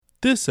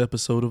This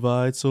episode of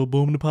Alright So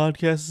Boom the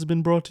podcast has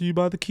been brought to you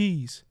by The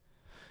Keys.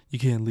 You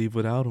can't leave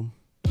without them.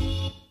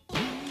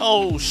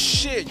 Oh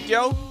shit,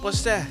 yo,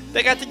 what's that?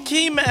 They got the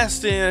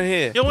Keymaster in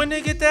here. Yo, when they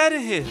get that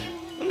in here?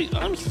 Let me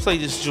play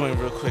this joint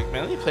real quick,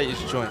 man. Let me play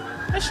this joint.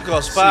 That should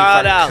cost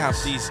 $5. Count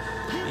these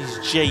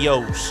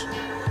JOs.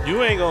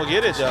 You ain't gonna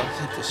get it though.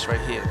 Hit this right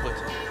here with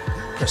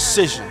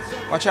precision.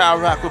 Watch how I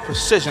rock with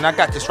precision. I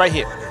got this right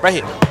here, right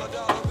here.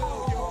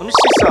 Let me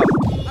see something.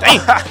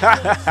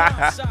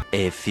 Damn.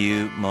 A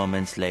few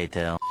moments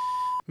later.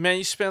 Man,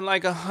 you spent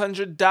like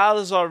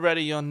 $100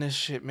 already on this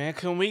shit, man.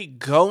 Can we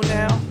go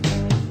now?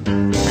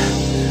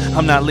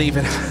 I'm not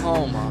leaving.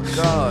 Oh my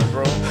god,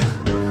 bro.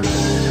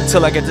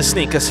 Till I get the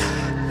sneakers.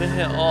 Been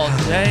here all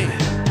day.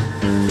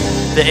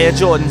 The Air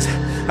Jordans.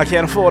 I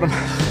can't afford them.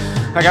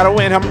 I gotta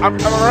win. I'm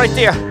right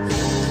there.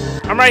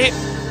 I'm right here.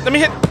 Let me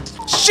hit.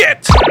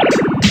 Shit!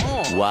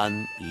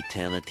 One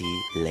eternity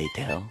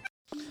later.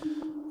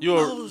 You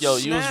was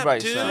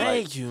right, son.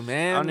 Thank you,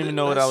 man. I don't even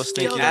know what I was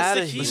thinking.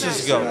 Let's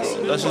just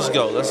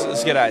go.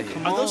 Let's get out of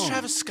here. Are those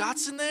Travis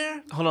Scotts in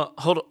there? Hold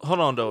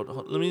on, though.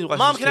 Let me watch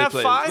Mom, this can I kid have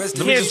play. $5? Let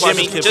me Here, just watch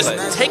Jimmy, this kid just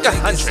play. take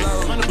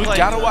 $100. We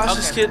gotta watch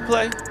this kid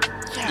play?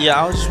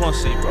 Yeah, I just want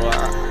to see, bro.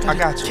 I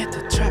got you. Get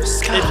the Travis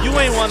Scott. If you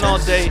ain't won all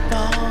day,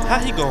 how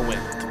he gonna win?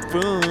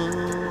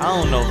 I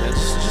don't know, man.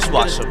 Just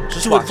watch him.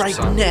 Just do watch it right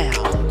him, son. now.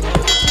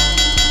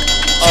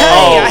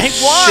 Oh, I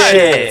won.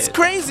 shit. It's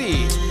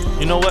crazy.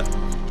 You know what?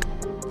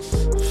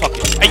 Fuck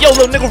it. Hey, yo,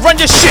 little nigga, run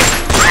your shit.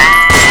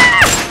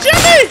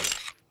 Jimmy!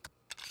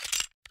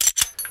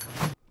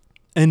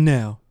 And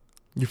now,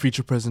 your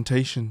feature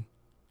presentation.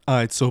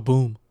 Alright So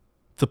Boom,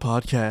 the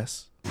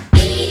podcast.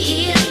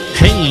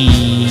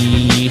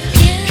 Hey.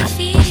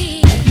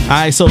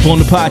 Alright, So Boom,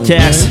 the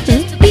podcast.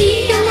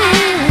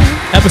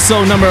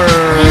 Episode number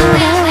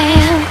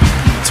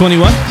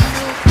 21?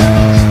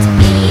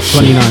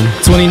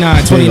 29.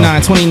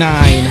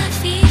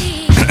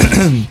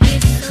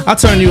 I'll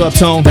turn you up,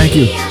 Tone. Thank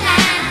you.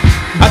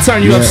 I'll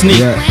turn you up, Sneak.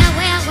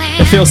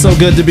 It feels so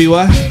good to be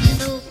what?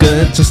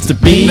 Good just to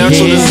be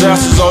Natural here.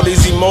 disasters, all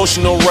these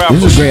emotional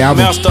rappers. This is a great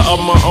album. Master of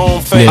my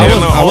own fate.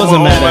 Yeah. I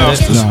wasn't mad at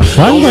it. No.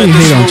 Why everybody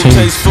hate on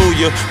Chainz?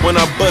 When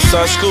I bust,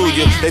 I school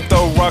you. They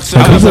throw rocks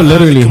People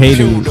literally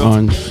hating hating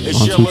on 2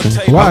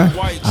 Chainz. Why?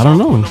 I don't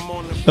know.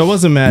 I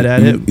wasn't mad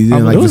at it. You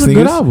didn't like it the was a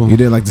sneakers? good album. You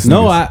didn't like the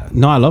sneakers?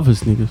 No, I love his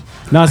sneakers.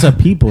 No, it's a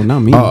people,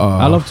 not me.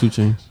 I love 2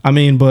 Chainz. I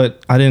mean,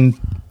 but I didn't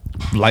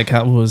like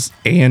how it was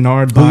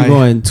A&R'd Who by you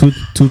going? 2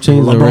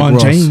 Chainz or Rick LeBron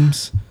Ross?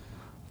 James.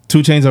 2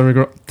 Chainz or Rick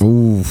Ross.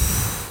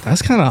 Oof.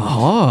 That's kind of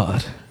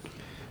hard.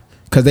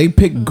 Because they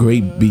pick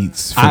great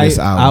beats for this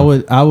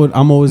album.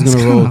 I'm always gonna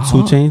That's roll kinda 2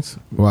 hard. Chainz.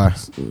 Why?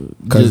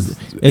 Because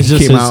It's he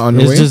just came out on the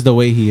it's way? just the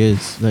way he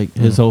is, like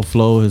his whole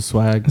flow, his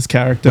swag, His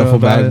character duffel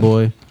about bag it.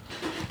 boy,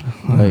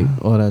 like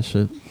all that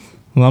shit.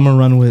 Well, I'm gonna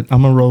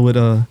roll with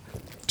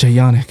Jay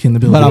Yannick in the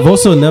building. But I've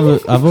also never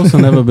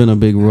been a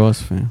big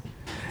Ross fan.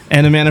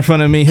 And the man in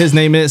front of me, his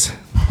name is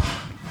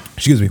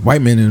Excuse me,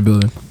 white man in the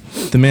building.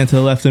 the man to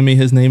the left of me.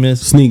 His name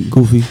is Sneak,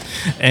 Goofy.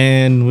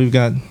 and we've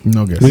got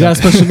No guess. We got a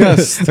special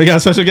guest. we got a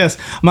special guest,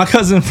 my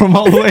cousin from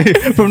all the way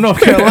from North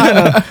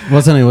Carolina,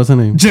 What's her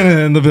name? Jenna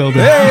in the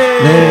building.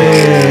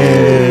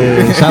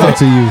 Hey! Shout out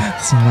to you.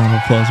 Some round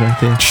of applause right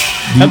there.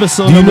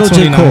 Episode Do you number know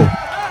J. 29. Cole?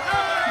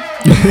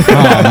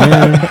 Oh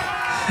man,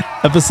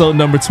 Episode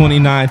number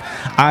 29.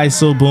 I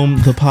So Boom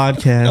the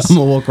podcast. I'm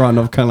gonna walk around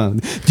North Carolina.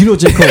 Do you know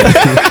J.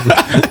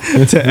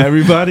 Cole? To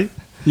everybody.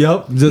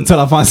 Yep. Just until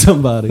I find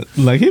somebody.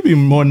 Like he'd be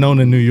more known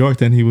in New York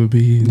than he would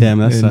be in, Damn,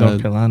 that's in North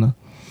sad. Carolina.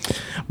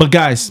 But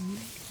guys,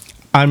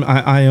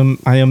 I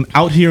am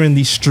out here in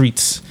these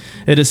streets.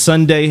 It is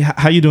Sunday.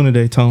 How you doing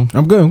today, Tone?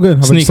 I'm good. How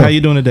about Sneak, yourself? how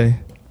you doing today?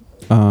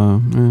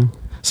 Man,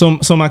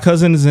 So my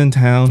cousin is in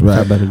town.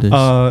 Right. better days.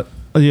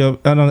 Yeah,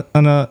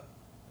 on a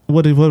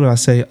what did I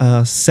say?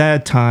 A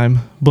sad time,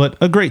 but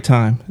a great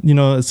time. You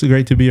know, it's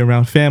great to be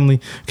around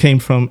family. Came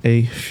from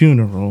a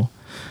funeral.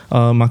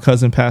 My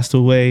cousin passed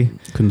away.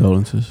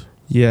 Condolences.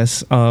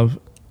 Yes,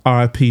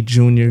 R.I.P.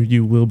 Junior,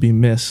 you will be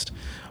missed.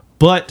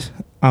 But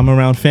I'm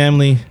around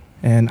family,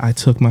 and I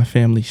took my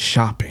family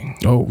shopping.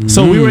 Oh.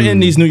 So we were in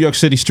these New York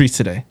City streets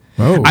today.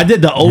 Oh. I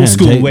did the old Man,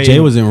 school way. Jay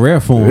was in rare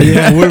form.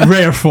 Yeah, we're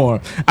rare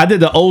form. I did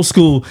the old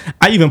school.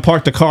 I even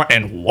parked the car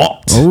and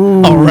walked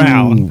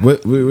around.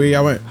 Where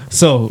y'all went?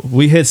 So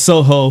we hit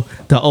Soho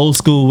the old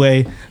school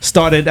way.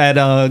 Started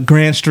at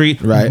Grand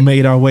Street. Right.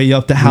 Made our way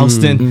up to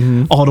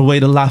Houston, all the way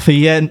to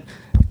Lafayette,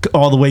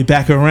 all the way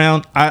back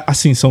around. I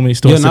seen so many Yeah,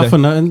 stores not today. for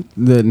nothing.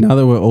 Now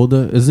that we're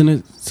older, isn't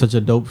it such a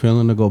dope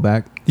feeling to go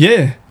back?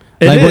 Yeah.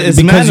 Like, It is. It's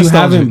because mad you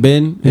nostalgic. haven't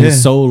been in Yeah.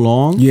 so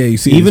long. Yeah, you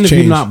see even it's if you're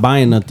changed. not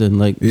buying nothing,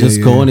 like Yeah, just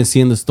yeah. going and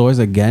seeing the stores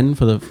again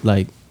for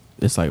the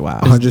it's like wow.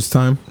 100th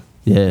time?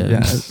 Yeah, Yeah.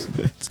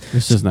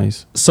 it's just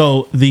nice.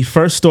 So the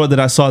first store that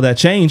I saw that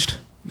changed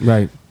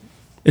Right.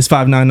 is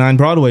 599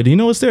 Broadway. Do you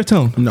know what's there,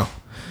 Tone? No.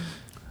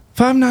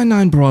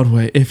 599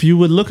 Broadway. If you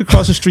would look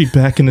across the street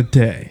back in the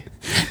day,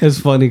 It's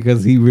funny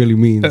because he really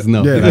means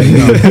no. Yeah, Like,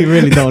 like, no. he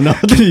really don't know.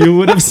 you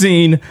would have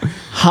seen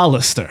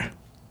Hollister.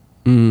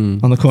 on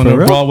the corner For of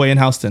real? Broadway and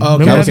Houston. Oh,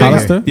 Remember okay, that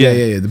okay. big- Hollister?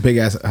 Yeah. The big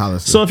ass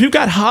Hollister. So if you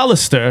got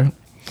Hollister,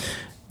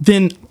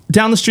 then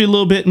down the street a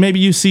little bit, maybe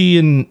you see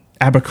an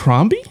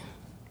Abercrombie.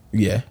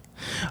 yeah.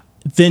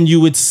 Then you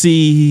would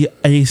see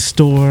a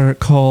store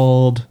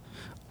called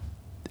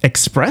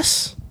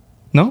Express.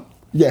 No?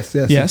 Yes.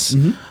 Yes.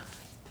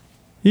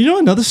 You know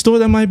another store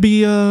that might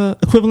be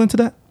equivalent to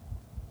that?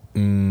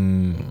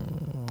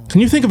 Can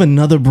you think of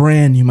another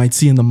brand you might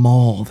see in the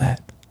mall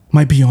that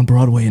might be on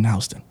Broadway in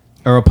Houston?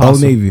 Aeropostale.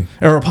 Old Navy.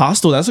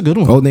 Aeropostale, that's a good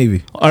one. Old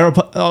Navy.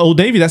 Old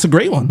Navy, that's a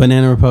great one.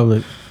 Banana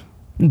Republic.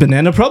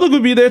 Banana Republic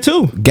would be there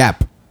too.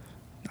 Gap.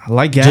 I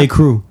like Gap. J.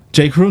 Crew.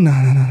 J. Crew? No.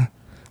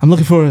 I'm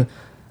looking for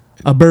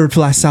a bird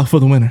fly south for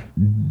the winter.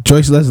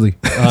 Joyce Leslie.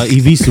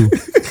 Evisu.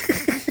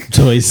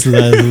 Joyce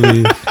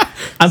Leslie.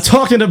 I'm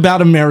talking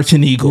about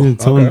American Eagle.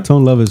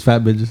 Tone love his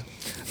fat bitches.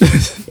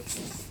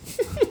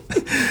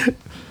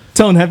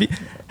 Tone,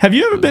 have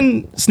you ever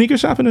been sneaker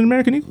shopping at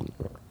American Eagle?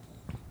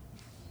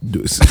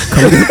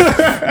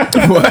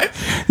 What?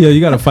 Yeah,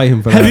 you gotta fight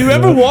him for that. Have you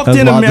ever walked That's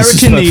in wild American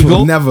disrespectful.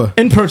 Eagle Never.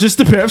 and purchased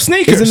a pair of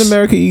sneakers? Isn't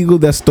American Eagle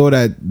that store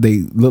that they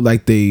look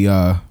like they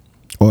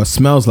or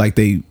smells like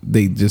they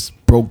just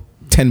broke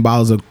 10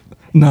 bottles of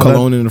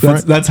cologne in the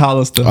front? That's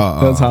Hollister.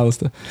 That's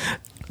Hollister.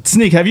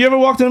 Sneak, have you ever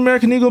walked in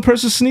American Eagle and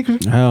purchased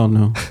sneakers? Hell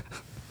no.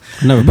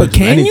 I never But purchased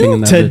can anything you?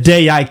 in that bitch.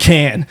 Today I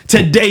can.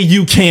 Today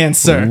you can,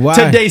 sir. Why?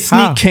 Today Sneak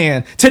How?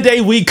 can.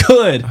 Today we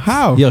could.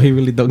 How? Yo, he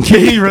really don't care.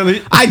 He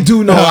really. I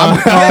do know. I'm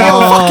fuck No,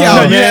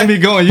 y'all, you man. had me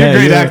going. You're a Hey,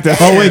 great yeah. actor.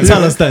 Oh wait,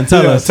 tell us then.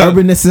 Tell us.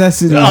 Urban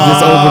necessities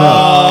just open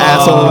up.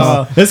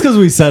 Assholes. It's because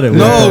we said it.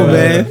 No,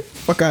 man.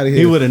 Fuck out of here.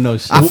 He wouldn't know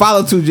shit. I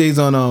follow 2J's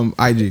on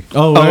IG.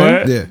 Oh, word?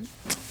 word? Yeah.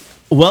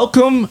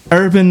 Welcome,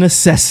 Urban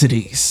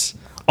Necessities,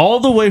 all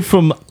the way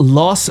from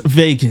Las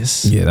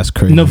Vegas, Yeah, that's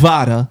crazy.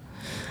 Nevada.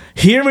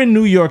 Here in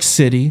New York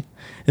City,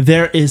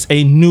 there is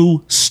a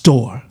new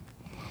store.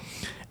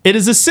 It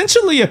is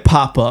essentially a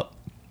pop-up.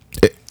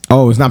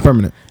 Oh, it's not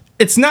permanent.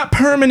 It's not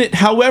permanent.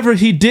 However,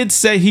 he did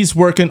say he's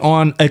working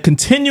on a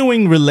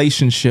continuing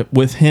relationship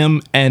with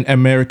him and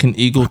American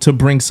Eagle to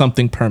bring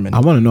something I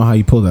permanent. want to know how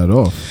you pull that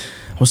off.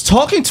 I was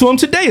talking to him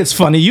today. It's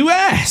funny you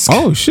ask.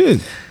 Oh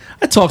shit.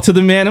 I talked to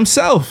the man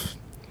himself.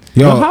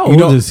 Yo, How you old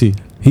know, is he?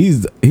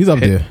 He's up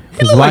there.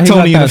 He look like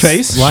Tony in the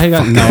face. Why he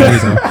got no?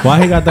 He's not.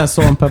 Why he got that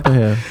salt and pepper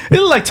hair? He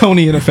look like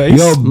Tony in the face.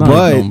 Yo, No,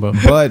 he don't,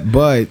 bro.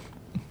 but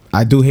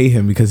I do hate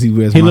him because he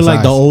wears. He my look like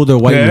size. the older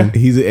white Yeah. man.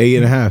 He's an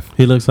 8.5.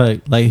 He looks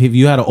like if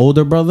you had an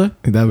older brother,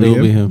 it That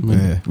would be him.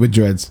 Yeah, with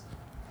dreads.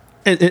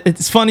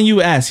 It's funny you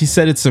ask. He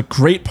said it's a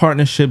great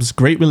partnership, it's a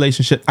great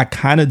relationship. I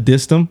kind of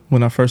dissed him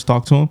when I first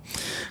talked to him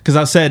because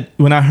I said,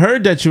 when I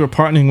heard that you were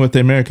partnering with the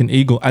American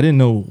Eagle, I didn't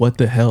know what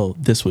the hell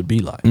this would be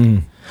like.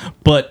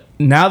 But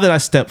now that I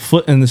stepped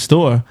foot in the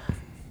store,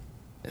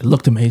 it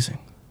looked amazing.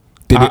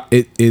 Did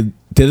it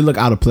look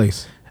out of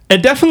place?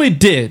 It definitely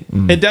did.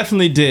 It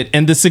definitely did.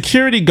 And the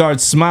security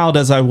guard smiled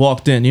as I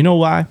walked in. You know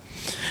why?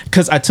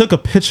 Because I took a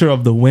picture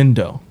of the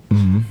window.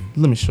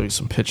 Let me show you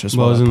some pictures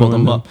What while was I in pull the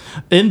them window? up.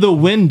 In the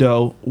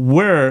window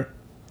were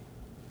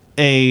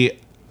a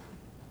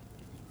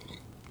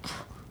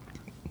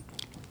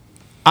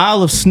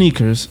aisle of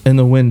sneakers in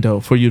the window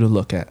for you to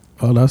look at.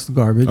 Oh, that's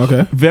garbage.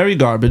 Okay. Very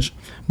garbage,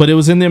 but it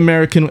was in the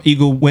American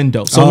Eagle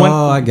window. So Oh, when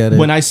I get it.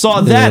 when I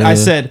saw that, Yeah. I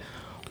said,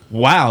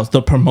 "Wow,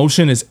 the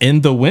promotion is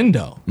in the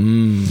window."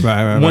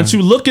 Right. Once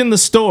you look in the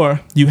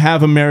store, you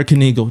have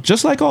American Eagle,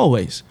 just like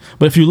always.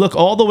 But if you look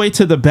all the way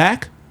to the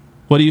back,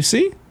 what do you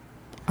see?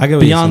 I get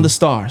what Beyond the you're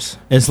stars. saying.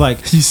 It's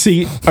like You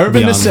see Urban Beyond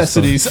the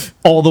Necessities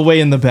all the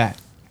way in the back.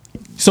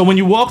 So when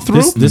you walk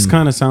through, this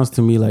kind of sounds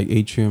to me like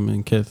Atrium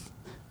and Kith.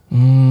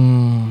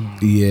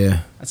 Yeah.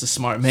 that's a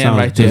smart man Sounds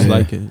right just there.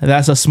 like it.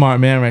 That's a smart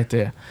man right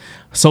there.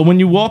 So when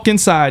you walk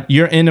inside,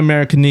 you're in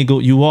American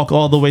Eagle. You walk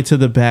all the way to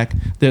the back.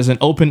 There's an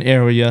open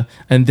area,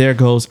 and there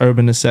goes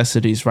Urban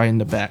Necessities right in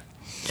the back.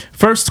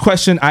 First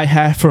question I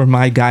have for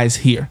my guys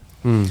here.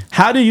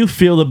 How do you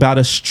feel about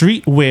a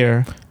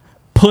streetwear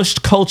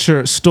pushed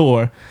culture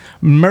store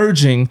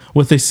merging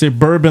with a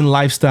suburban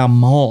lifestyle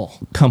mall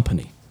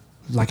company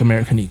like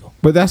American Eagle?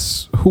 But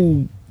that's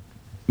who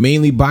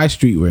mainly buy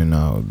streetwear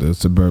now, the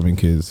suburban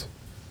kids.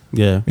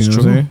 Yeah. You know what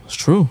I'm saying? It's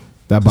true.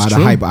 That buy It's the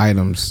true. hype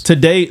items.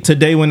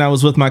 Today when I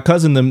was with my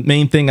cousin, the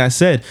main thing I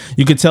said,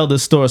 you could tell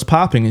this store is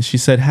popping. And she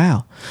said,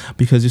 how?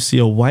 Because you see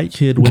a white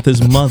kid with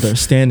his mother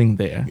standing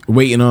there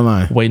Waiting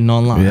online. waiting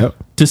online, Yep.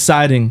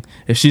 deciding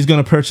if she's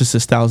going to purchase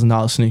this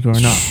 $1,000 sneaker or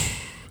not.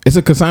 It's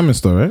a consignment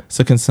store, right? It's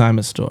a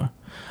consignment store.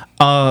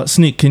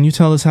 Sneak, can you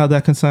tell us how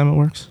that consignment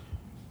works?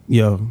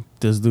 Yo,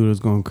 this dude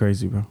is going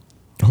crazy, bro.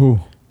 Who?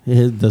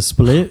 The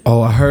split,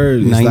 Oh, I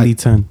heard. It's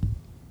 90-10. like,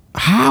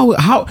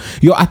 how?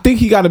 Yo, I think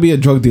he got to be a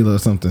drug dealer or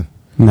something.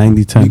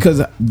 90-10.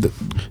 Because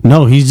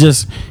No, he's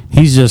just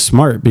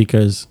smart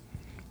because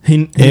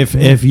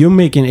if you're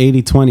making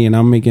 80-20 and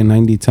I'm making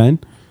 90-10,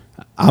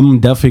 I'm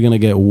definitely gonna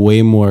get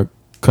way more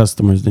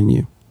customers than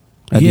you.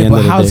 At the yeah, end but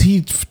of the how's day.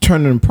 he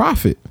turning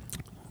profit?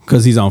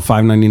 Because he's on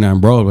 599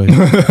 Broadway.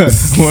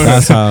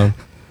 That's how,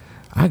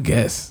 I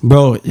guess.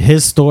 bro.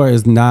 His store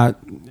is not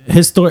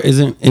his store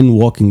isn't in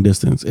walking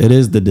distance. It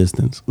is the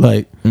distance.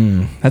 Like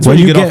That's where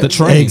you get off the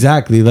train.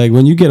 Exactly. Like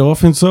when you get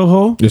off in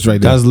Soho, It's right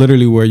there. That's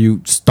literally where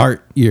you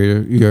start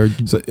your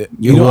So,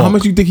 you know how walk.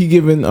 much you think he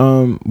giving?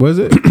 What is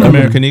it?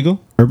 American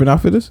Eagle. Urban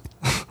Outfitters.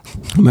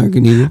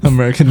 American Eagle.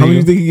 American How much you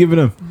Eagle. think he giving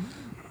them?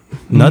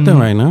 Nothing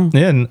right now.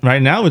 Yeah, and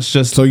right now it's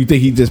just So you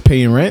think he just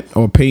paying rent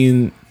or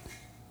paying?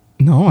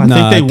 no. I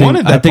Nah, think they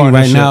wanted that. I think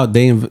right partnership. now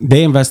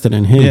they invested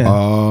in him. Yeah.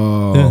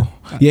 Oh,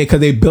 yeah, because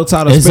they built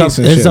out a It's space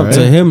up, and it's shit, up right?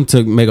 to him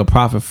to make a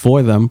profit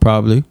for them,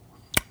 probably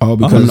Oh,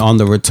 because on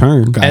the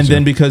return. Gotcha. And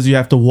then because you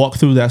have to walk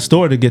through that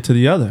store to get to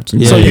the other,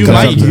 Yeah, so you because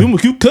might of the-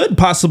 you could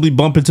possibly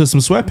bump into some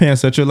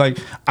sweatpants that you're like,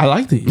 I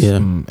like these. Yeah.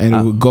 and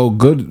it would go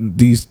good.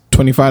 These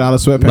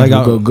 $25 sweatpants Like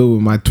would go good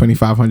with my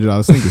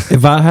 $2,500 sneakers.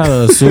 If I had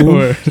to assume,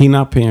 Or- he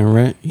not paying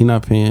rent, he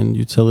not paying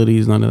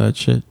utilities, none of that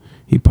shit.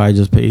 He probably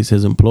just pays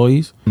his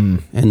employees,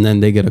 and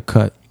then they get a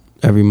cut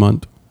every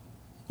month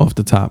off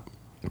the top.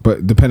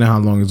 But depending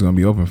on how long it's gonna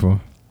be open for.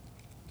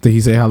 Did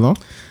he say how long?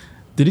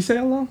 Did he say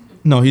how long?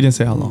 No, he didn't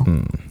say how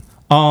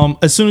long.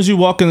 As soon as you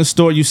walk in the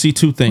store, you see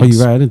two Oh, things.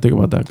 you're right. I didn't think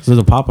about that because there's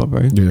a pop up,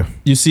 right? Yeah,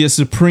 You see a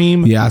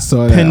Supreme yeah, I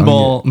saw that.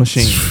 pinball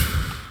machine.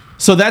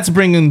 So that's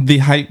bringing the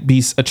hype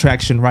beast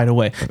attraction right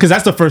away. Because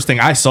that's the first thing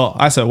I saw.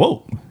 I said,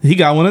 "Whoa, he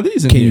got one of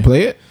these in Can here." you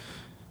play it?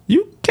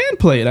 You can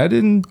play it. I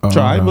didn't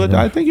try, okay, but okay.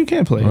 I think you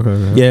can play it.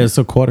 Okay. Yeah, it's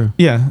a quarter.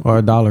 Yeah. Or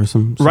 $1.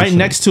 Some Right shit.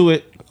 next to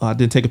it, I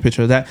didn't take a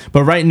picture of that,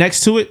 but right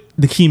next to it,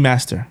 the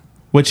Keymaster,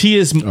 which he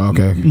is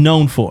Okay.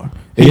 known for.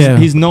 Yeah.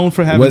 He's known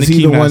for having Was the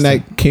he the Keymaster. one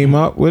that came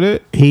up with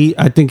it?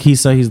 I think he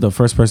said he's the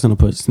first person to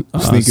put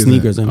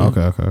sneakers in it.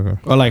 Okay.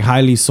 Or like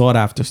highly sought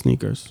after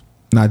sneakers.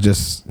 Not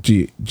just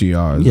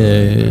GRs.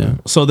 Yeah.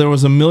 So there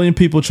was a million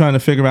people trying to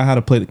figure out how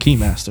to play the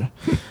Keymaster.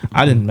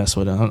 I didn't mess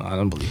with it. I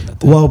don't believe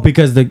that. Well,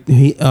 because the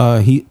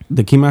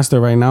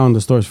Keymaster right now in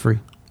the store is free.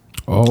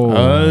 Oh,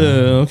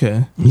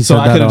 Okay. He So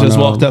said I that could have on, just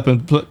walked up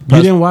and You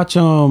didn't watch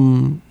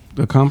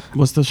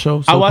what's the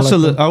show? I watched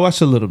Collective? I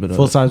watched a little bit of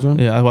Full it. size run.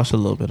 Yeah, I watched a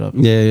little bit of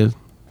it. Yeah.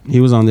 He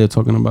was on there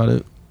talking about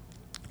it.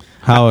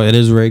 How it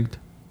is rigged.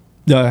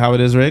 How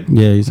it is rigged.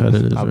 Yeah, he said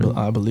it is rigged.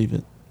 I believe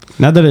it.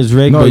 Not that it's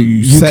rigged, No, but you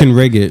you set- can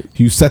rig it.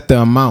 you set the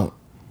amount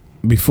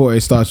before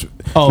it starts.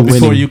 Oh,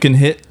 before winning. you can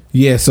hit.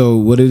 Yeah. So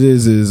what it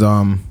is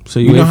So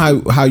you you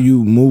know wait how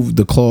you move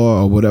the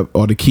claw or whatever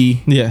or the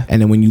key. Yeah.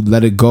 And then when you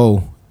let it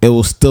go, it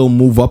will still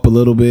move up a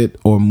little bit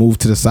or move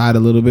to the side a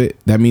little bit.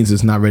 That means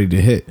it's not ready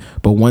to hit.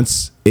 But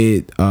once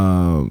it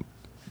the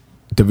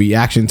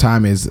reaction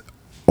time is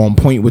on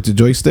point with the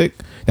joystick,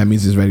 that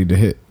means it's ready to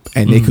hit.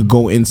 And they could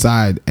go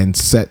inside and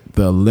set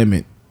the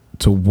limit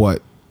to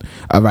what.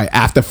 All right,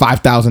 after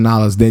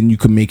 $5,000, then you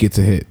can make it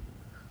to hit.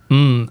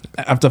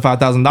 After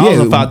 $5,000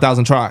 Yeah. or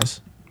 5,000 tries.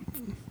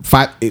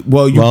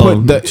 Well, you Well,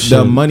 put the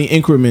shit. money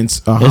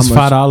increments. How It's much?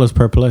 $5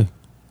 per play.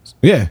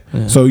 Yeah.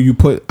 So you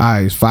put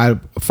it's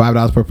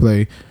 $5 per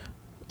play,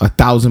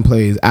 1,000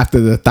 plays. After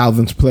the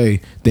 1,000th play,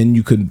 then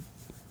you could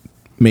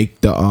make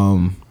the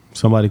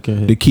Somebody can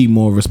hit. the key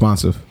more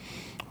responsive.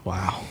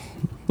 Wow.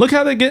 Look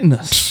how they're getting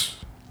us.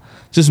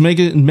 Just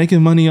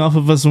making money off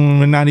of us when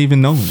we're not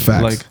even knowing.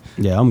 Facts. Like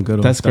Yeah, I'm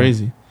good. that's with that.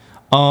 crazy.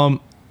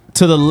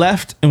 To the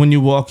left, and when you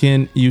walk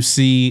in, you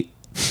see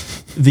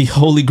the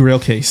Holy Grail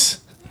case.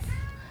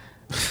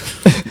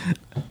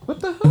 What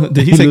the hell?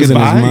 Did he say losing his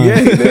goodbye? mind. Yeah,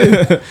 he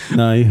did.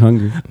 Nah, he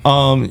hungry.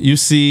 You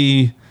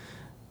see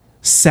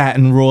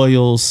Satin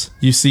Royals.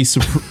 You see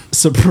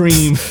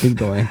Supreme He's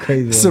going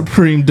crazy.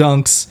 Supreme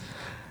Dunks.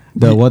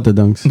 The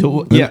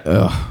dunks?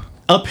 Yeah.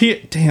 Up here,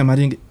 damn, I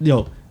didn't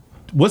get.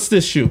 What's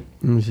this shoe?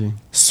 Let me see.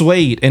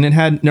 Suede, and it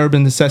had an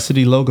Urban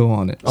Necessity logo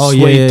on it. Oh,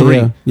 Suede yeah,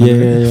 3.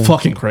 yeah.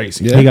 Fucking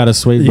crazy. Yeah. He got a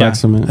suede black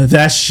cement.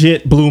 That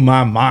shit blew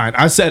my mind.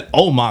 I said,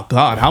 "Oh my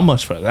god, how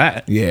much for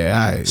that?"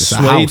 Yeah, it's a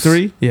Suede house.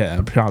 3? Yeah,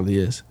 it probably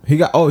is. He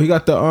got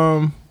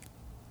the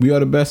We Are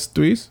the Best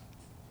threes.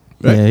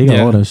 Right? Yeah, he got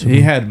all that shit.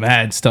 He had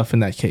mad stuff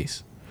in that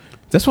case.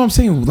 That's what I'm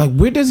saying. Like,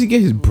 where does he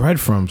get his bread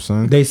from,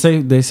 son? They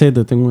say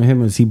the thing with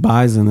him is he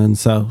buys and then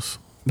sells.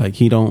 Like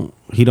he don't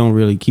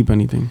really keep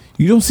anything.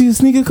 You don't see the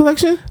sneaker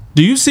collection?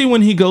 Do you see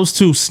when he goes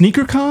to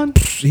SneakerCon?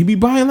 He be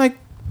buying like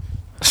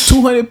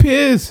 200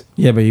 pairs.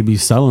 Yeah, but he be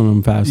selling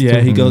them fast. Yeah,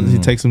 too. he goes. He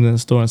takes them to the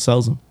store and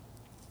sells them.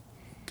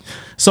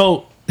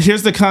 So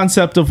here's the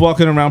concept of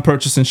walking around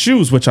purchasing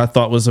shoes, which I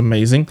thought was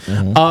amazing.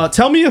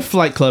 Tell me if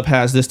Flight Club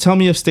has this. Tell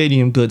me if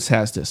Stadium Goods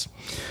has this.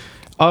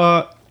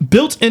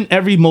 Built in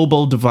every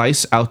mobile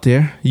device out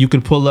there, you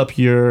can pull up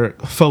your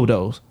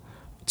photos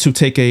to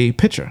take a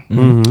picture.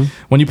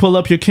 When you pull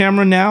up your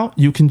camera now,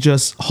 you can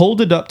just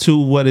hold it up to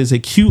what is a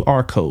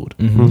QR code.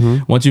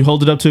 Once you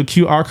hold it up to a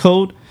QR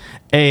code,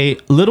 a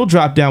little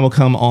drop down will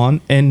come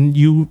on and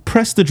you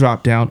press the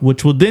drop down,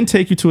 which will then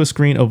take you to a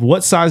screen of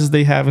what sizes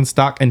they have in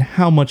stock and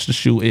how much the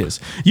shoe is.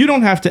 You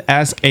don't have to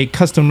ask a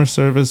customer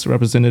service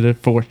representative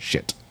for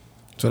shit.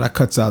 So that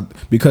cuts out,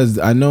 because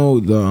I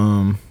know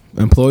the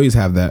employees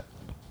have that.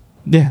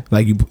 Yeah.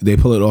 Like they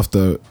pull it off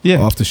the shelf.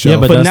 Yeah,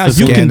 but But that's now the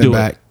you thing. can Scan do it it.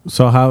 back.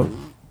 So how?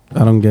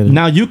 I don't get it.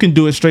 Now you can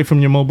do it straight from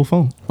your mobile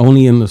phone.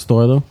 Only in the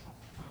store though.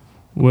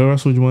 Where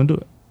else would you want to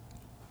do it?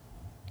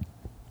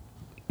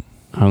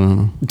 I don't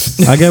know.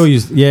 I get what you.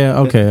 Yeah,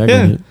 okay, I get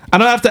Yeah, it. I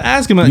don't have to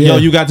ask him. Yo, Yeah.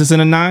 you got this in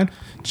a 9?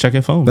 Check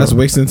your phone. That's bro.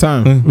 wasting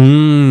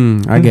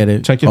time. I get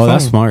it. Check your Oh, phone.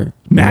 that's smart.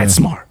 Mad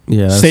smart.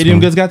 Yeah, that's Stadium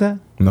smart. Goods got that.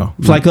 No,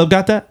 Flight Club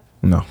got that.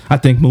 no. I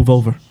think Move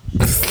Over.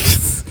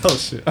 Oh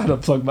shit! I done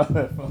plugged my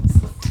headphones.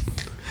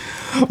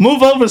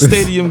 Move Over,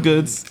 Stadium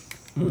Goods.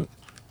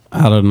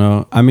 I don't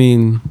know. I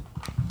mean,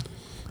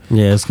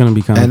 yeah, it's gonna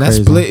be kind of And that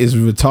crazy. split is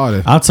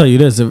retarded. I'll tell you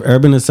this: if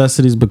Urban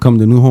Necessities become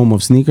the new home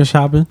of sneaker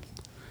shopping,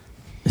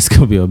 it's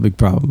gonna be a big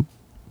problem.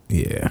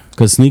 Yeah.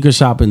 Because sneaker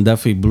shopping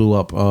definitely blew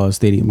up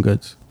Stadium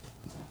Goods.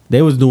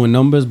 They was doing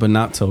numbers, but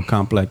not till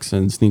Complex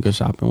and sneaker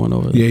shopping went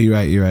over. Yeah, you're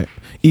right. You're right.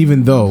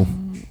 Even though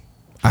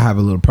I have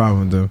a little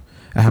problem with them,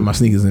 I had my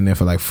sneakers in there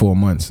for like 4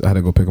 months. I had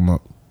to go pick them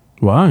up.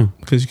 Why?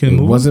 Because you It couldn't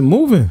move. wasn't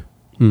moving.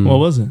 What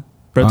was it?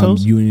 Bretos?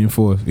 Union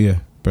Force. Yeah,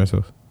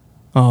 Bretos.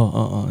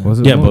 Oh. Was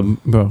it Yeah, moving?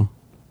 but bro,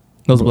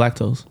 Those black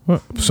toes.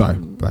 What? Sorry,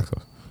 Black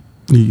Toes.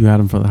 you had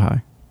them for the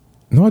high.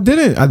 No, I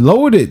didn't. I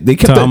lowered it. They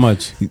kept So it. how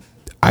much?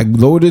 I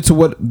lowered it to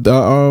what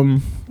the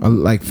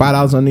like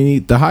 $5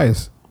 underneath the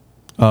highest.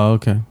 Oh,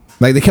 okay.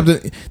 Like they kept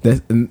it.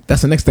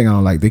 That's the next thing I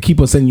don't like. They keep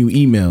on sending you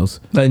emails.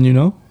 Letting you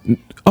know.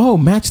 Oh,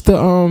 match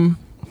the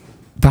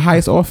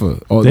highest offer.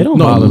 Or They don't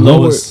bother me.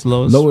 Lowest.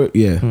 Lower.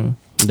 Yeah.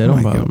 They don't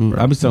my bother God, me.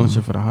 bro. I be selling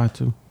shit for the high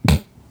too.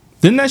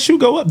 Didn't that shoe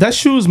go up? That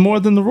shoe is more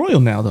than the Royal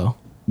now, though.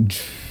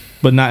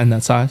 But not in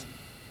that size.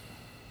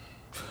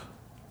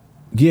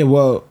 Yeah.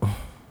 Well,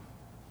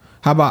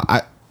 how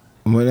about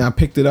when I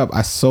picked it up,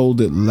 I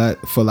sold it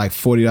for like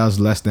 $40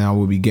 less than I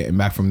would be getting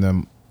back from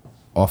them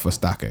off of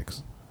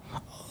StockX.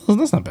 Oh,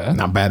 that's not bad.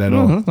 Not bad at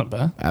No, all. that's not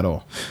bad. At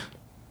all.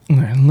 All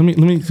right, let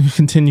me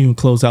continue and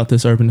close out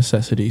this Urban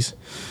Necessities.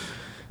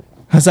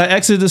 As I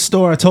exited the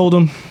store, I told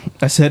him,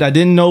 I said I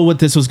didn't know what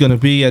this was going to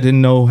be. I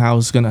didn't know how it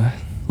was going to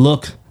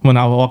look. When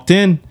I walked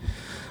in,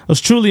 I was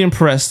truly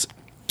impressed.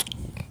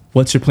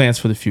 What's your plans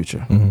for the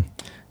future?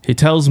 He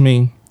tells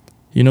me,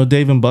 you know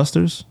Dave and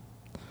Buster's?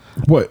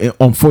 What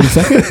on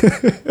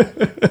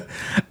 42nd?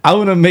 I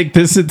want to make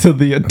this into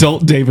the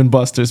adult Dave and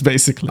Buster's,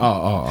 basically.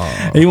 Oh.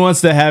 He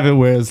wants to have it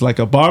where it's like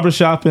a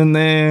barbershop in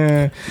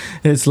there.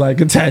 It's like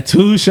a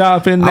tattoo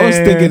shop in there. I was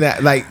thinking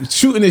that like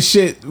shooting this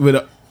shit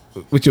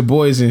with your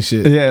boys and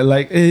shit. Yeah,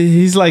 like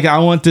he's like, I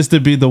want this to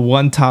be the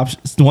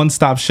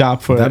one-stop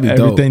shop for That'd be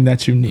everything dope.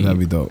 that you need. That'd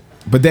be dope.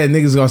 But then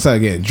niggas gonna start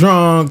getting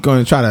drunk,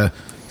 gonna try to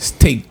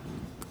take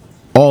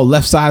all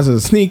left sides of the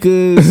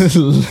sneakers.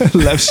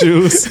 Left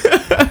shoes.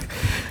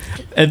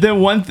 And then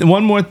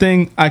one more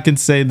thing I can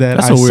say that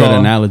That's I a weird saw.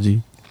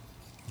 analogy.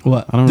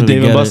 What? I don't the really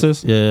Dave get and it.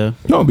 Buster's? Yeah.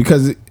 No,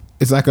 because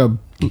it's like a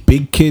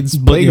big kids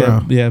But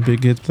playground. Yeah,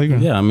 big kids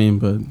playground. Yeah, I mean,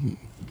 but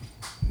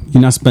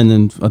you're not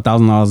spending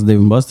 $1,000 at Dave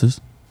and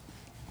Buster's.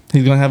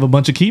 He's gonna have a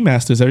bunch of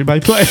Keymasters. Everybody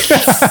play.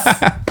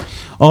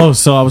 Oh,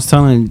 so I was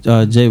telling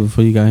Jay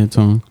before you got here,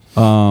 Tone,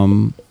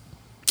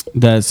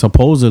 that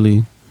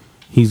supposedly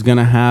he's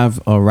gonna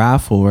have a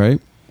raffle,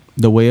 right?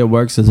 The way it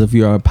works is if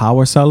you're a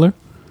power seller,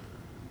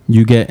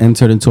 you get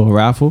entered into a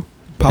raffle.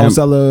 Power And-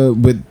 seller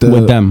with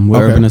with Okay.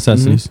 Urban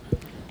Necessities,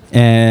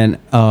 and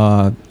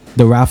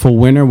the raffle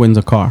winner wins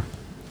a car.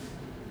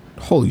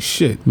 Holy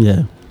shit.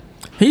 Yeah,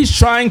 He's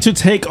trying to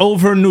take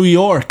over New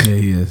York. Yeah,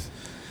 he is.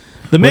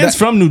 The man's that-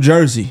 from New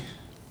Jersey.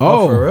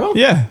 Oh, for real?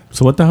 Yeah.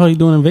 So what the hell are you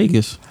doing in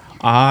Vegas?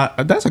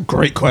 That's a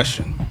great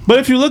question. But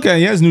if you look at it,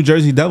 he has New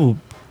Jersey Devil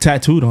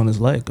tattooed on his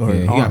leg. Or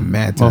Yeah, he got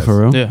mad. Oh,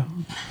 for real? Yeah.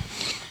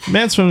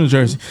 Man's from New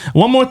Jersey.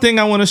 One more thing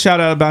I want to shout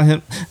out about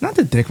him. Not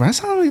the dick ride. I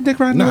sound like a dick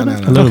ride. No, now?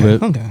 no, no. A little Okay,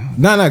 bit. Okay.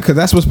 No, because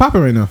that's what's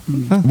popping right now.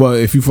 Well,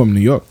 if you from New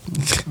York,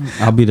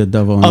 I'll be the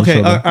devil on the Okay,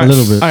 shoulder. all a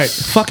little bit. All right,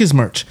 fuck his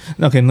merch.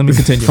 Okay, let me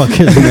continue. Fuck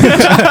his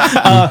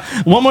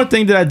One more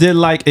thing that I did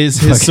like is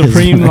his Fuck his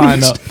Supreme merch.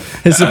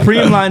 lineup. His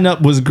Supreme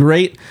lineup was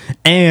great,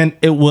 and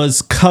it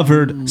was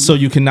covered so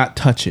you cannot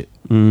touch it.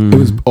 it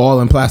was all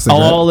in plastic.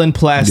 All right? in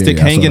plastic,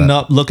 Yeah, I saw hanging that.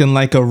 up, looking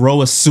like a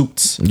row of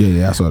suits.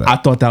 Yeah, I saw that. I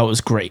thought that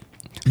was great.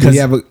 Did he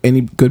have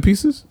any good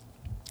pieces?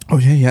 Oh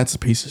yeah, he had some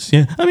pieces.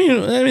 Yeah, I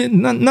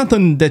mean,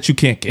 nothing that you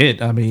can't get.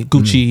 I mean,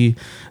 Gucci,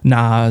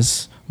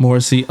 Nas,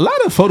 Morrissey, a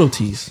lot of photo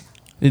tees.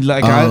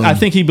 I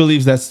think he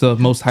believes that's the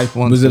most hype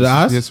one. Was it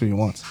Nas? That's what he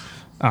wants.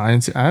 I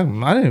didn't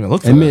even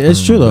look for I mean, that.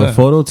 it's true though. Yeah.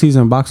 Photo tees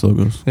and box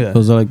logos. Yeah.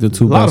 Those are like the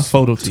two A lot best of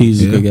photo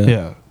tees you Yeah. could get.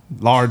 Yeah,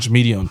 large,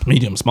 medium,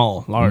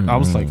 small, large. I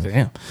was like,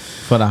 damn.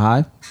 For the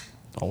high.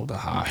 Oh, the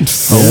high.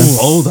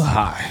 Oh, the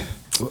high.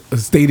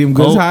 Stadium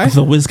Goods Oh, High?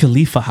 the Wiz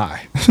Khalifa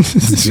high.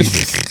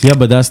 Yeah,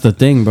 but that's the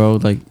thing, bro.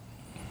 Like,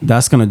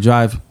 that's gonna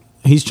drive.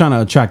 He's trying to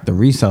attract the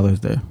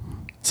resellers there.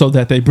 So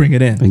that they bring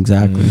it in.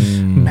 Exactly.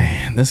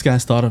 Man, this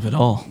guy's thought of it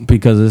all.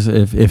 Because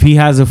if he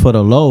has it for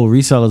the low,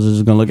 resellers are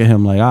just gonna look at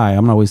him like, all right,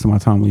 I'm not wasting my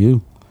time with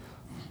you.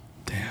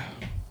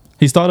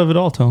 He's thought of it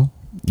all, Tone.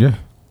 Yeah.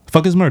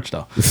 Fuck his merch,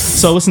 though.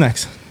 So what's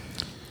next?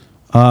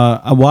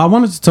 Well, I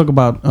wanted to talk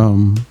about.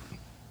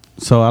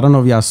 So I don't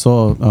know if y'all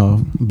saw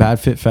Bad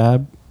Fit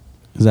Fab.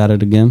 Is at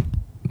it again?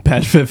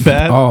 Bad Fit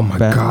Fab. Oh my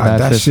God, Bad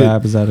that Fit shit.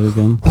 Fab is at it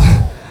again.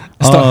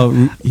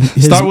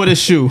 Start with his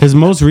shoe. His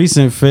most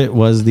recent fit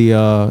was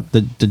the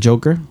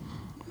Joker.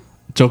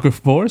 Joker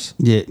Force?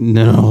 Yeah,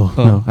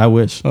 no, I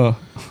wish. Oh,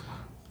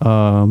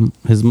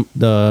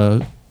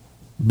 The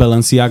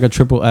Balenciaga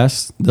Triple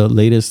S, the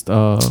latest,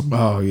 Oh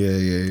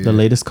yeah. the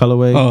latest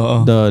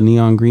colorway, the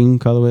neon green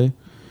colorway,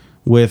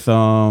 with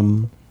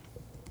a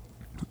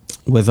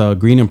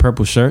green and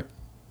purple shirt.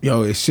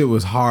 Yo, this shit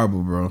was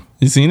horrible, bro.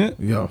 you seen it?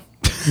 Yo.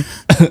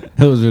 It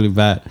was really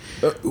bad.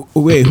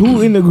 Wait,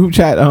 who in the group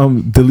chat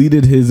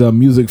deleted his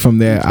music from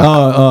their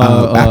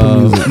Apple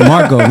Music?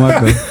 Marco.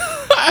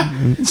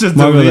 Just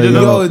Marco, deleted it.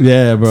 Yo,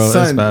 yeah, bro, son,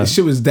 that's bad. this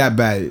shit was that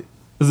bad.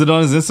 Is it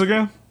on his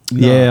Instagram?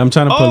 Yeah, I'm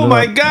trying to pull Oh it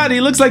my up. God, he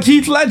looks like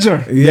Heath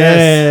Ledger.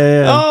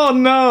 Yeah. Oh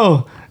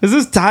no, is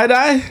this tie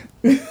dye?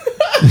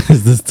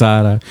 Is this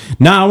tie-dye?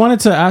 Now, I wanted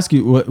to ask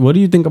you, what do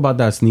you think about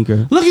that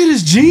sneaker? Look at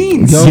his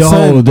jeans. Yo,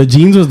 son. The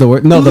jeans was the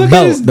worst. No, Look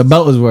at his- the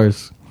belt was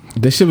worse.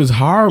 This shit was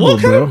horrible,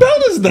 What kind bro. of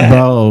belt is that?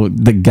 Bro,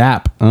 the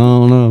Gap. I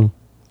don't know.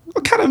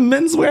 What kind of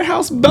Men's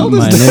Warehouse belt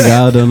My is that?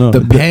 nigga, I don't know.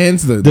 The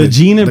pants, The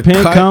jean and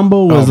pant cut.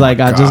 combo was Oh, like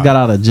my I just God. got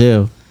out of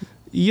jail.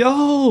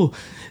 Yo,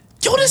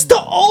 this the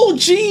old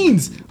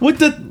jeans with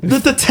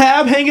the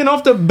tab hanging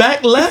off the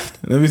back left.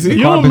 Let me see.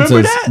 You don't remember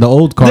Carpenters. that? The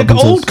old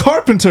Carpenters. The old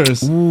Carpenters.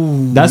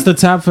 That's the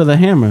tab for the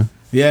hammer.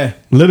 Yeah.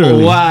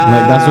 Literally. Wow.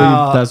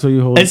 Like that's what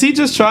you hold. Is he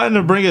just trying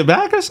to bring it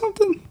back or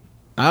something?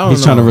 I don't He's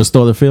know. trying to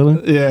restore the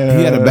feeling. Yeah.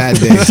 He had a bad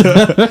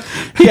day.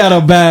 He had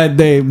a bad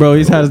day, bro.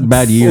 He's had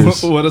bad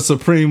years. With a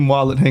Supreme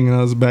wallet hanging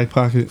out his back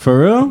pocket.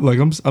 For real? Like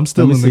I'm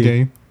still Let in me the see.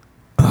 game.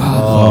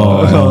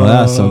 Oh,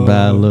 that's a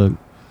bad look.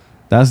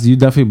 You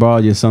definitely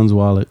borrowed your son's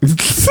wallet.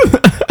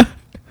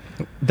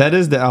 That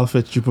is the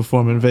outfit you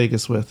perform in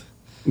Vegas with.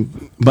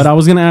 But I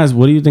was gonna ask,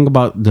 what do you think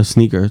about the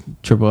sneaker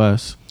Triple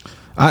S?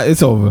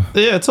 It's over.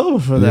 Yeah, it's over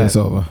for Yeah, that. it's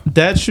over.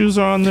 Dad shoes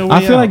are on their way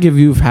I feel out. like if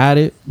you've had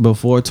it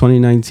before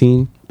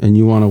 2019 and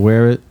you want to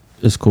wear it,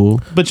 it's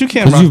cool. But you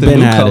can't 'Cause rock you've the been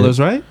new at it. colors,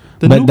 right?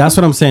 But that's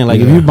what I'm saying. Like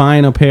if Yeah. you're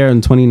buying a pair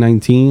in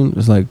 2019,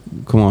 it's like,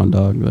 come on,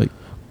 dog. Like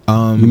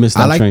you missed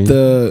that I like train.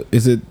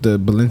 is it the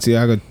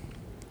Balenciaga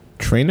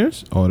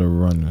trainers or the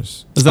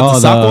runners? Is that the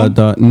sock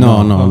one?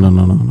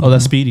 No. Oh,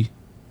 that's Speedy.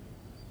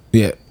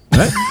 Yeah.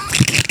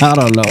 I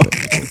don't know.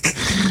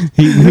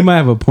 he might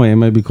have a point. It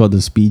might be called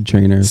the Speed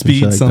Trainer. Or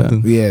Speed some shit like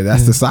something. Yeah,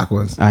 that's the sock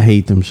ones. that. I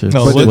hate them shit.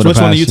 No, which one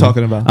are you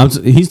talking about?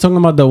 He's talking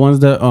about the ones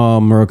that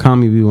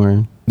Murakami be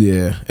wearing.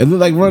 Yeah. It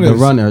looked like runners. The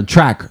runner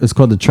track. It's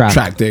called the track.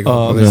 Track, there you go.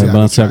 Oh, Yeah,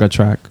 Balenciaga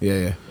track.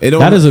 Yeah. It don't-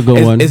 That is a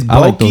good one. It's I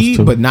like those bulky,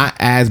 too. but not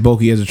as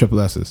bulky as the triple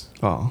S's.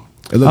 Oh.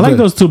 It looked I like good.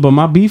 those too, but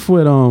my beef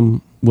with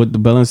the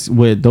balance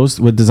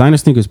with designer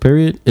sneakers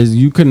period is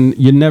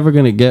you're never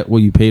gonna get what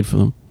you paid for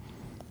them.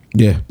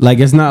 Yeah. Like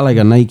it's not like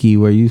a Nike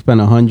where you spend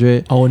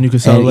 100. Oh, and you can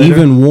sell and it later?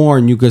 even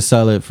worn you could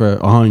sell it for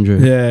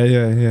 100.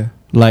 Yeah.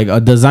 Like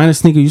a designer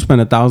sneaker, you spend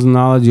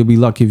 $1,000, you'll be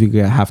lucky if you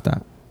get half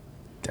that.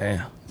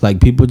 Damn.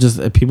 Like people just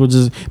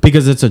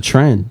because it's a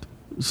trend.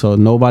 So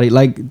nobody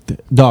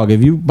dog.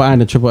 If you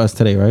buying a Triple S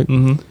today, right?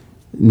 Mm-hmm.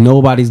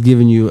 Nobody's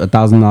giving you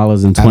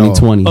 $1,000 in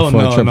 2020 Oh, for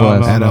a Triple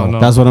S. no.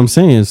 That's what I'm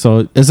saying.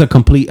 So it's a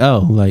complete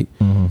L. Like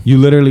you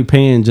literally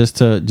paying just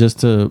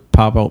to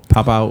pop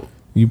out.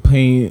 You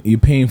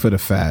paying for the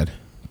fad,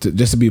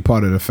 just to be a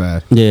part of the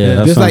fad. Yeah,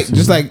 that's just what I'm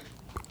like saying.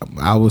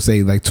 I would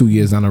say like 2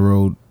 years down the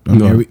road,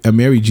 No. a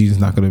Mary G is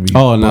not gonna be.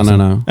 Oh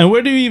no. And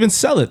where do you even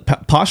sell it?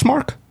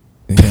 Poshmark?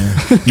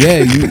 Yeah,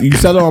 you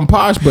sell it on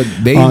Posh, but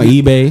they On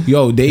eBay.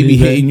 Yo, they be eBay.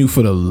 hitting you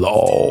for the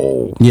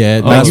low.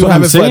 Yeah, Like that's you what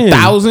have I'm it for saying.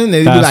 1,000, they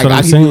be That's like, what I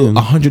I'm give you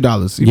saying.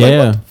 $100.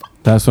 Yeah,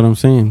 that's what I'm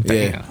saying.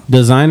 Yeah.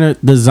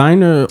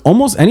 Designer,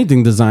 almost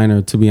anything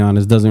designer, to be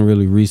honest, doesn't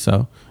really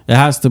resell. It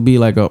has to be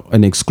like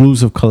an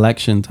exclusive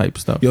collection type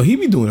stuff. Yo, he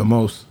be doing the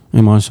most.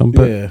 Am I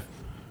something?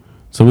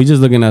 So we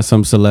just looking at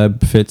some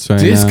celeb fits right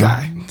This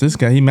now. This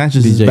guy, he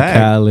matches his DJ bag.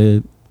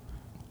 Khaled.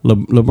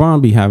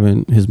 LeBron be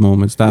having his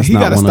moments. That's He not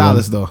got a one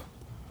stylist of though. them.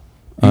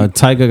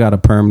 Tiger got a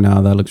perm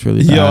now. That looks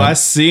really bad. Yo, I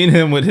seen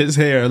him with his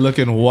hair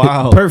looking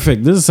wild.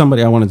 Perfect. This is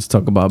somebody I wanted to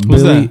talk about.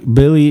 Who's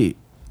Billie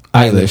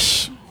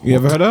Eilish. You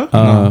ever heard of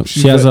her?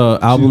 She has an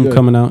album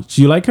coming out.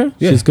 Do you like her?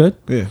 Yeah. She's good.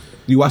 Yeah.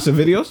 You watch the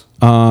videos?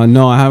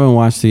 No, I haven't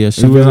watched it yet.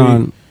 She It's was very-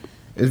 on.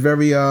 It's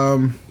very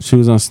She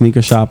was on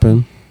Sneaker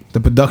Shopping. the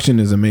production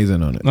is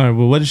amazing on it. All right,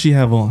 well, what does she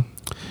have on?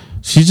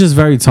 She's just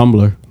very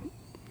Tumblr.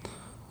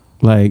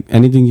 Like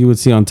anything you would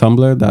see on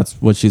Tumblr, that's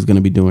what she's gonna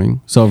be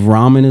doing. So if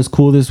ramen is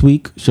cool this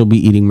week, she'll be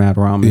eating mad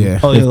ramen. Yeah.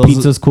 Oh, yeah, If those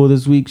pizza's cool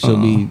this week, she'll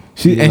be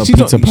She eating and a she's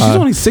pizza pie.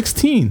 only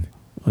 16.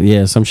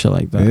 Yeah, some shit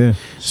like that. Yeah.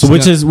 So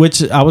which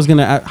I was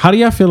gonna. How do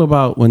y'all feel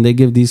about when they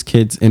give these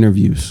kids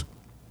interviews?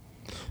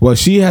 Well,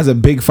 she has a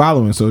big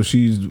following, so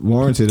she's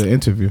warranted an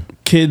interview.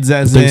 Kids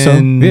as Think so?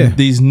 in Yeah.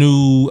 these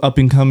new up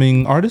and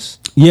coming artists?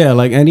 Yeah,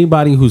 like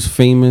anybody who's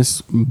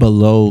famous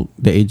below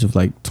the age of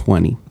like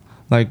 20.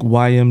 Like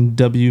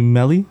YMW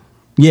Melly?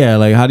 Yeah,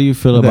 like how do you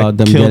feel about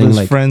them killed getting his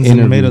like friends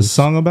interviews? and made a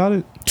song about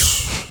it?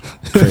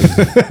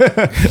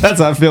 That's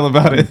how I feel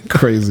about it.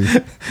 Crazy.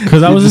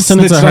 Because I was You just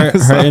listening to snitched on her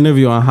yourself.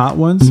 interview on Hot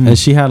Ones, and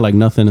she had like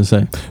nothing to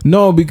say.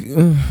 No,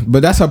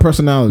 but that's her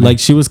personality. Like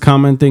she was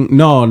commenting.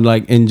 No,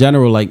 like in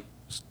general, like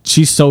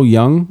she's so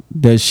young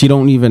that she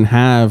don't even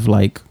have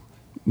like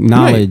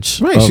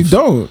knowledge. Right, of- she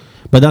don't.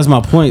 But that's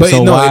my point. But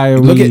So no, why are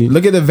look we?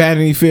 at the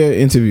Vanity Fair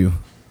interview.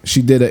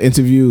 She did an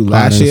interview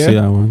last didn't see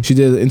year. that one. She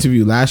did an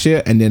interview last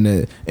year and then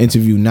an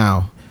interview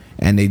now,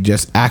 and they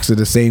just asked her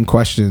the same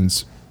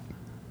questions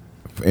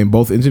in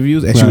both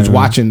interviews, and she was Right.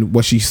 watching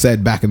what she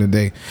said back in the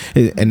day,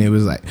 and it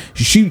was like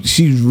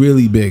she's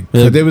really big.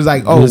 Yeah. So they was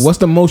like, oh, It's what's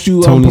the most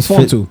you Tony's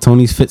perform to?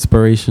 Tony's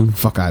Fitspiration.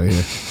 Fuck out of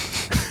here.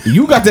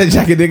 You got that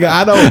jacket, nigga.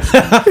 I don't.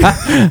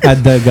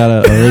 I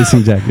got a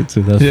racing jacket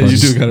too. That's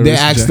funny. got They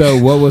asked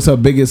her what was her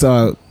biggest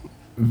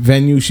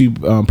venue she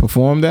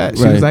performed at.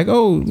 She was Right. like,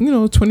 oh,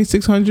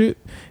 2,600.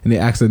 And they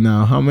asked her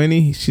now how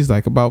many. She's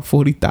like about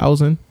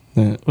 40,000.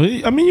 Yeah. Well,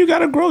 I mean, you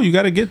gotta grow. You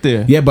gotta get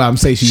there. Yeah, but I'm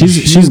saying she's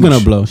She's gonna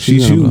huge. blow.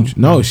 She's She's gonna huge.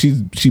 blow. No,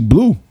 she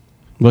blew.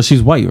 Well,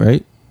 she's white,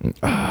 right?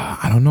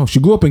 I don't know. She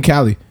grew up in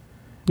Cali,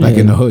 like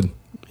Yeah. in the hood.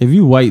 If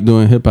you white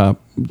doing hip hop,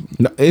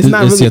 No, it's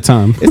not it's really. your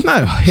time. It's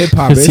not hip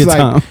hop. It's It's your like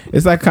time.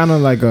 it's like kind of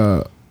like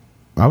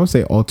I would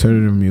say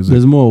alternative music.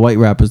 There's more white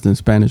rappers than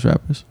Spanish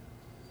rappers.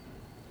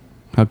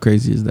 How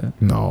crazy is that?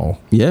 No,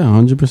 Yeah,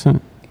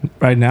 100%.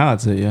 Right now,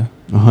 I'd say yeah.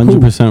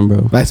 100%,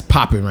 bro. that's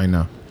popping right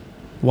now.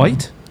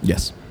 White,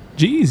 Yes,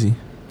 G-Eazy.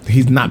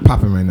 he's not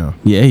popping right now.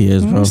 Yeah, he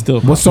is, bro. Still,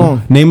 What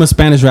song? Name a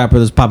Spanish rapper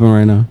that's popping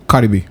right now.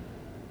 Cardi B.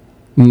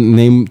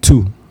 Name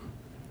two.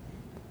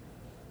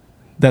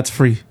 that's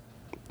free.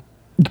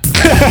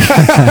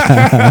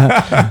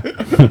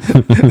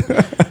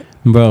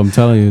 Bro, I'm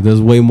telling you, there's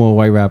way more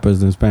white rappers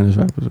than Spanish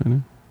rappers right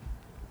now.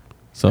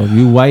 So if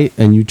you white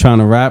and you trying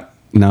to rap,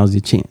 now's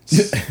your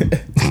chance.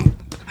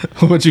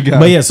 What you got?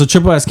 But yeah, so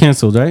Triple S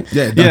canceled, right?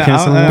 Yeah, Yeah,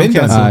 cancel. I'm Been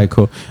canceled. All right,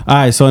 cool. All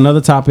right, so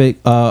another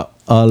topic,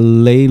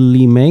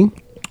 Laylee May.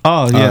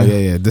 Oh Yeah, yeah.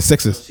 yeah. The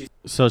Sixers.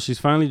 So she's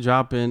finally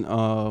dropping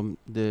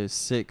the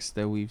 6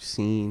 that we've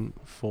seen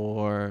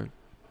for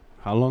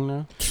how long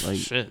now? Like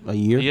Shit. a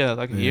year? Yeah,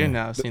 like a year Yeah.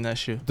 now. I've seen that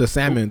shoe. The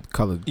salmon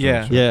colored.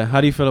 Yeah. Yeah, how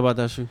do you feel about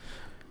that shoe?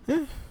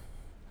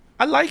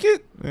 I like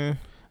it. Yeah.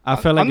 I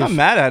feel like I'm not if-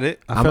 mad at it.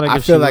 I feel like I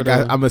if feel she like I'm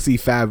would've- gonna see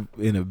Fab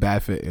in a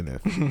bad fit in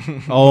it.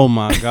 Oh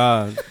my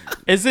god.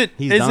 Is it?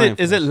 He's Is dying it?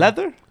 for Is that it shit.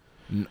 leather?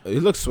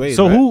 It looks suede.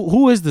 So right?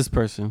 who is this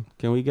person?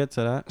 Can we get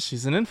to that?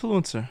 She's an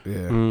influencer.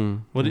 Yeah.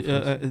 What? Do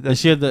you-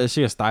 Is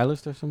she a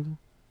stylist or something?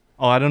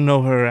 oh, I don't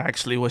know her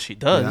actually. What she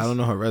does. Yeah, I don't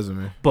know her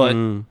resume. But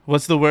Mm.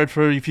 what's the word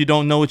for if you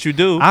don't know what you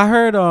do? I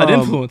heard An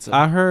influencer.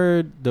 I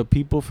heard the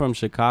people from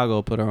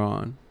Chicago put her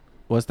on.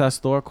 What's that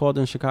store called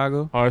in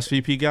Chicago?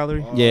 RSVP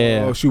gallery.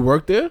 Yeah. Oh, she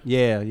worked there.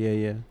 Yeah.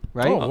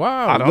 Right? Oh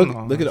wow. I don't look,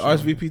 know. Look at the I'm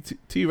sure.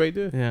 RSVP right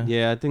there. Yeah.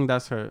 Yeah, I think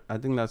that's her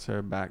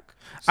back.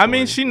 I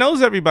mean, story. she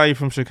knows everybody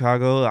from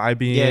Chicago.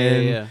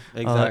 IBN. Yeah.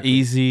 Exactly.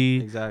 Easy.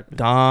 Exactly.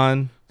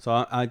 Don.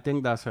 So I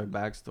think that's her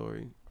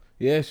backstory.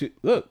 Yeah, she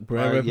look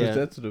brand Yeah.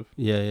 representative.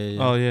 Yeah.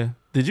 Oh yeah.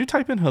 Did you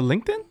type in her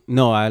LinkedIn?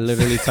 No, I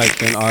literally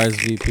typed in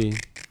RSVP.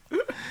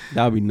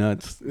 That would be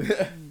nuts.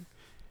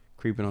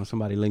 Creeping on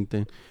somebody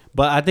LinkedIn.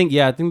 But I think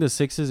the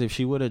Sixers, if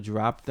she would have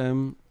dropped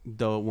them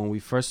though when we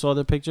first saw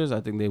the pictures, I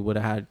think they would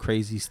have had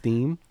crazy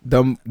steam.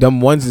 Them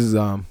ones is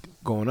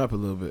going up a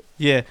little bit.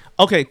 Yeah.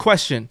 Okay.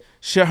 Question.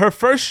 Her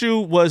first shoe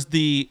was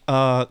the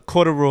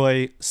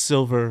corduroy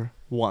silver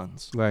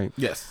ones. Right.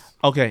 Yes.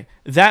 Okay,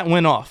 that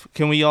went off.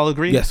 Can we all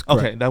agree? Yes, Okay,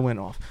 correct. that went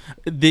off.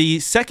 The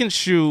second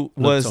shoe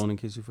was Tone, in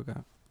case you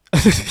forgot.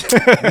 Yo,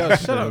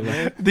 shut up,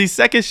 man. the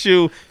second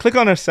shoe. Click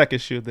on her second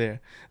shoe there.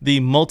 The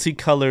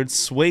multicolored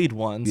suede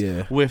ones.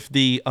 Yeah. With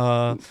the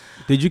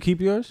Did you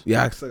keep yours?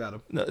 Yeah, I still got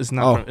them. no, it's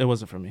not. Oh. It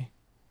wasn't for me.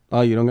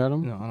 Oh, you don't got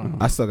them? No, I don't know.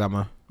 I still got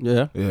mine.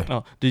 Yeah. Yeah.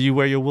 Oh, did you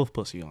wear your wolf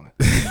pussy on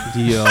it?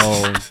 Yo,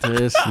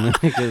 this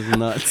nigga's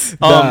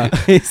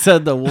nuts. He He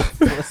said the wolf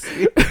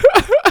pussy.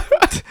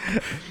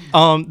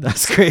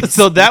 That's crazy.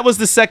 So that was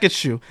the second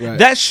shoe. Right.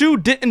 That shoe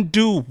didn't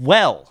do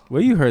well.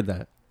 Where you heard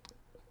that?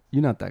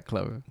 You're not that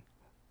clever.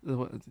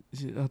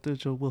 I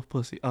did your wolf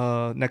pussy.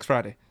 Next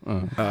Friday.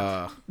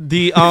 Uh.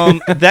 The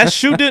that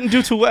shoe didn't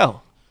do too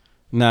well.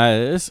 Nah,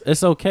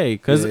 it's okay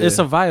because Yeah. it's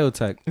a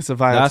Biotech. It's a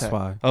Viotech. That's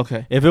why.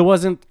 Okay. If it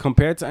wasn't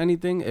compared to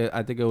anything,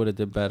 I think it would have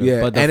did better. Yeah,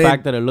 But the and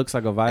fact that it looks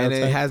like a And Biotech,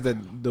 it has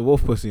the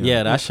wolf pussy on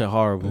yeah, it. that shit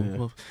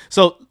horrible.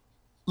 So,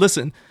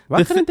 listen. Why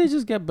the couldn't they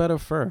just get better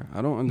fur?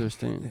 I don't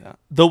understand.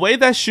 The way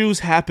that shoes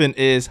happen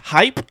is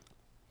hype,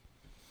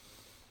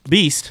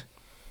 beast,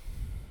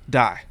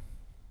 die.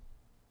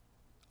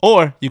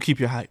 Or you keep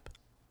your hype.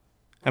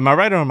 Am I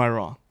right or am I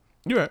wrong?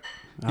 You're right.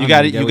 I You got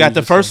don't it. get You what got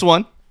the just first said.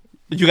 one.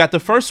 You got the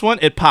first one.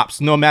 It pops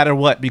no matter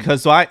what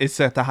because why? It's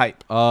at the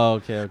hype. Oh,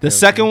 okay. The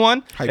second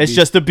one, Hype it's beast.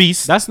 just the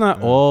beast. That's not.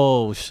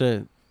 Oh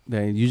shit.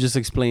 Dang, you just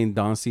explained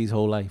Don C's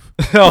whole life.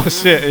 Oh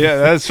shit! Yeah,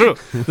 that's true.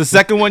 The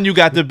second one, you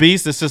got the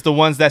beast. It's just the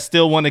ones that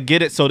still want to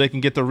get it so they can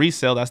get the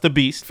resale. That's the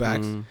beast.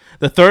 Facts.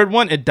 The third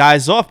one, it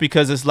dies off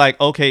because it's like,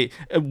 okay,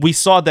 we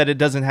saw that it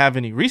doesn't have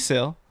any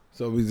resale,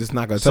 So we just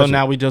not gonna touch so it.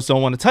 now we just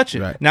don't want to touch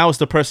it. Right. Now it's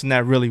the person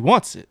that really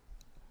wants it.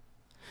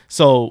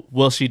 So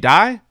will she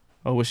die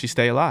or will she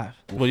stay alive?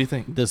 What do you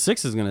think? The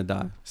 6 is gonna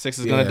die. 6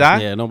 is Yeah. gonna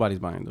die. Yeah, nobody's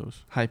buying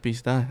those. Hype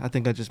beast die. I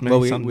think I just made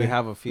But something. we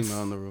have a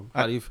female in the room.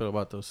 How do you feel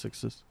about those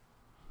 6s?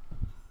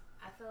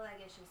 I feel like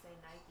it should say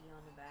Nike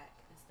on the back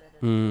instead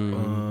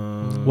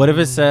What if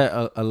it said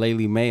a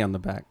Laylee May on the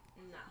back?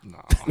 No.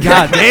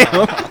 God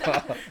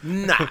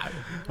damn. Nah.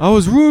 I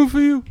was rooting for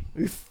you.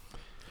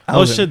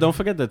 Oh shit! Don't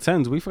forget the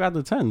 10s. We forgot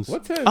the 10s.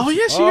 What 10? Oh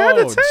yeah, she had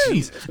the 10s.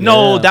 jeez.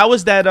 No, Yeah. that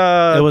was that.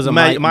 It was a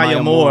Maya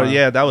Maya Moore. Moore.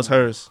 Yeah, that was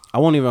hers. I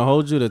won't even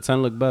hold you. The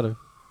 10 looked better.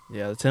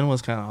 Yeah, the 10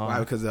 was kind of Why?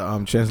 hard. Because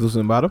the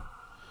translucent bottom.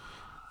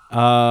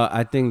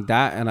 I think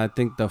that, and I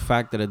think the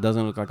fact that it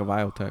doesn't look like a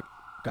Biotech.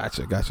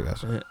 Gotcha.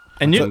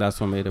 And So you, that's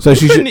what made it. So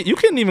she should. you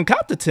couldn't even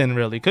cop the 10,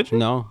 really, could you?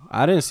 No,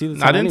 I didn't see the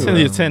 10 I didn't anywhere.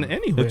 see the 10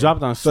 anyway. It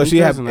dropped on. So she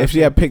sneakers had. and If she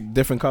that's had picked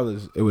different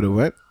colors, it would have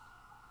went.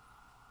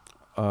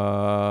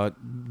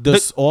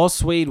 This all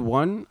suede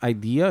one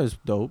idea is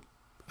dope.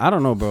 I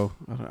don't know, bro.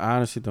 I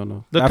honestly don't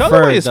know. The That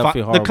fur colorway is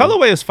definitely fine. The horrible.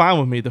 colorway is fine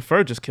with me. The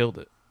fur just killed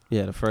it.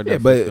 Yeah, the fur. Yeah,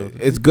 Definitely but killed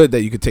it. it's good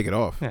that you could take it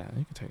off. Yeah,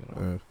 you can take it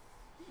off.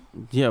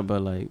 Yeah,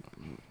 but like,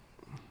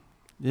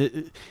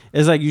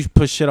 it's like you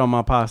put shit on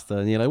my pasta,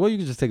 and you're like, well, you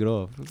can just take it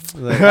off.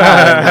 Like, all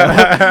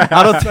right,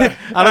 I don't think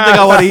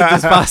I want to eat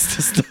this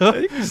pasta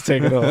still. You can just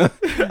take it off.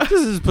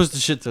 Just push the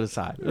shit to the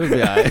side. It'll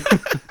be all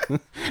right.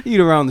 Eat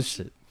around the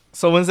shit.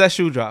 So when's that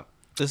shoe drop?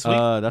 This week?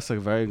 That's a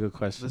very good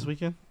question. This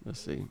weekend?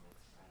 Let's see.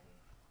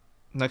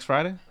 Next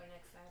Friday?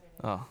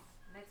 Oh.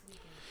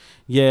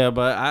 Yeah,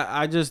 but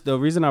I just the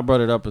reason I brought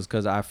it up is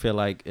because I feel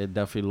like it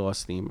definitely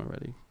lost steam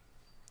already.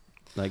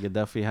 Like it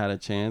definitely had a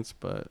chance,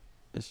 but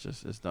it's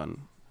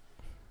done.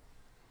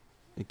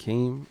 It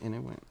came and it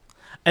went.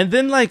 And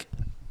then, like,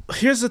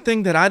 here's the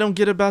thing that I don't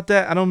get about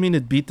that. I don't mean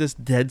to beat this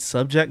dead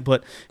subject,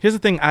 but here's the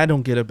thing I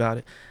don't get about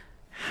it.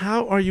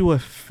 How are you a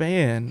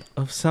fan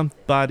of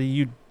somebody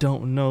you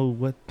don't know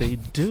what they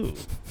do?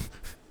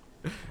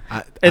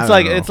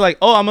 It's like,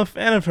 oh, I'm a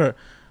fan of her.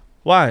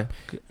 Why?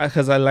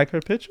 Because I like her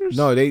pictures?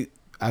 No,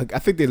 I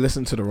think they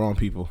listened to the wrong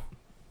people.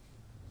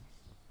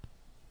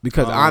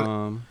 Because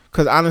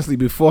honestly,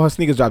 before her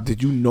sneakers dropped,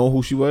 did you know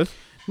who she was?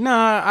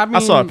 Nah, I mean, I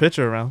saw a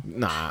picture around.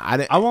 Nah, I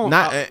didn't. I won't-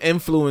 Not an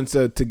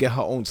influencer to get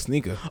her own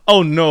sneaker.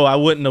 Oh no, I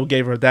wouldn't have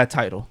gave her that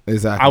title.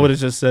 Exactly. I would have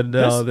just said,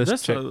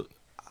 this chick.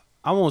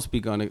 I won't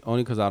speak on it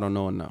only because I don't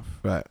know enough.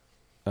 Right.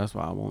 That's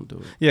why I won't do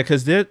it. Yeah,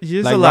 because there's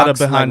Like a lot Rox- of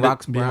behind like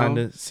Rox behind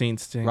Brown, the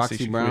scenes things Roxy that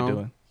she could Brown. be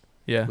doing.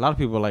 Yeah, A lot of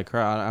people like her.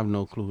 I have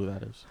no clue who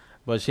that is,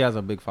 but she has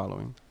a big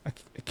following, I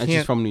and she's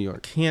can't from New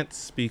York. can't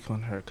speak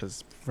on her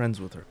because friends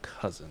with her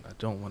cousin. I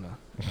don't want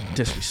to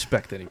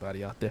disrespect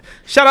anybody out there.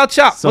 Shout out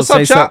Chop. What's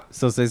up, Chop?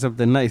 So say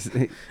something nice.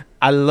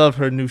 I love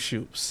her new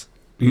shoes.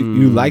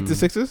 You like the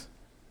Sixers?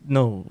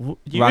 No,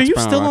 you, Rox are you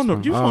Brown, still Rox on the?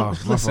 Brown. You Oh,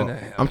 from, my listen fault.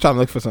 to him. I'm trying to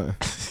look for something.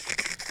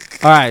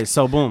 All right,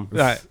 so boom. All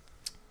right.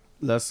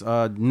 Let's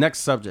next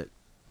subject.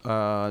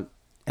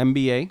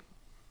 NBA.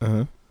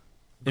 Uh-huh.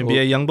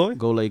 NBA YoungBoy.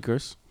 Go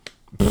Lakers.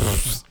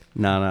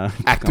 Nah.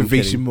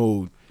 Activation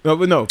mode. No,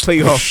 but no.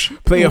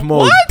 Playoff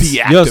mode. What?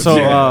 Deactivate.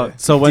 Yo,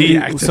 so when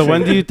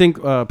Deactivate. do you think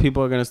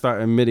people are gonna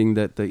start admitting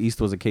that the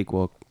East was a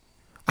cakewalk?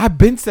 I've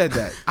been said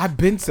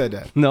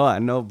that. No, I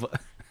know, but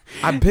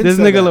I've been this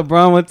said nigga that.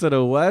 LeBron went to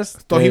the West.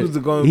 Thought he and was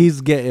going-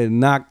 He's getting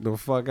knocked the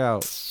fuck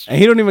out, and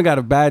he don't even got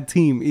a bad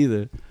team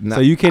either. Nah,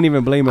 So you can't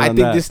even blame him I on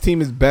think that. this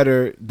team is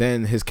better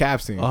than his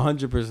Cavs team.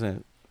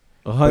 100%.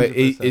 But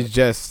it's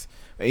just,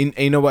 and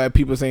you know what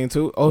people are saying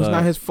too? Oh, it's What?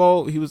 not his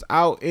fault. He was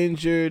out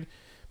injured.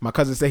 My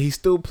cousin said he's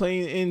still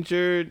playing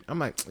injured. I'm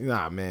like,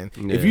 nah, man.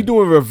 Yeah. If you're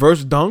doing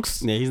reverse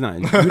dunks, Yeah, he's not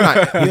injured. you're not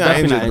Definitely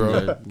injured, not bro.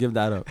 injured. Give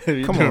that up.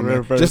 Come on,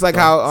 man. Just like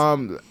how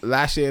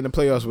last year in the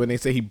playoffs when they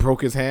say he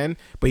broke his hand,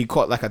 but he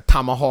caught like a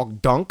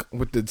tomahawk dunk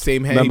with the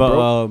same hand he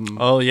Remember, broke.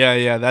 Oh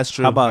yeah, that's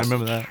true. How about- I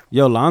remember that.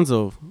 Yo,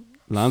 Lonzo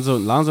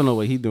know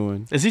what he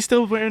doing. Is he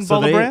still wearing So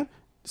Baller they- Brand?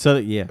 So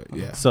yeah.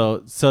 Yeah. So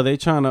they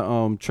trying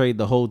to trade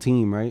the whole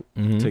team, right?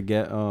 Mhm. To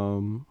get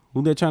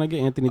who they trying to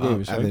get? Anthony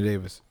Davis, right? Anthony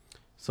Davis.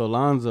 So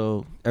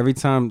Lonzo, every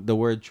time the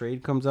word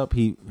trade comes up,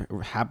 he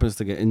happens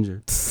to get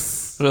injured.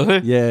 Really?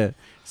 Yeah.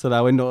 So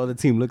that way no other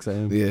team looks at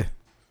him. Yeah.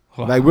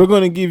 Wow. Like we're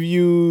gonna give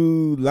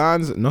you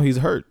Lonzo. No, he's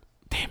hurt.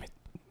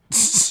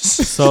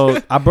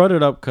 So I brought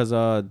it up because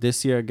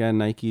this year again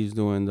Nike's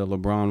doing the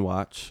LeBron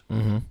watch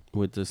Mm-hmm.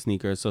 with the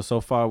sneakers.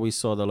 So far we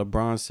saw the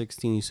LeBron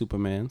 16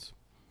 Supermans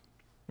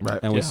Right.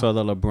 and we Yeah. saw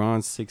the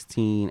LeBron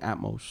 16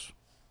 Atmos.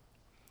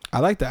 I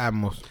like the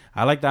Atmos.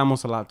 I like the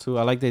Atmos a lot too.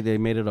 I like that they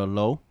made it a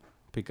low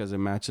because it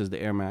matches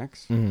the Air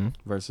Max Mm-hmm.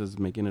 versus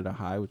making it a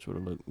high, which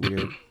would look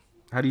weird.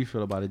 How do you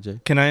feel about it, Jay?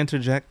 Can I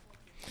interject?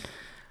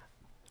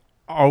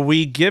 Are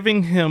we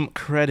giving him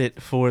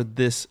credit for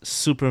this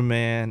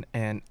Superman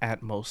and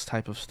Atmos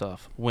type of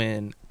stuff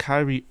when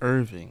Kyrie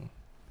Irving,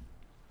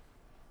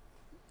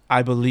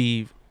 I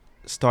believe,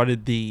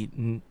 started the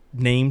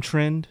name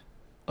trend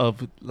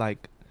of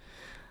like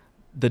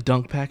the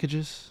dunk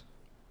packages?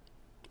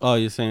 Oh,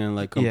 you're saying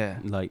like Yeah.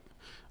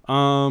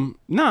 Nah,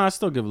 I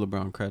still give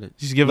LeBron credit.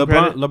 Just give him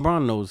LeBron credit?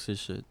 LeBron knows his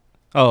shit.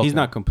 Oh, okay. He's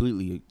not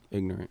completely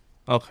ignorant.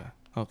 Okay.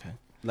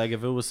 Like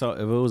if it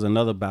was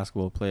another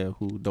basketball player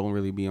who don't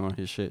really be on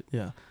his shit.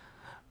 Yeah.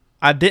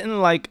 I didn't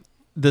like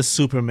the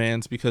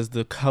Supermans because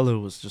the color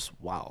was just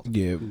wild.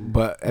 Yeah,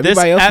 but This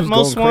everybody else Atmos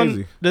was going one,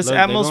 crazy. this Look, they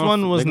Atmos going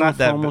one for- was they not going for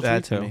that almost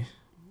bad to retail. me.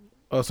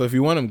 Oh, so if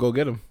you want him, go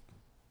get him.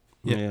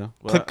 Yeah.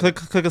 Well, Click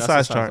a that's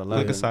size a chart.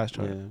 11. Click a size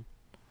chart.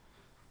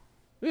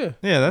 Yeah.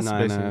 Yeah, that's 9.5,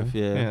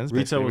 basically. yeah. that's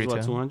Retail basically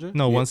was what, 200?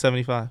 No, Yeah.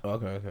 175.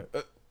 Okay.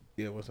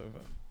 Yeah. What's up?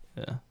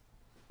 Yeah, Yeah,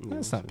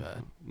 that's not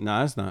bad.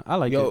 Nah, it's not. I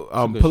like Yo, it. It's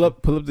a good pull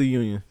shit. up the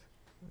union.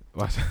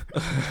 Watch.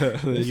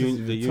 the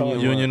union.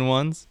 Union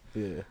ones.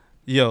 Yeah.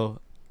 Yo,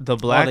 the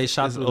black they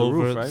shot is through the over.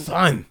 roof, right?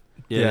 Son.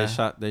 Yeah,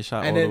 Yeah. they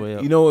shot And all then the way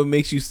up. you know what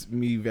makes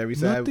me very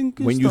sad Nothing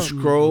can when you stop me.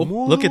 scroll.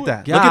 Look at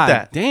that. Look God at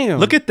that. damn.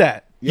 Look at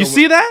that. Yo, You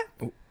see that?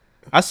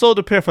 I sold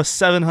a pair for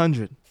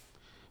 700.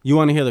 You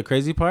want to hear the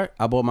crazy part?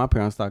 I bought my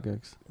pair on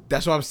StockX.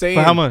 That's what I'm saying.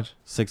 For how much?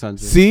 600.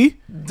 See,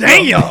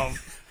 Damn.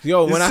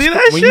 yo, You when see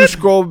that when shit? you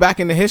scroll back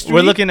in the history,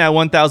 We're looking at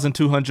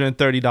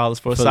 $1,230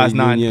 for a For size the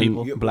 9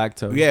 Union people. black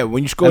toe. Yeah,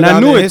 when you scroll And I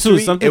down knew the it, too. history,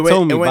 Something went,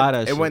 told me it went, buy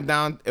that it shit. went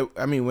down.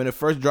 I mean, when it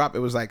first dropped, it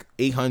was like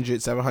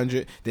 800,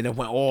 700. Then it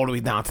went all the way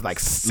down to like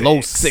low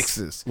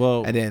sixes.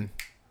 Well, And then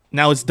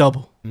Now it's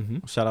double.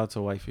 shout out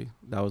to wifey.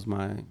 That was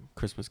my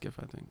Christmas gift,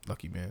 I think.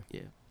 lucky man.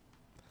 Yeah.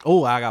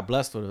 Oh, I got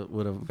blessed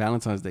with a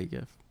Valentine's Day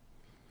gift.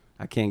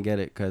 I can't get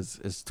it because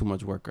it's too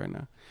much work right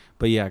now.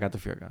 But yeah, I got the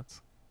Fear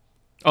Gods.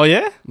 Oh,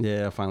 yeah?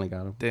 Yeah, I finally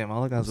got them. Damn,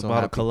 all I got is a so bottle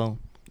of happy. cologne.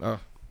 Oh,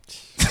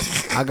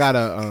 I got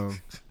a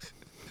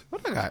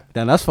what I got?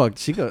 Damn, that's fucked.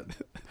 She got.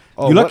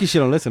 Oh, you what- lucky she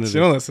don't listen to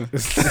this. listen.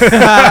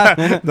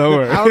 Don't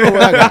worry. I don't know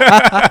what I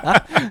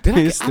got. You're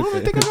I don't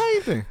stupid. think I got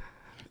anything.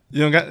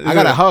 You don't got. I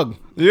got a hug.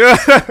 Yeah.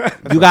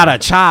 You got a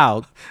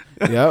child.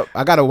 Yep,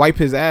 I got to wipe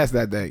his ass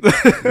that day.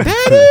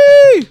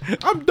 Daddy,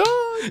 I'm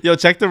done. Yo,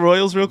 check the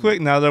Royals real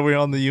quick now that we're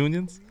on the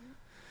unions.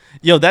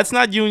 Yo, that's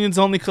not unions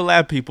only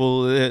collab,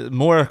 people.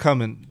 More are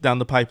coming down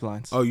the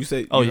pipelines. Oh, you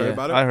said? Oh, You yeah. heard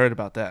about it? I heard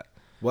about that.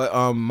 What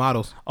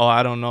models? Oh,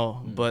 I don't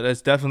know, but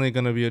it's definitely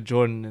gonna be a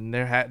Jordan, and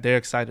they're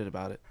excited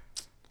about it.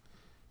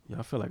 Yeah,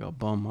 I feel like a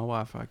bum. My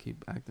Wi-Fi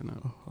keep acting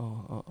up.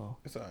 Oh.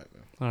 It's all right,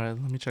 man. All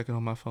right, let me check it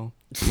on my phone.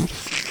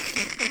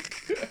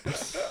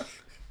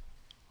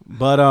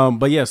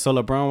 But yeah. So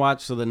LeBron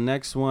watch. So the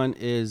next one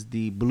is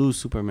the Blue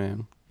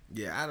Superman.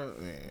 Yeah, I don't.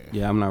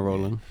 Yeah, I'm not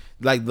rolling.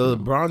 Like the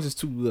LeBron's is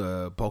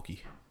too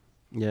bulky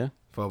Yeah,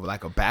 for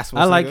like a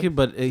basketball. I like singer. it,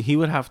 but he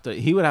would have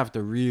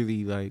to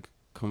really like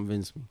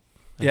convince me.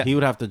 Like, Yeah. he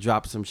would have to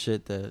drop some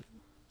shit that.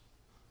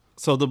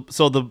 So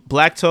the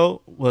black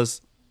toe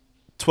was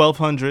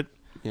 1,200,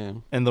 Yeah.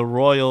 and the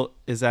Royal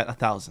is at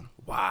 1,000.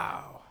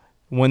 Wow.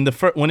 When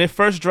it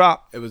first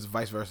dropped, It was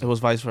vice versa. it was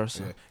vice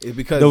versa. Yeah. It's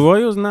because The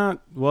Royals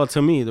not well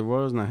to me. The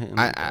Royals not hitting.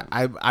 like that.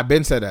 I've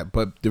been said that,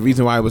 but the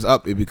reason why it was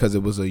up is because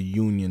it was a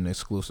Union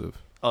exclusive.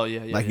 Oh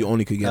yeah, yeah. Like yeah. you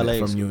only could get LA it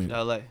from exclusive.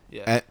 Union. LA,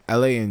 yeah,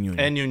 LA and Union.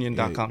 and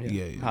Union.com. Yeah,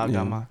 yeah. How I Yeah.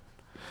 got mine.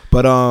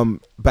 But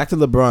back to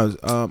LeBron's.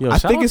 Yo, I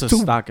shout think out it's to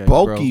too StockX,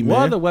 bulky, bro. What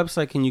man. other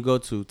website can you go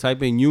to?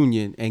 Type in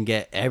Union and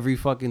get every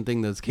fucking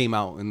thing that's came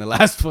out in the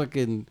last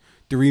fucking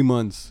 3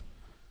 months.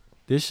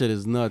 This shit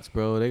is nuts,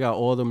 bro. They got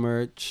all the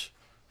merch.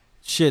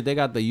 Shit, they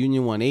got the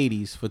Union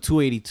 180s for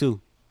 $282.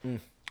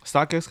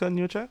 StockX cutting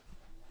you a check?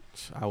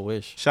 I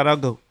wish. Shout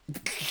out, go.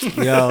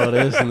 Yo,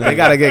 this They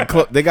gotta get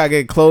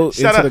close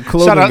Shout into out- the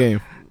clothing shout out- game.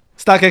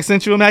 StockX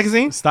sent you a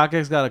magazine.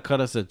 StockX gotta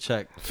cut us a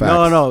check. Facts.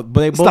 No,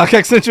 but they both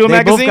StockX sent you a they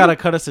both magazine. gotta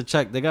cut us a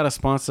check. They gotta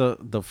sponsor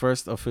the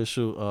first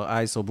official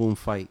ISO Boom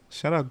fight.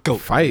 Shout out, go.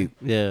 Fight.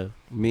 Yeah,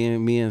 me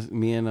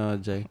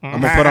and Jay. I'm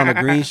gonna put on a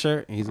green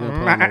shirt and he's gonna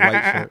put on a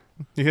white shirt.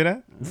 You hear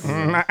that?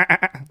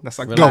 That's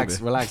like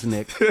Relax,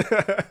 Nick.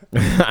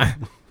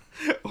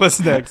 What's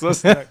next?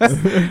 What's next? All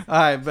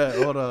right, bet.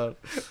 Hold on.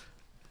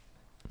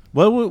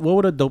 What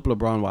would a dope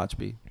LeBron watch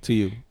be to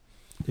you,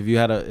 if you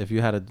had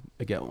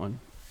to get one?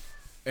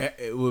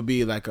 It would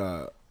be like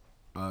a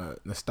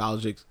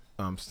nostalgic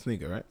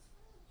sneaker, right?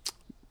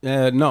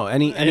 No,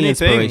 any Anything,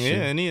 inspiration.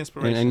 yeah, any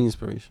inspiration. Any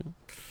inspiration.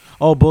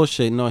 Oh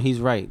bullshit! No, he's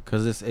right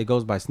because it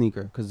goes by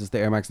sneaker because it's the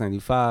Air Max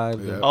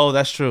 95. Yeah. Oh,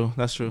 that's true.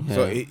 That's true. Yeah.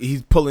 So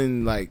he's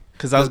pulling like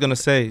Because I was gonna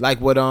say,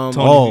 like what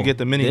Tony, you get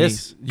the mini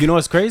this. You know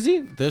what's crazy?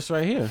 This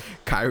right here.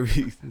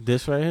 Kyrie.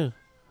 This right here.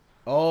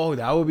 Oh,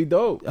 that would be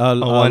dope. A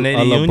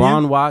 180 LeBron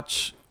Union?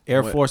 watch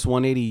Air What? Force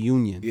 180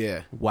 Union.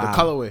 Yeah. Wow. The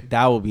colorway.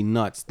 That would be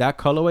nuts. That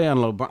colorway on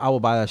LeBron, I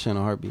would buy that shit in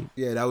a heartbeat.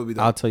 Yeah, that would be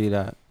dope. I'll tell you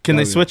that. can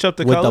they That'd be- switch up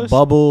the With colors? the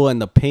bubble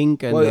and the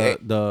pink and Well,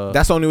 the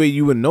That's the only way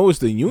you would know it's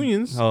the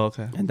unions. Oh,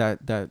 okay. and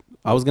that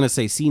I was gonna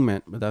say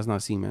cement, but that's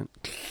not cement.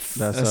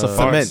 That's That's a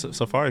safari, cement.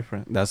 safari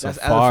print. That's That's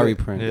safari elephant.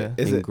 print. Yeah.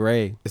 Is in it?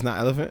 gray. It's not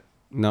elephant.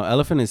 No,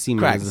 elephant and cement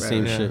Crack, is the right,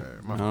 same yeah, shit.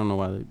 right, I don't know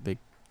why they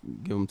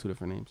give them two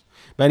different names.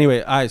 But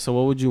anyway, all right. So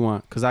what would you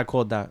want? Because I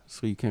called that,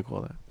 so you can't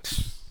call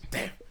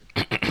that.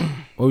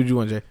 What would you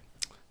want, Jay?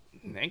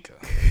 Nanka.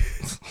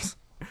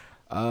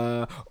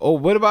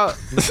 What about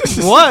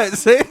What?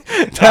 That's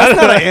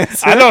not an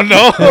answer. I don't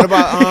know.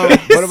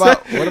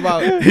 what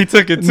about He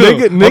took it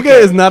too.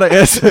 Nigga is not an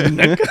answer.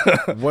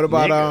 what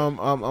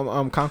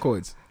about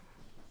Concords?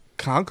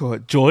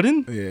 Concord.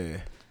 Jordan? Yeah.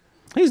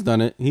 He's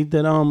done it. He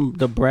did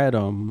the bread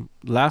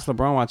last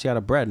LeBron watch. He had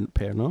a bread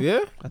pair. No, Yeah?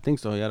 I think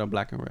so. He had a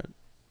black and red.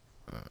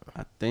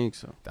 I think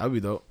so. That would be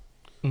dope.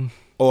 Mm.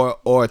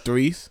 Or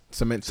threes.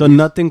 Cement. So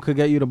nothing could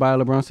get you to buy a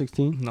LeBron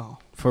 16 No.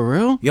 for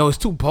real. Yo, it's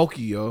too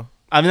bulky, yo.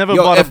 I've never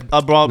Yo, bought if- a they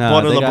got-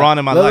 LeBron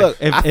in my Look, life.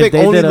 If- I if think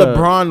they only did a-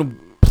 LeBron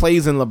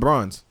plays in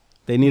LeBrons.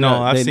 They need.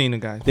 No, I've they, seen a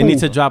guy. They need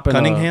to drop in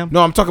Cunningham.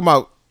 No, I'm talking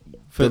about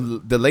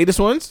the latest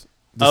ones.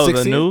 Oh, the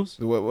 16? news?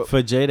 What?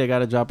 For Jay, they got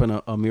to drop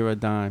in a Mirror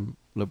Dime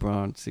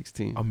LeBron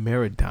 16. A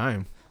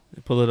Meridime.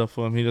 Pull it up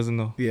for him. He doesn't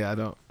know. Yeah, I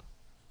don't.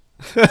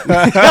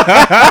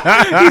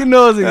 He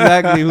knows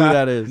exactly who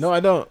that is. No, I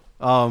don't.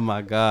 Oh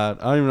my god,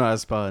 I don't even know how to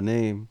spell a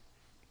name.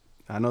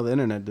 I know the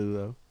internet do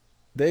though.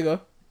 There you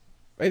go.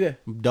 Right there.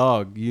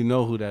 Dog, you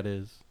know who that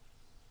is.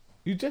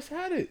 You just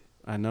had it.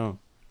 I know.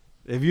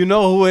 If you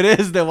know who it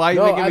is, then why you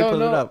No, making I me don't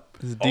pull it know. up?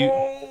 Is it deep?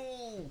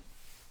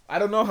 I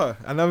don't know her.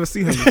 I never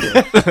seen her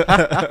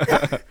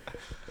before.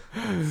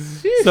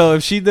 So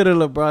if she did a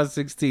LeBron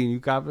 16, you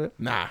cop it?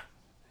 Nah.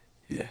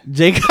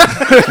 Jake,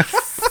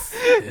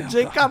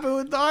 Jake cop it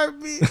with the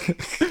heartbeat.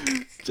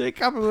 Jake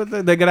cop it with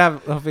the. They're gonna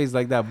have her face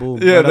like that. Boom.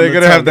 Yeah, Right on they're the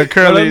gonna have tongue. the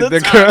curly, Right on the,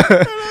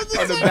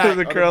 tongue.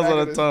 the curls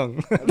on the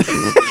tongue.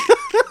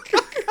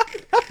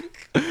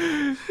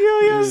 Yo,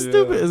 you're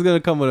stupid. It's gonna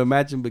come with a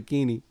matching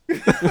bikini.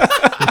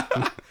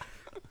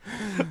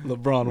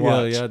 LeBron Yo,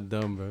 watch. you're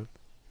dumb, bro.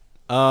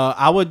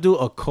 I would do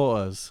a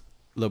cause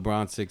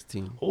LeBron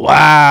 16.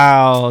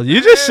 Wow,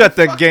 you just shut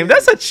the game.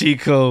 That's a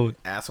cheat code.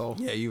 Asshole.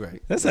 Yeah, you're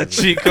right. That's a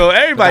cheat code.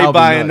 Everybody That'll be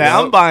buying nuts. that.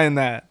 I'm buying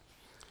that.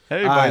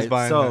 Everybody's Alright,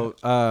 buying so,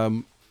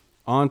 that.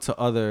 on to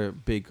other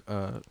big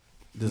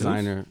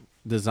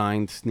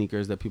designed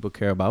sneakers that people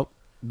care about.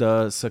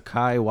 The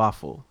Sakai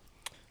Waffle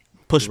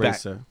Pushback.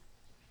 Racer.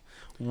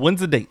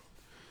 When's the date?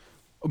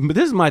 But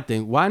this is my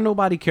thing. Why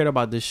nobody cared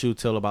about this shoe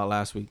till about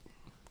last week?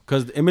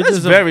 Because images,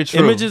 very true.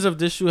 images of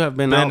this shoe have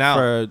been out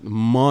for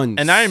months.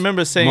 And I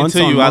remember saying months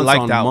to on you, I months like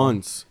on that one.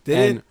 months. Did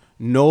and it-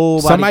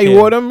 nobody Somebody cared.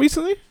 wore them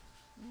recently?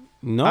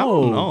 No, I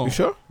don't know. You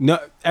sure? No,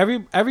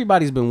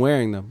 everybody's been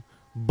wearing them,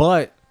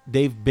 but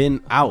they've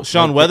been out.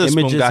 Sean the Weatherspoon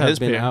images got have his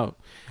been pair. out.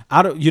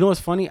 I don't. You know what's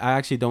funny? I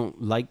actually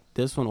don't like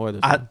this one or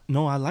this one.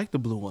 I like the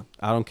blue one.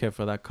 I don't care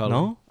for that color.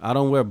 No? I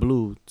don't wear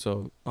blue,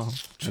 so Oh.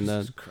 and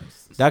then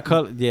that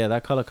color,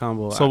 that color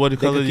combo. So what they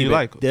color could do you keep it.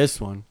 like?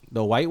 This one,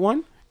 the white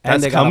one, That's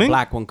and they got coming? a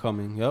black one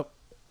coming. Yep,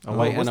 a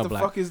white What and a the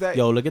black. fuck is that?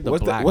 Yo, look at the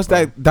what's black. what's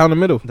bro. that down the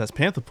middle? That's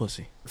Panther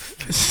pussy.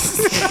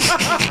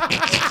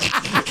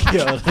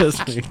 Yo,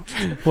 listen.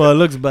 Well, it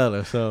looks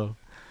better, so.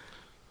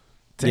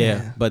 Yeah,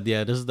 Damn. but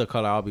yeah, this is the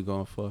color I'll be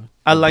going for.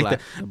 I The like black,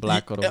 that. The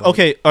black or the white.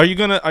 Okay, are you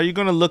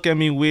gonna look at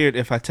me weird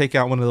if I take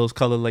out one of those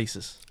color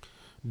laces?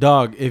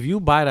 Dog, if you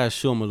buy that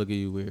shoe, I'm gonna look at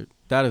you weird.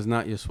 That is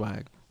not your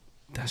swag.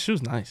 That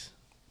shoe's nice.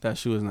 That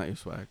shoe is not your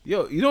swag.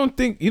 Yo, you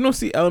don't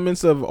see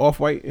elements of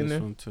off-white in This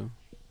there? one too.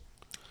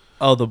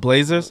 Oh, the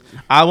Blazers.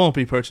 I won't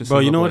be purchasing. Bro,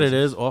 you the know what it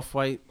Blazers. is?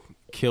 Off-White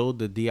killed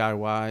the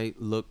DIY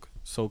look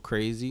so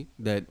crazy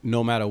that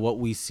no matter what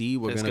we see,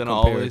 we're It's gonna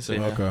gonna compare always- it to.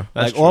 yeah. Okay.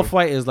 That's Like true.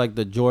 Off-White is like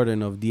the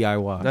Jordan of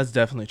DIY. That's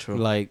definitely true.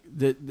 like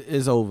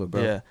it's over,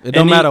 bro. Yeah. It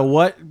don't Any- matter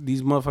what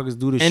these motherfuckers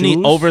do to Any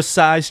shoes.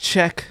 oversized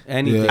check,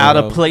 anything, Yeah. out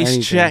bro, of place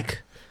anything.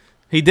 check.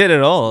 He did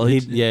it all.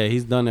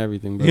 He's done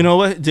everything, bro. You know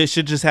what? They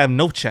should just have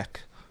no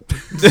check.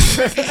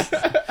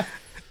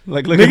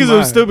 Like look niggas at will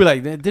mine. still be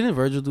like, didn't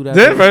Virgil do that?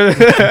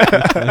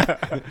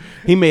 Didn't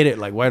He made it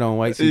like white on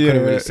white, so you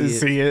couldn't really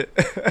see it.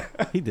 it.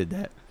 He did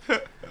that.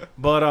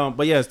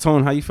 But yes,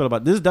 Tone, how you feel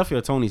about this? Is definitely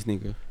a Tony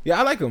sneaker. Yeah,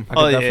 I like them. I could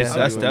Oh definitely yeah, see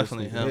that's you in this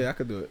definitely sneaker. him. Yeah, I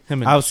could do it.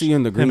 Him and I'll see you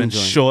in the green him in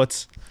joint.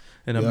 shorts.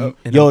 And a, Yep.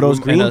 and Yo, a, those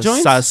and green a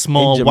joints size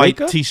small in white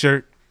Jamaica?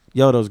 T-shirt.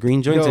 Yo, those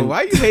green joints. Yo, in,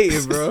 why you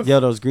hating, bro? Yo,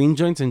 those green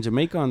joints in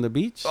Jamaica on the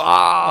beach.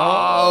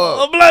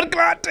 Oh, blood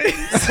clot.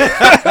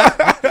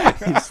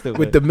 He's stupid.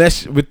 with the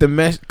mesh,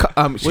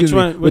 excuse me,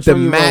 one- with which the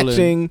one you rolling?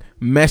 matching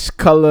mesh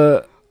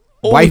color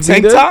Ooh, white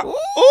tank beater. top. Ooh,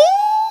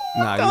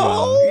 Nah, you no.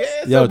 wildin'.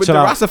 Yeah, Yo, with chill the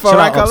out. Rastafari Chill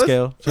out colors.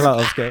 upscale. Chill out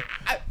upscale.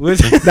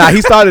 Which, Nah,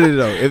 he started it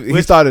though. He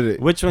Which- started it.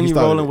 which one He you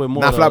started rolling it. with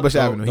more? Not the- Flatbush the-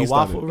 Avenue. The He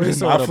started waffle it.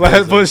 racer or Not the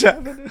Flatbush blazer?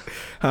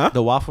 Avenue.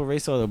 The waffle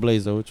racer or the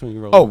blazer? Which one you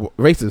rolling? Oh,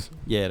 racers.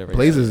 yeah, the racer.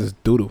 Blazers is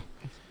doodle.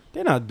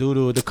 They're not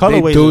doodoo. The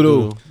colorways are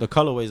doo-doo. doodoo. The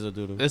colorways are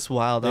doodoo. It's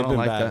wild. I They've don't been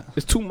like bad. that.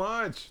 It's too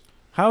much.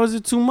 How is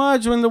it too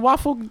much when the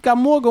waffle got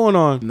more going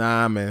on?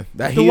 Nah, man.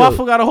 That The heel.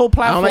 waffle got a whole I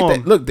platform. don't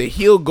like that. Look, the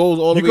heel goes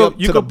all the you way could, up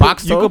you to could the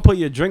box put, you toe. could put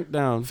your drink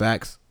down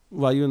Facts.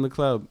 while you're in the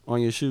club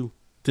on your shoe.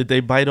 Did they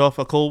bite off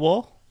a cold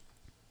wall?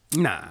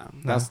 Nah,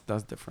 that's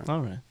different.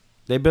 All right.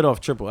 They bit off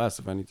Triple S,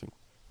 if anything,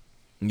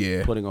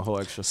 Yeah. putting a whole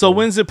extra. So sole.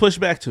 when's it pushed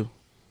back to?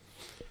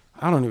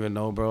 I don't even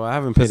know, bro. I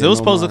haven't paid. Because it was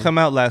supposed to come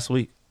out last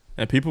week,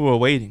 and people were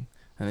waiting,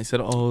 and they said,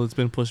 "Oh, it's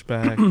been pushed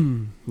back."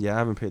 Yeah, I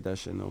haven't paid that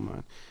shit no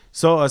mind.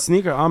 So a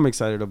sneaker I'm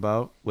excited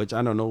about, which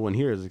I know no one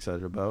here is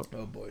excited about,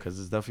 Oh boy. because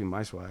it's definitely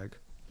my swag,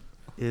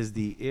 is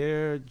the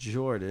Air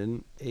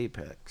Jordan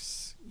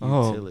Apex.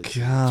 Oh Utility.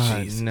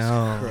 God, Jesus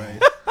no!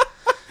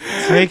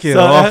 Christ. Take it So,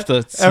 off the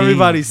TV.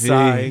 everybody's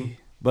sighing.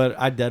 But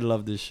I dead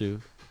love this shoe.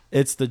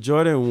 It's the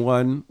Jordan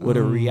 1 with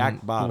a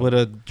React bottom. with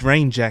a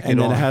rain jacket and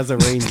then on. it has a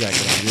rain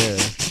jacket on, yeah.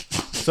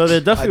 So they're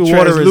A definitely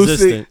water translucent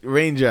resistant.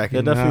 rain jacket.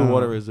 They're definitely No.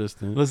 water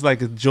resistant. Looks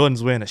like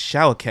Jordan's wearing a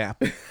shower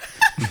cap,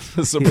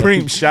 a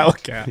Supreme shower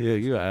cap. Yeah,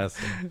 you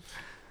asshole.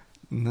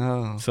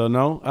 No, So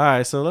no?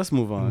 Alright, so let's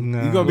move on.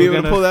 no. You gonna be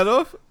able to pull that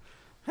off?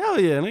 Hell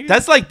yeah, nigga.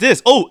 That's like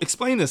this. Oh,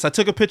 explain this. I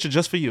took a picture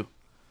just for you.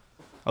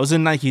 I was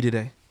in Nike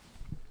today.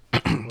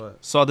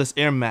 Saw this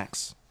Air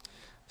Max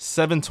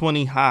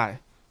 720 high.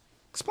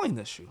 Explain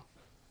this shoe.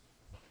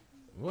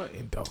 What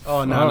in the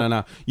Oh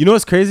no. You know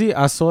what's crazy?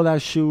 I saw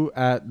that shoe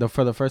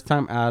for the first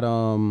time at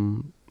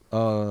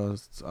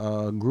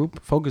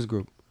focus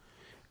group.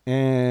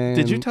 And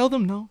Did you tell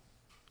them no?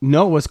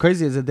 No, what's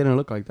crazy is it didn't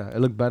look like that. It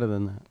looked better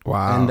than that.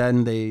 Wow. And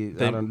then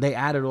they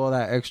added all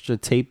that extra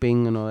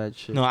taping and all that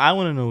shit. No, I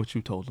want to know what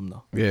you told them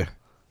though. Yeah.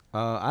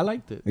 I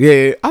liked it.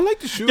 Yeah, I like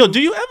the shoe. Yo, do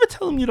you ever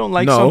tell them you don't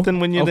like No. something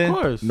when you're Of there?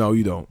 course. No,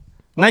 you don't.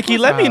 Nike,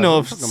 course let I me have. know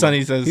What if you talking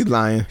Sonny says He's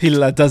lying. he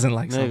doesn't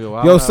like something. Nigga,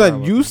 why Yo, would I son,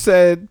 have you a-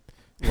 said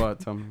What?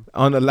 Tell me.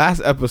 on the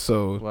last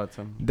episode What?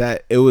 Tell me.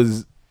 that it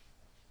was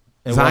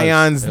It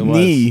Zion's was. It was.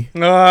 knee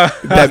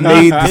that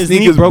made the His knee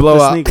sneakers broke blow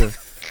the up. sneaker.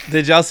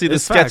 Did y'all see the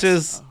It's facts.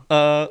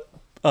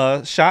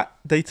 Skechers shot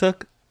they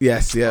took?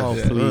 Yes, yes. Oh,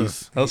 yeah.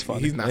 please. That was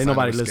funny. He's not Ain't signing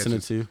nobody with listening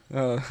Skechers. to you.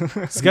 Uh,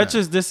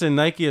 Skechers dissing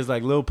Nike is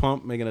like Lil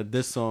Pump making a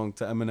diss song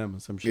to Eminem or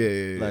some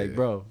shit. Yeah. Like,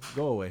 bro,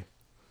 go away.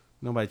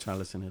 Nobody trying to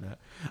listen to that.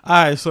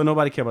 All right, so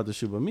nobody care about the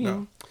shoe but me.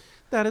 No.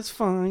 That is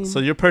fine. so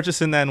you're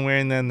purchasing that and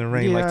wearing that in the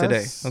rain like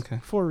today? Yes, Okay.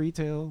 for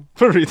retail.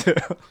 For retail.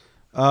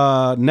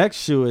 Next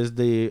shoe is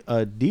the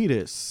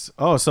Adidas.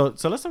 Oh, so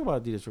let's talk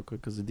about Adidas real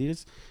quick because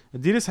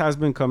Adidas has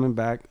been coming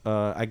back.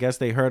 I guess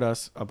they heard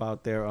us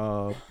about their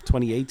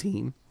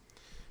 2018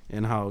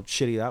 and how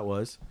shitty that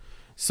was.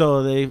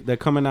 So they're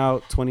coming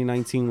out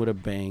 2019 with a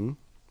bang.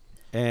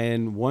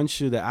 And one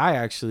shoe that I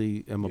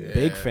actually am a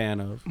big fan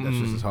of That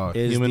shit is hard.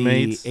 is Human the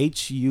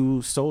Mades?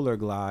 HU Solar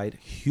Glide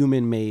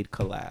Human Made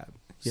collab.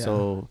 Yeah.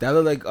 So That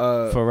look like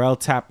Pharrell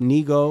tapped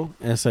Nigo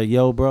and said,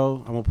 "Yo,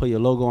 bro, I'm gonna put your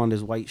logo on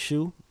this white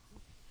shoe,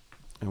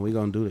 and we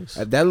gonna do this."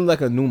 that look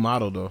like a new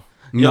model though.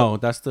 No,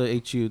 that's the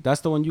HU.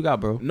 That's the one you got,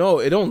 bro. No,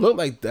 it don't look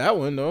like that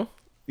one though.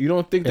 You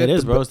don't think that It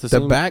is, the, bro. It's the the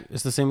same. back?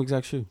 It's the same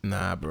exact shoe.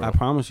 Nah, bro. I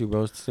promise you,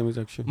 bro. It's the same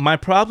exact shoe. My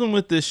problem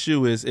with this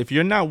shoe is if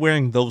you're not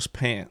wearing those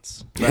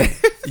pants, right,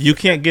 you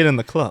can't get in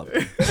the club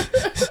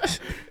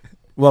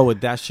Well,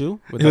 with that shoe,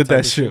 with type that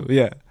of shoe.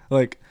 Yeah,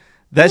 like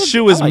that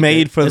shoe is I like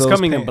made it. for It's those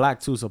coming in pants. black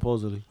too,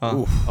 supposedly.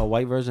 Oh. A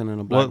white version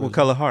and a black. What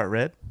color heart?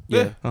 Red?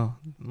 Yeah. Oh,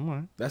 all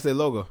right. That's their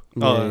logo.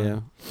 Yeah, Oh, yeah.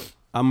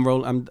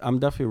 I'm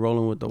definitely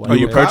rolling with the white. Are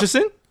you version.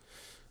 purchasing?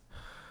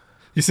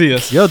 You see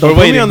us? Yo, don't We're put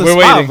waiting. me on the We're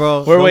spot, waiting.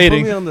 bro. We're Don't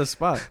waiting. Put me on the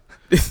spot.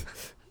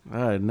 All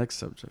right, next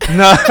subject.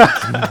 No,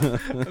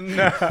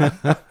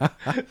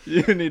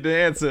 you need to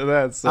answer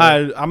that. So. All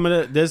right, I'm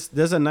gonna.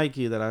 There's a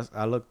Nike that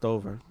I looked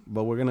over,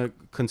 but we're gonna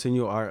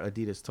continue our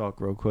Adidas talk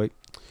real quick.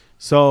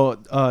 So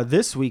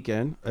this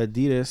weekend,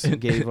 Adidas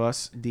gave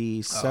us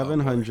the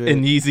 700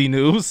 In Yeezy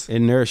news,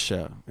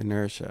 Inertia.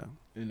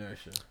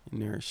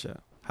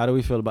 How do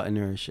we feel about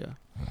Inertia?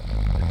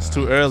 it's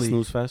too early.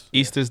 Snooze fest.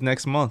 Easter's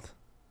next month.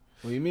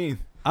 What do you mean?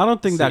 I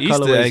don't think It's that an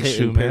Easter colorway egg is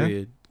shoe, hitting. man.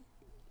 Period.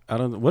 I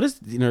don't. What does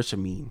Inertia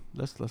mean?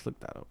 Let's look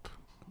that up.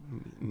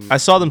 I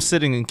saw them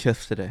sitting in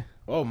Kith today.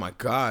 Oh my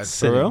god.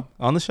 Sitting real?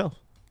 on the shelf,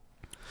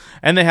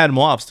 and they had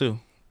mobs too.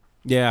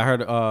 Yeah, I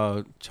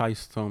heard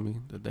Chase told me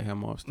that they have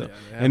more stuff. Yeah,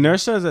 they have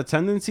Inertia has a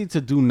tendency to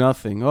do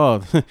nothing. Oh,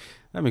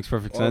 that makes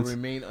perfect Or sense.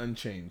 remain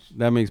unchanged.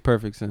 That makes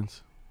perfect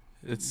sense.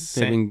 It's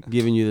They've same. been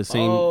giving you the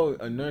same. Oh,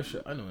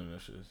 inertia. I know what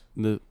inertia is.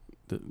 No,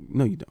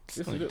 you don't.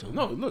 Yes, you do.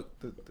 No, look.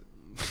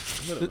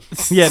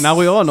 Yeah, now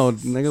we all know,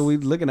 nigga. We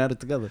looking at it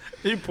together.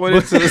 He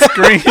pointed to the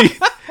screen.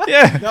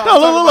 Yeah.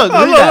 No, look.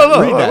 Read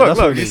that. That's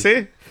what it You is.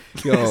 see?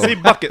 Yo, See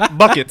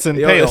buckets and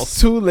yo, pails. it's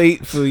too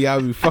late for y'all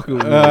to be fucking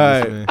with me. All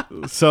on this, right.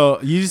 man. So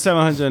Yeezy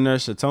 700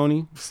 Inertia.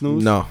 Tony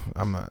snooze. No,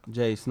 I'm not.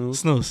 Jay snooze.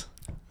 Snooze.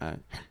 All right.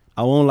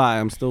 I won't lie.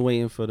 I'm still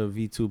waiting for the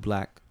V2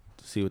 Black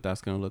to see what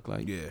that's gonna look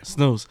like. Yeah.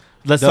 Snooze.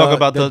 Let's talk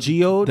about the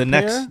Geode the pair?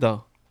 next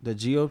though. The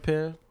Geode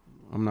pair.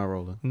 I'm not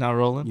rolling. Not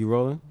rolling. You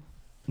rolling?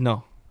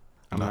 No.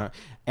 I'm not.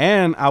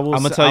 And I will.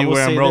 I'ma say- tell I you will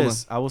where I'm say rolling.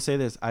 this. I will say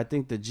this. I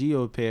think the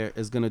Geode pair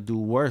is gonna do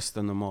worse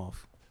than the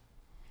Mauve.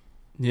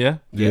 Yeah.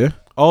 Yeah.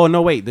 Oh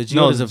no! Wait, the Geode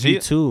No, is a Ge-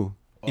 V2.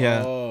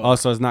 Yeah. Oh,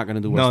 so it's not gonna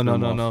do worse. No, than no, the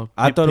no, Mauve. no.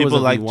 I thought it was people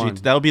a like V1.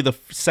 G2. That would be the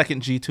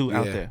second G2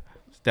 out Yeah. there.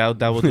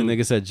 That would The do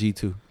nigga said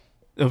G2.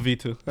 a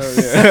V2.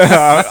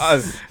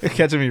 Oh, yeah.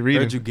 Catching me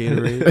reading. Heard you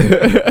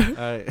Gatorade.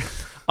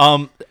 All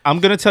right. I'm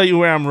gonna tell you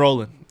where I'm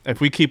rolling. If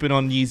we keep it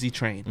on Yeezy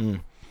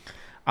train,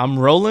 I'm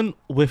rolling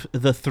with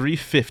the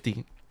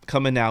 350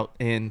 coming out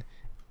in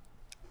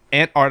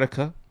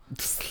Antarctica,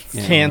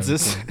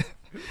 Kansas.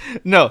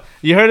 No,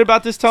 you heard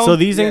about this, Tone? So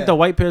these Yeah. ain't the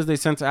white pairs they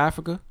sent to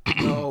Africa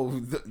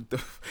No,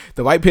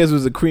 the white pairs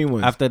was the cream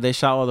ones. after they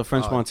shot all the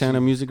French Oh, Montana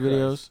Jesus music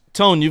videos.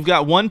 Tone, you've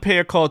got one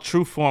pair called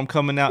True Form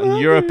coming out in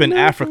Europe and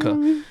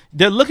Africa.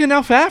 They're looking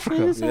out for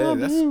Africa. Yeah,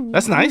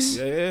 That's nice.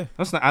 yeah.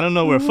 That's not. I don't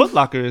know where Foot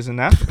Locker is in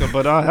Africa,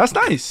 but that's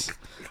nice.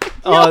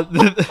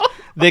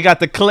 They got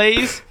the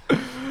Clays,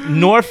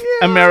 North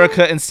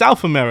America and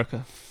South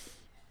America.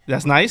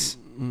 That's nice.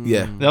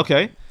 Yeah.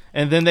 Okay,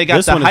 and then they got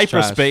This the one is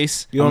trash.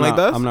 hyperspace You don't I'm like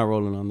not- that? I'm not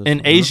rolling on this. in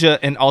one. Asia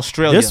and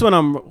Australia. This one,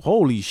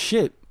 holy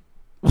shit.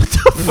 That's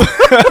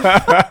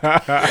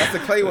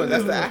the clay one.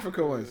 That's the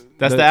Africa ones.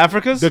 That's the- the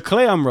Africas. The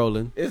clay I'm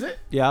rolling. Is it?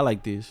 Yeah, I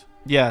like these.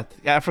 Yeah,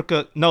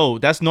 Africa. No,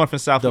 that's North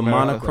and South The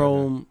America.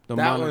 monochrome.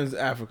 That one's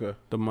Africa.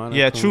 The monochrome.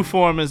 Yeah, True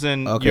Form is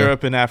in Okay.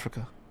 Europe and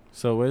Africa.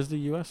 So where's the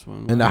U.S.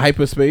 one? In the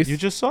hyperspace. You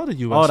just saw the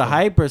U.S. Oh, the one.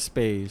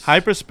 hyperspace.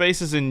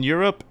 Hyperspace is in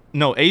Europe.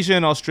 No, Asia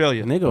and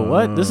Australia. Nigga,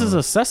 what? This is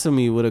a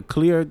sesame with a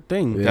clear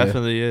thing. Yeah.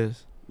 Definitely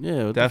is.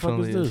 Yeah, what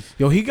Definitely the fuck is is. this?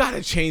 Yo, he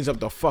gotta change up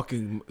the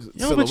fucking Yo,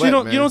 silhouette, but you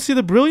don't man. you don't see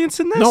the brilliance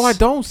in this. No, I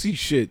don't see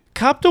shit.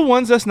 Cop the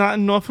ones that's not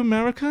in North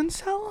America and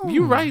sell them.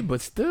 You're right,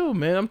 but still,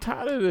 man, I'm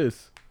tired of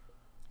this.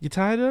 You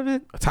tired of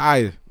it? I'm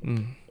tired.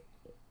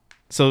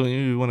 So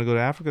you want to go to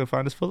Africa and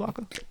find this Foot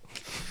Locker?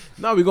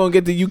 No, we're gonna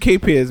get the UK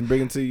pairs and bring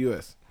them to the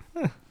US.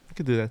 I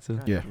could do that too.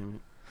 Yeah.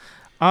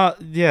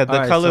 Yeah. The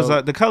Alright, colors so-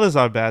 are the colors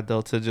are bad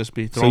though to just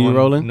be So throwing you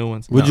rolling? new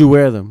ones. Would you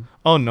wear them?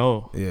 Oh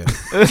no. Yeah.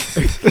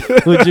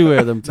 Would you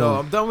wear them? No, Tell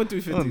I'm done with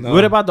 350. Oh, no.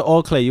 What about the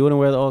all clay? You wouldn't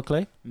wear the all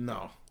clay?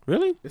 No.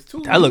 Really? It's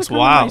too That looks kinda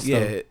wild. nice, Yeah,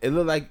 though. it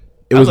looked like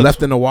it was looks-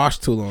 left in the wash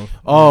too long.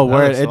 Oh, that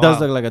where looks it does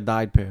wild. look like a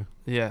dyed pair.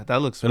 Yeah,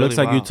 that looks. It really looks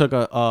like you wild. took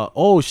a.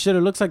 Oh shit!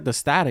 It looks like the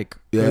static.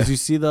 Yeah. Because you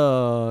see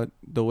the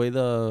way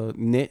the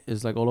knit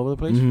is like all over the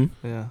place.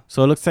 Mm-hmm. Yeah.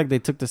 So it looks like they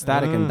took the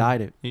static and Ah.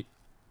 dyed it.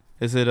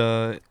 Is it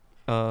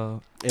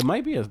It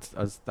might be a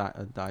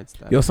dyed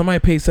static. Yo, somebody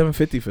paid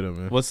 $750 for them,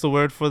 man. what's the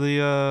word for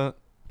the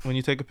when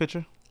you take a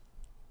picture?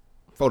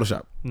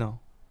 Photoshop. No.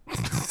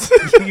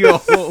 Yo,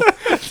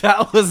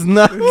 that was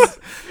nuts.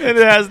 And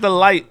it has the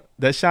light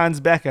that shines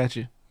back at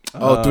you.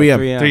 Oh,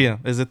 3M.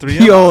 3M. Is it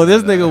 3M? Yo,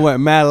 this nigga went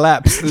mad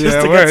laps just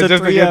Yeah, to word, get to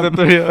just to get the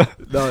 3M.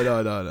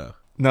 3M. No.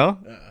 No?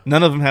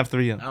 None of them have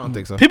 3M. I don't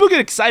think so. People get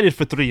excited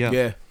for 3M.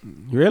 Yeah.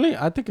 Really?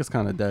 I think it's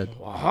kind of dead.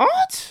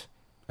 What?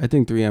 I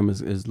think 3M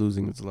is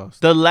losing its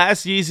lust. The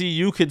last Yeezy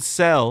you could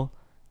sell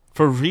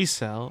for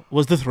resale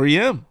was the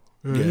 3M.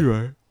 Yeah. You're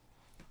right.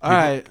 All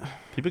right,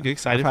 People get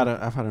excited.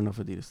 I've had enough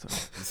Adidas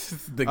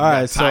stuff. The All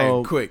right,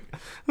 so- quick.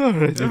 All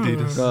right,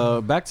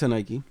 Adidas. Back to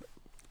Nike.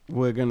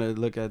 We're gonna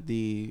look at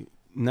the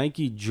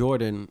Nike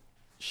Jordan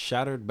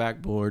Shattered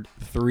Backboard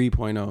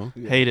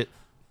 3.0 Hate it.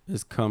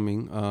 is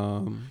coming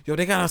Yo,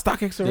 they got on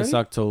StockX already? this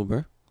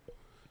October.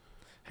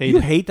 Hate You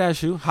it. hate that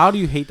shoe? How do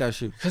you hate that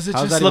shoe? Because it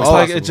How's just that looks even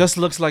like possible? it just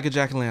looks like a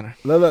jack-o'-lantern.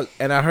 Look,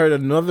 and I heard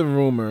another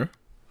rumor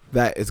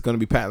that it's gonna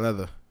be patent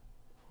leather.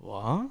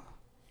 What?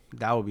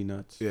 That would be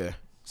nuts. Yeah.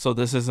 So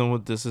this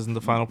isn't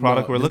the final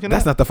product No, we're looking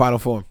That's at. not the final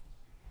form.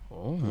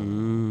 Oh.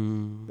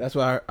 That's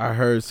what I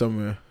heard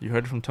somewhere. You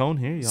heard it from Tone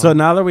here. Y'all. So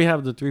now that we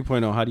have the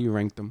 3.0, how do you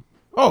rank them?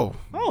 Oh,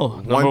 oh,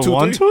 One, number two,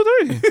 1,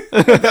 three.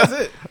 2,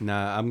 3.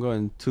 Nah, I'm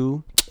going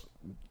 2.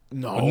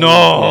 no,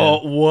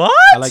 No, what?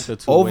 I like the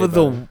 2 Over way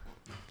the better.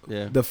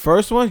 Yeah. the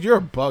first one,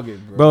 you're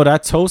bugging, bro. Bro,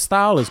 that toe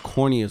style is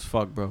corny as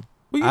fuck, bro.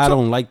 you I talk-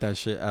 don't like that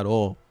shit at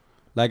all.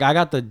 Like, I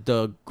got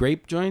the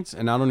grape joints,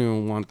 and I don't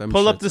even want them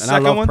Pull up shits. the And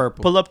second I love one.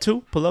 purple. Pull up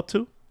 2. Pull up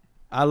 2.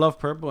 I love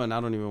purple, and I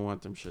don't even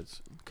want them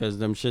shits. Because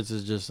them shits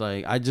is just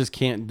like, I just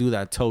can't do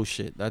that toe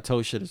shit. That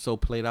toe shit is so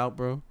played out,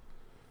 bro.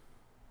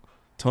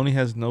 Tony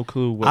has no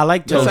clue what. I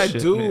like Yes, toe I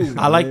shit. do. means.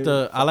 I like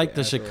man.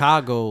 the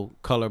Chicago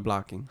color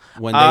blocking.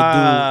 When they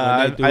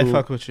I do,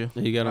 fuck with you.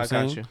 you get what I'm I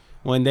saying? got you.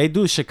 When they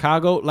do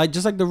Chicago, like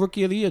just like the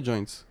Rookie of the Year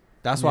joints.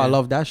 That's why I Yeah.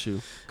 love that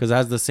shoe. Because it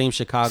has the same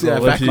Chicago. See that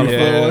color. factory floor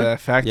yeah, one? that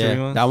factory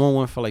Yeah, one. that one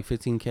went for like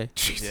 15K.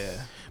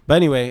 Yeah. But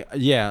anyway,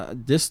 yeah,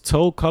 this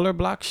toe color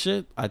block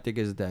shit, I think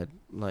is dead.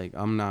 Like,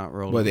 I'm not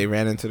rolling. But they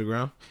ran into the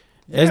ground.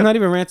 It's not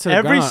even ran to the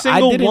Every ground.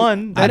 single I didn't-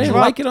 one I that didn't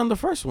dropped- like it on the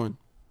first one.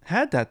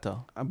 Had that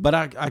though. But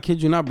I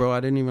kid you not, bro. I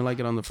didn't even like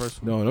it on the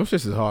first one. No, those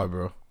shits is hard,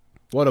 bro.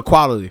 What a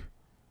quality.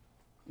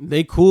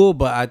 They cool,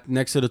 but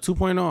next to the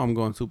 2.0, I'm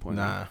going 2.0.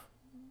 Nah,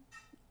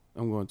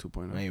 I'm going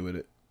 2.0. I ain't with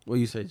it. What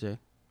you say, Jay?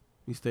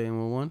 You staying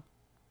with 1?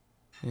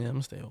 Yeah, I'm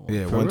gonna stay with one.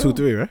 Yeah, For 1, 2, real?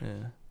 3, right? Yeah.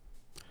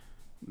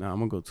 Nah, I'm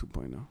gonna go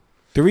 2.0.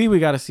 3, we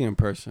gotta see in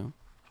person.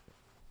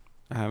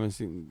 I haven't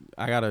seen.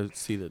 I gotta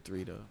see the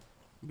 3 to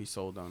be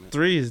sold on it.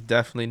 3 is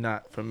definitely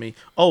not for me.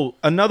 Oh,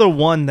 another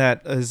one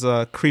that is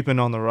creeping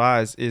on the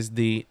rise is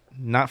the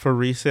not for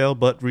resale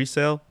but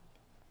resale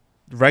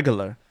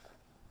regular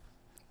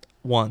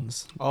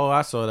ones. Oh,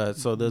 I saw that.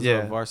 So there's Yeah.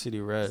 a varsity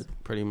red,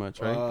 pretty much,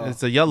 right?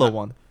 It's a yellow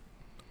one.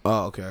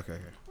 Oh, okay.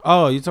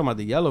 Oh, you talking about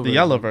the yellow? The version.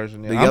 yellow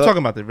version. Yeah. The I'm yellow- talking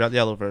about the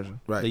yellow version.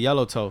 Right. The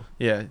yellow toe.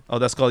 Yeah. Oh,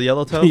 that's called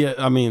yellow toe. Yeah,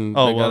 I mean,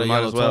 Oh they well, got a might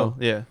yellow as well. toe.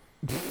 Yeah.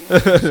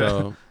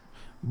 So,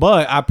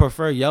 but I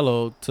prefer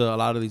yellow to a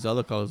lot of these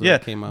other colors Yeah.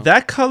 that came out.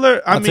 That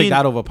color. I I'll mean, take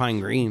that over pine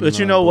green. but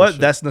you and know all that what?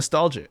 bullshit. That's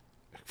nostalgic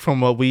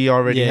from what we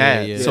already Yeah,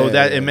 had. yeah, So yeah.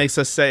 that Yeah. it makes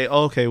us say,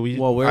 oh, okay,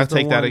 Well, where's I the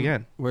take that one-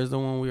 again. Where's the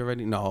one we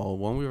already? No,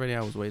 one we already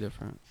had was way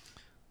different.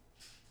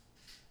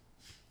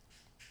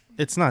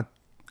 It's not.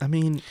 I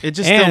mean, it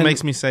just still And-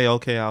 makes me say,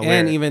 okay, I'll wear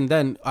And it. even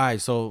then, all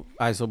right, so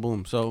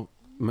boom. So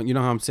you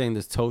know how I'm saying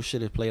this toe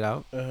shit is played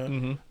out.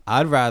 Mhm.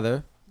 I'd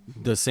rather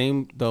the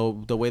same the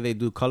way they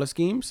do color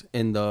schemes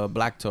in the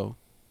black toe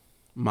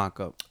mock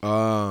up.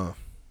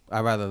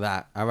 I'd rather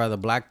that. I'd rather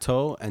black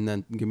toe and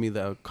then give me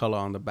the color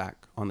on the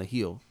back on the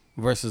heel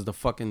versus the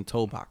fucking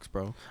toe box,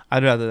 bro.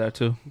 I'd rather that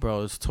too.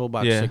 Bro, this toe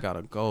box Yeah. shit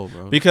gotta go,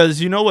 bro. Because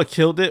you know what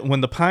killed it?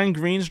 When the pine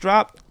greens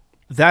dropped,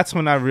 that's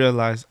when I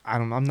realized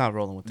I'm not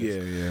rolling with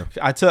this.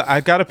 Yeah.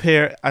 I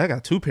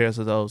got 2 pairs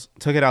of those.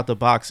 Took it out the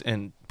box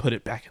and put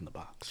it back in the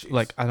box. Jeez.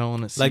 Like I don't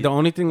want to see. Like the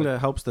only thing that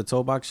helps the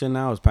toe box shit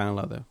now is patent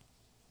leather.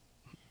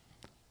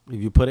 If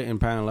you put it in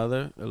patent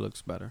leather, it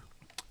looks better.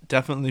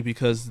 Definitely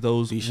because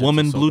those These shits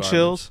woman are so blue garbage.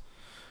 chills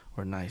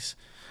were nice.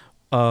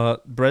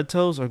 Bread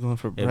toes are going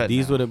for If bread.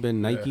 these now. would have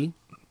been Nike,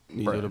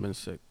 these Bread. would have been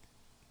sick.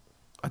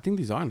 I think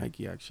these are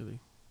Nike actually.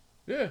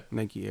 Yeah.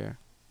 Nike Air.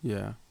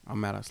 Yeah, I'm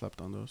mad I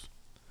slept on those.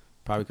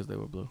 Probably because they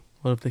were blue.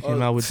 What if they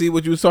came out with? See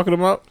what you was talking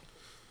about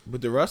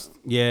with the rust?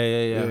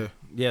 Yeah.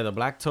 The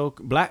black toe,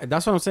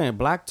 That's what I'm saying.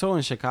 Black toe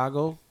in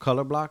Chicago,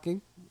 color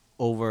blocking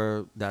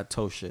over that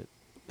toe shit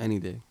any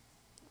day.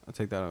 I'll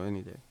take that out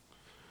any day.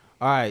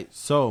 All right,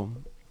 so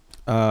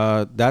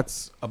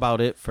that's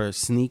about it for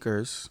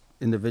sneakers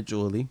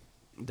individually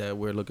that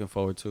we're looking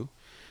forward to.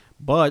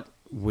 But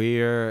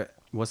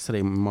what's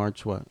today?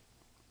 March what?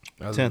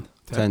 10th.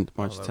 10th,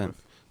 March 10th.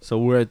 So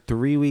we're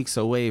 3 weeks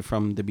away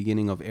from the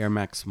beginning of Air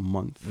Max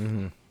month.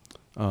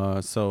 Mm-hmm.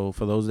 So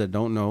for those that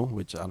don't know,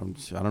 which I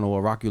don't know what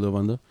rock you live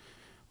under,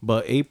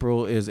 but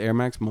April is Air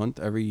Max month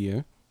every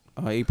year.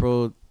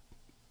 April,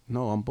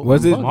 no, I'm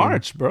Was I'm it bugging.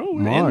 March, bro.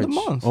 We're in the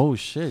month. Oh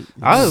shit!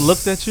 I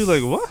looked at you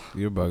like what?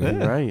 You're bugging.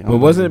 Yeah. Right. But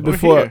wasn't it We're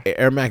before here.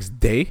 Air Max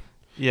Day?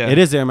 Yeah, It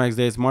is Air Max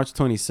Day. It's March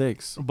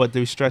 26th. But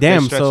they stretch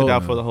Damn, it so-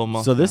 out for the whole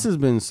month. So this now. has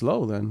been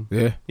slow then.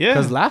 Yeah. yeah.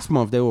 Because last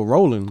month they were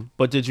rolling.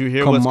 But did you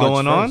hear Come what's March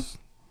going on? 1st.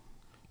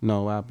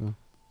 No, what happened?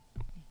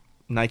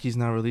 Nike's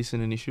not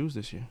releasing any shoes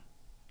this year.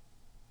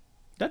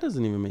 That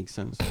doesn't even make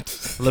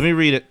sense. Let me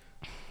read it.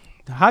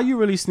 How you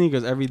release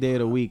sneakers every day of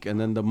the week and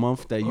then the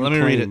month that you Let me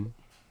read claim-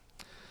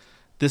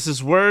 This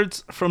is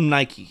words from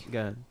Nike. Go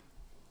ahead.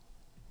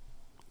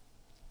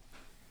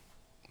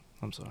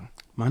 I'm sorry.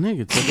 My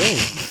nigga,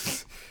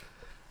 today.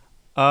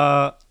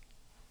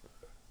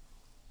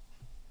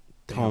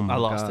 Damn, Oh my I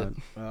lost God. it.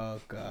 Oh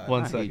God.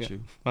 One I hate second.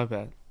 you. My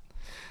bad.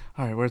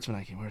 All right, words from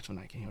Nike.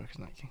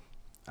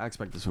 I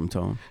expect this from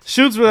Tone.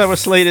 Shoes that were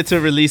slated to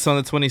release on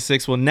the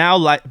 26th will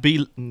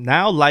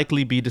now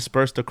likely be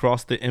dispersed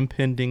across the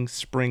impending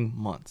spring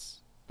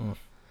months. That's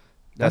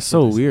what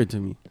so this- weird to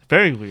me.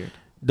 Very weird.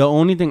 The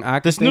only thing I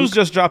could This news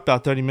just dropped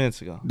about 30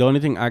 minutes ago. the only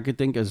thing I could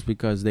think is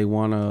because they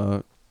want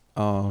to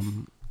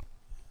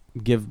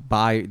give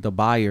the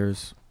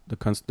buyers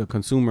the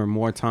consumer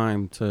more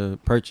time to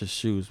purchase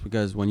shoes,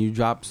 because when you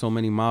drop so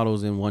many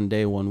models in one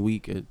day, 1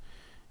 week, it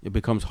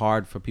becomes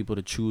hard for people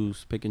to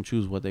pick and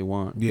choose what they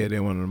want. Yeah, they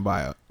wanted to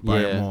buy it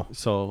more.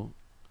 So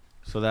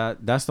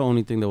that's the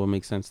only thing that would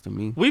make sense to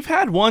me. We've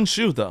had one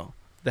shoe, though,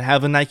 that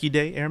have a Nike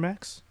Day Air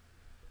Max.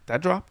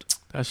 That dropped.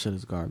 That shit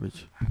is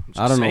garbage. I'm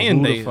I don't know saying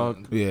who they- the fuck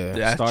Yeah.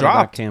 That started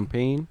dropped. that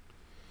campaign.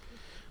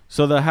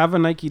 So the Have a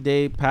Nike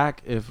Day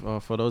pack, if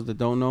for those that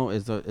don't know,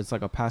 it's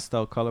like a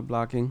pastel color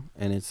blocking,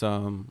 and it's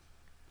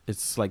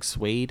like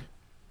suede,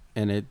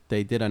 and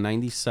they did a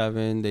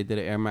 97, they did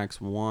an Air Max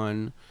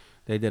 1,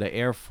 they did an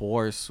Air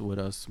Force with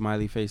a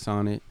smiley face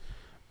on it.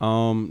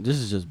 This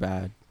is just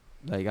bad.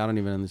 Like, I don't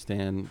even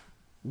understand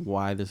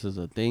why this is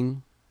a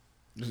thing.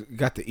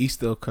 Got the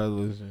Easter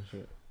colors and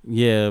shit.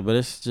 Yeah, but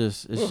it's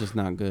just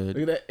not good.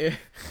 Look at that.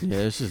 Yeah,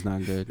 it's just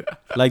not good.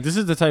 Like, this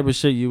is the type of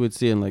shit you would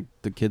see in like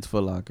the kids'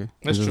 Foot Locker. You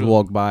That's just true.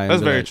 walk by. And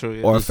That's be very like, true.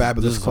 Yeah. Or a This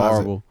Fabulous is Closet.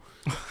 horrible.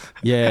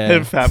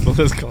 Yeah,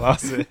 Fabulous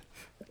Closet.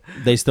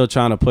 they still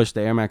trying to push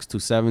the Air Max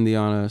 270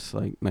 on us.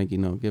 Like, Nike,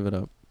 no, give it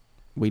up.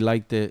 We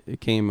liked it.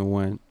 It came and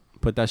went.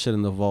 Put that shit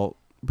in the vault.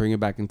 Bring it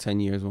back in 10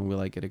 years when we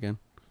like it again.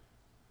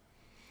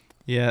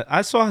 Yeah,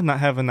 I saw not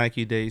have a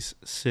Nike Days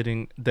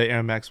sitting, the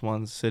Air Max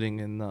ones sitting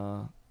in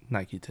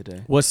Nike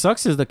today. What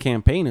sucks is the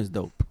campaign is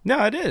dope.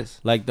 No, it is.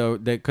 Like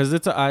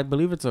because I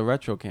believe it's a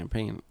retro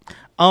campaign.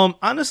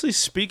 Honestly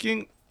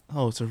speaking,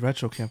 it's a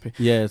retro campaign.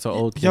 Yeah, it's an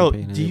old Yo,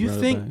 campaign. and do they you brought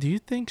it think? back. Do you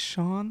think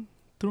Sean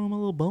threw him a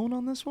little bone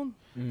on this one?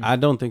 I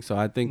don't think so.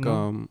 I think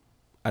No.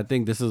 I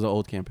think this is an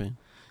old campaign.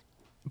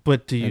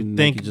 But do you And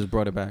think Nike just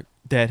brought it back?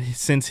 that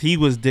since he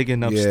was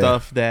digging up Yeah.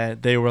 stuff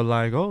that they were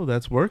like, oh,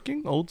 that's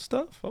working, old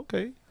stuff?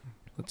 Okay,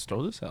 let's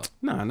throw this out.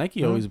 Nah,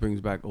 Nike Huh? always brings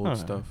back old Alright.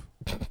 stuff.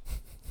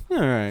 All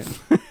right.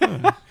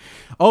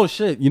 Oh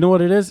shit! You know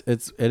what it is?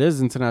 It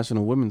is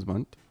International Women's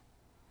Month.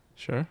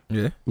 Sure.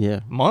 Yeah.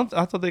 Yeah. Month?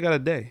 I thought they got a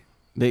day.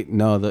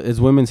 It's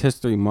Women's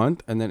History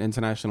Month and then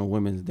International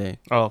Women's Day.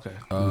 Oh, okay.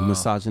 You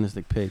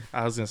misogynistic pig.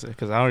 I was gonna say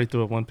because I already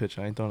threw up one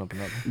picture. I ain't throwing up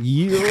another.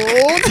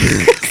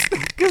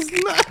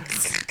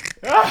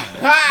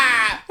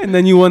 And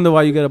then you wonder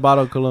why you get a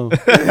bottle of cologne.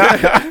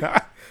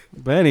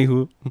 But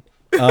anywho,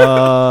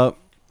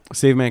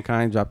 Save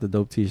Mankind dropped a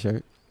dope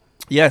T-shirt.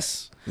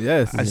 Yes,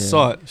 Yes. I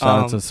saw it.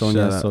 Shout out to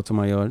Sonia shout out.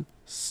 Sotomayor.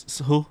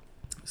 Who?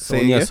 Say it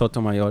Sonia again?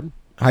 Sotomayor.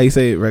 How you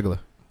say it regular?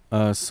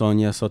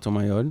 Sonia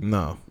Sotomayor.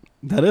 No.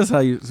 That is how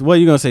you. What are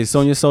you gonna say?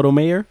 Sonia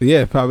Sotomayor?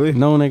 Yeah, probably.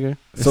 No, nigga.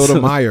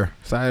 Sotomayor.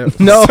 Sorry.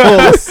 No.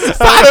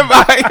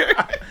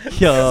 Sotomayor.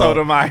 Yo.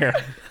 Sotomayor.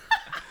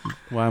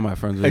 Why am I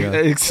friends with her?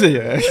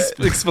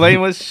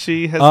 Explain what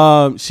she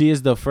has. She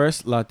is the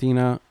first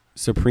Latina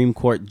Supreme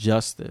Court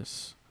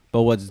justice.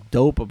 But what's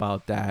dope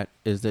about that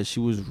is that she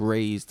was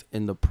raised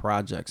in the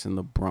projects in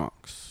the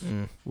Bronx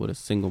with a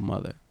single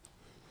mother.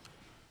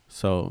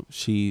 So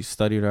she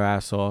studied her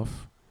ass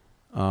off,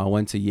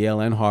 went to Yale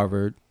and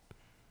Harvard,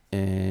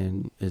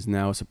 and is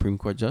now a Supreme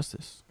Court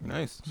justice.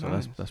 Nice. So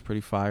that's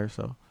pretty fire.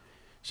 So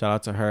shout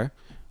out to her.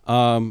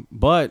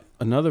 But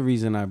another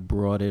reason I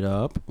brought it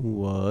up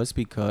was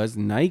because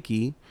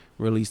Nike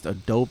released a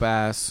dope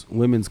ass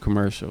women's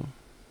commercial.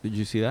 Did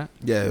you see that?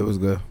 Yeah, it was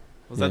good.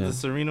 Was that the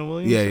Serena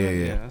Williams? Yeah, show? yeah,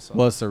 yeah. I saw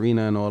Well,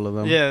 Serena and all of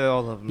them. Yeah,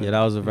 all of them. Yeah,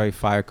 that was a very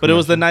fire commercial. But it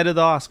was the night of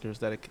the Oscars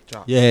that it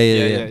dropped.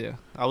 Yeah.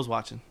 I was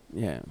watching.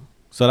 Yeah.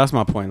 So that's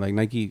my point. Like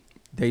Nike,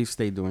 they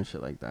stay doing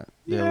shit like that.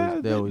 They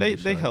always do they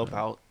shit like help that.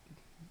 out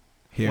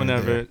Here and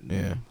whenever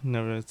there.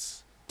 whenever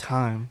it's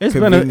time. It's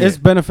Convenient. it's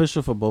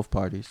beneficial for both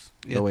parties.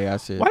 Yeah. The way I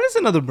see it. Why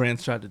doesn't other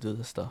brands try to do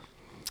this stuff?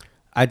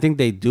 I think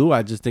they do.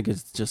 I just think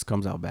it just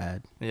comes out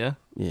bad. Yeah.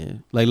 Yeah.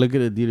 Like look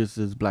at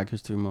Adidas's Black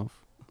History Month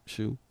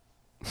shoe.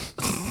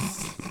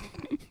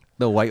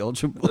 The white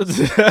Ultra Boost.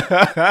 yeah,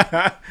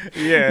 That's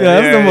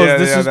the most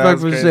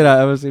disrespectful shit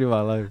I ever seen in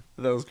my life.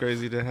 That was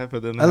crazy to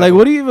happen. And like,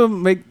 what do you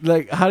even make?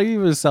 Like, how do you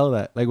even sell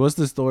that? Like, what's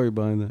the story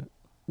behind that?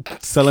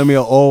 Selling me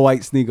an all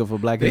white sneaker for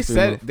Black They History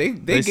said Month. they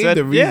gave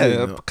the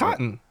reason. Yeah,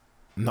 cotton.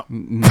 No.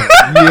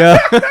 Yeah.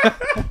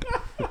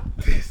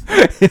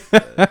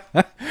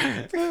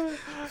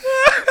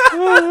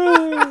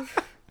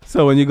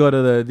 So when you go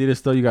to the Adidas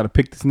store, you gotta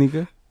pick the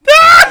sneaker.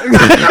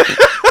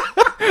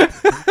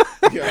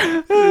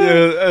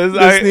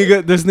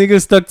 The sneaker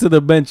stuck to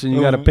the bench, and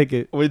you gotta pick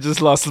it. We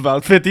just lost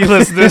about 50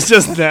 listeners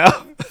just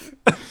now.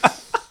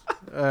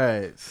 All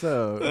right,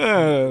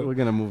 so we're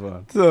gonna move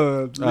on.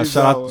 So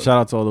Shout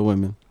out to all the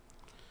women.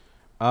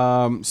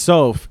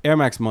 So Air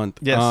Max month.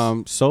 Yes.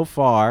 So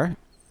far,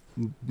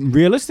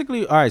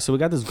 realistically, all right. So we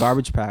got this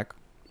garbage pack.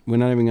 We're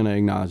not even gonna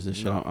acknowledge this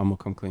shit. I'm gonna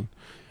come clean.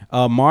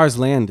 Mars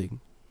Landing,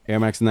 Air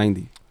Max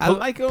 90. I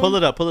like them. Pull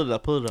it up.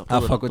 I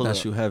fuck with that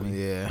shoe heavy.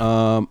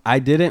 Yeah. I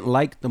didn't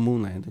like the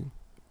moon landing.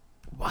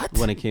 What?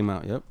 When it came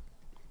out? Yep.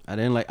 I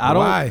didn't like.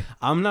 Why?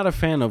 I'm not a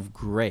fan of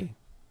gray.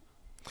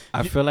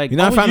 I feel like You're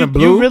not a fan of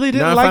blue? You really You're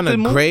didn't not a like fan the of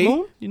moon? gray?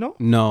 Moon? You know?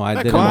 No, I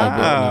didn't come like on.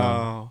 it.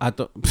 Wow. No. I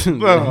thought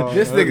Well,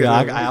 This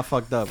nigga. Yeah, I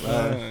fucked up.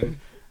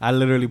 I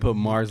literally put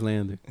Mars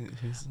Landing.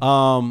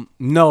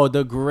 No,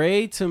 the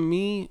gray to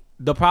me,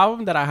 the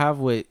problem that I have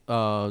with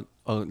like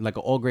an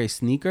all gray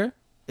sneaker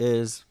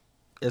is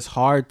it's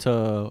hard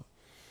to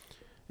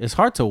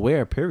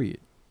wear. Period.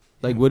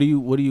 Like, what do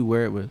you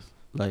wear it with?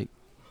 Like,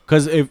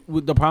 because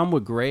the problem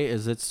with gray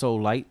is it's so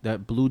light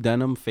that blue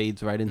denim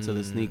fades right into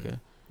the sneaker,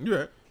 You're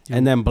right.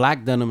 and then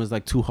black denim is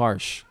like too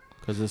harsh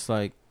because it's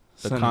like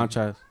the Son,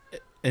 contrast.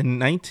 In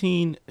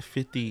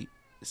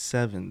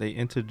 1957, they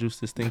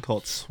introduced this thing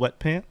called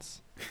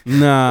sweatpants.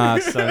 Nah,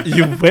 son.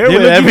 You wear They with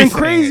look even everything.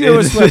 crazier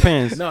with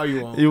sweatpants. No,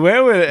 you won't. You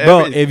wear with Bro,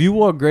 everything. if you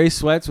wore gray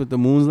sweats with the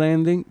moon's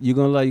landing, you're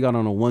gonna like you got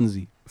on a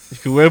onesie. You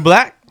can wear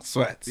black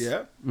sweats.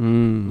 Yeah.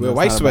 Wear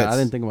white sweats. I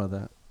didn't think about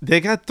that. They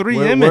got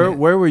 3M in it.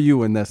 Where were you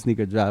when that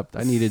sneaker dropped?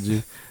 I needed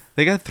you.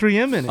 They got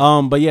 3M in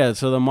it. But yeah,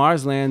 so the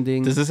Mars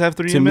landing Does this have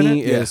 3M to in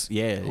me it? is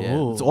yeah.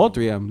 Oh. It's all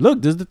 3M.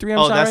 Look, this is the 3M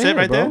Oh, shot that's it here,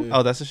 right bro. there?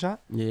 Oh, that's a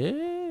shot? Yeah.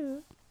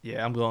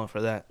 Yeah, I'm going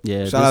for that.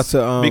 Yeah. Shout out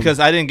to Because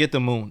I didn't get the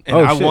moon, and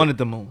Oh, I shit. wanted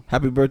the moon.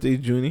 happy birthday,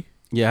 Junie.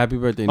 Yeah, happy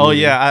birthday. Oh,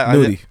 Nudie. yeah.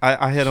 Nudie.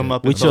 I hit him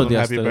up We and told chilled him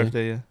happy yesterday.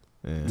 birthday. Yeah.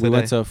 Yeah. We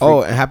went to a freak.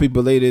 Oh, and happy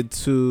belated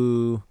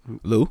to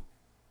Lou.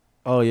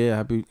 Oh yeah,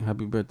 happy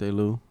birthday,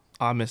 Lou.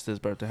 I missed his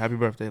birthday. Happy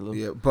birthday, Lou.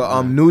 Yeah,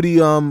 but Nudie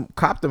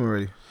copped them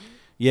already.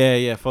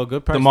 Yeah, for a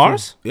good price. The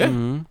Mars? Yeah.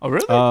 Mhm. Oh,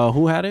 really?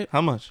 Who had it?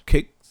 How much?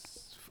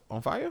 Kicks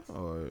on fire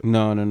or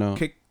No.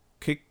 kick.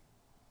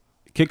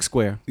 Kick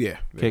Square. Yeah.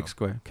 Kick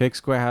Square. Kick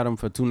Square had them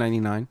for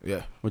 $2.99,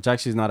 Yeah. which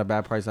actually is not a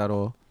bad price at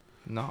all.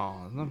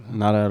 No.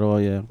 Not at all.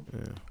 Yeah.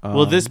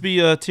 Will this be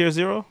tier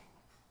 0?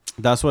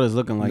 That's what it's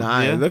looking like. Nah,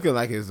 yeah. it's looking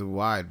like it's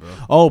wide, bro.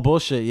 Oh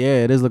bullshit!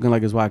 Yeah, it is looking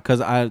like it's wide.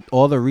 Cause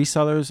all the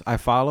resellers I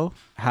follow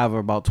have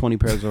about 20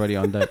 pairs already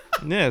on deck.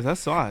 Yeah,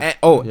 that's fine. And,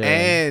 Yeah.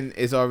 and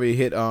it's already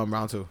hit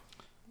round 2.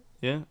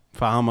 Yeah.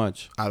 For how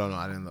much? I don't know.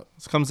 I didn't look.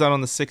 This comes out on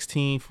the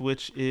 16th,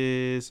 which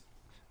is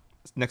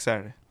next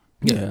Saturday.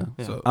 Yeah.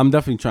 Yeah. So I'm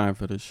definitely trying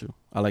for this shoe.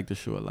 I like this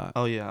shoe a lot.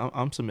 Oh, yeah.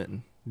 I'm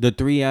submitting. The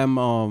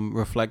 3M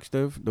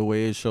reflective, the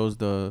way it shows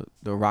the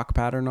rock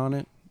pattern on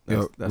it.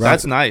 Yo,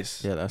 That's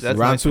nice. Yeah, that's round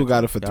nice 2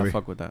 got it for Yeah, I 3.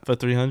 fuck with that. For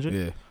 300?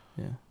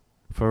 Yeah.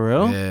 For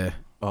real? Yeah.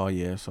 Oh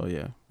yeah. So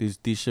yeah, these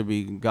should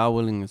be, God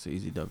willing, it's an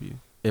easy W.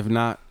 If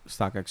not,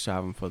 StockX should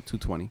have them for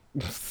 220.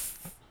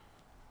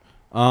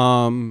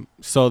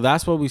 So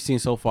that's what we've seen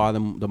so far. The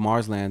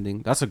Mars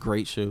landing. That's a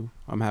great shoe.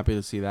 I'm happy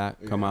to see that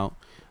come out.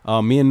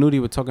 Me and Nudie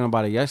were talking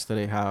about it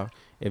yesterday. How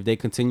if they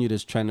continue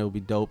this trend, it would be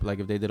dope. Like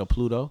if they did a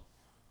Pluto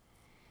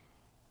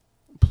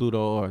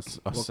or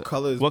What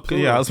color is What?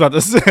 Pluto? Yeah, I was about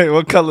to say,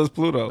 what color is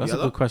Pluto? that's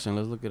Yellow? a good question.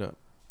 Let's look it up.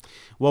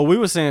 Well, we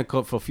were saying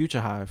for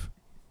Future Hive.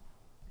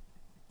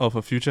 Oh,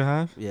 for Future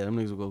Hive? Yeah, them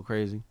niggas will go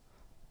crazy.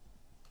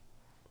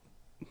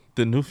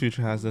 The new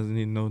Future Hive doesn't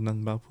even know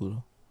nothing about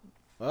Pluto.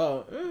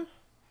 Oh,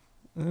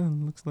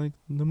 Looks like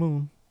the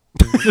moon.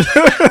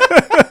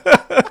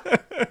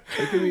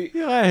 It could be.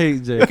 Yeah, I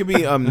hate Jay. It could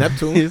be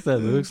Neptune. He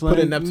said, looks Put like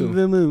in Neptune.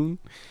 the moon.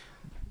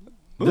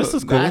 This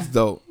is cool. That's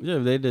dope. Yeah,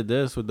 if they did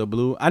this with the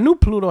blue. I knew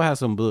Pluto had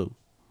some blue.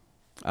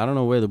 I don't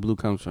know where the blue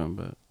comes from,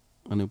 but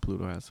I knew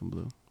Pluto had some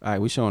blue. All right,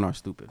 we showing our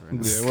stupid right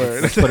now. Yeah,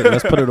 word. Let's put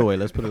it away.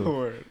 Let's put it away.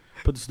 Word.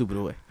 Put the stupid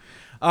away.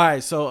 All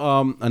right,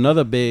 so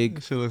another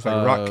big. Shit looks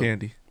like rock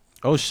candy.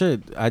 Oh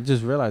shit! I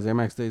just realized Air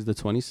Max Day is the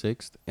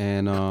 26th,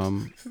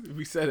 and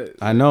We said it.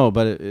 I know,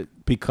 but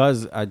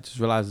because I just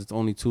realized it's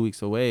only 2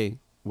 weeks away.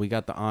 We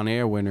got the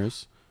on-air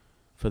winners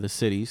for the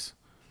cities,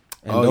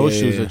 and Oh, those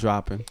yeah, shoes yeah. are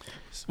dropping.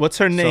 What's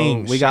her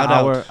name? So we got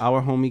Shout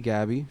our homie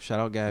Gabby. Shout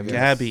out Gabby.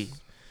 Gabby.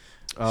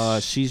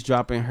 She's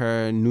dropping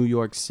her New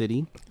York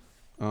City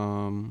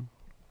Air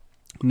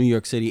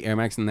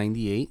Max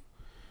 98.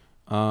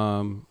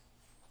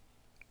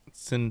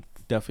 It's in,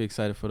 Definitely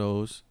excited for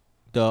those.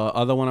 The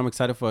other one I'm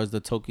excited for is the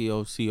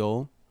Tokyo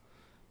CO.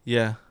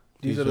 yeah.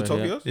 These are the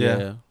right here. Tokyos?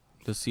 Yeah.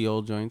 The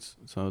CO joints.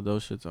 So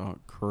those shits are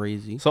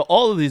crazy. So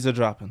all of these are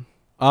dropping.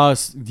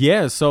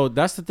 Yeah. So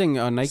that's the thing.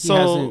 Nike So-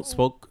 hasn't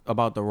spoke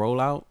about the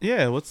rollout.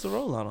 Yeah. What's the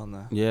rollout on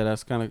that? Yeah,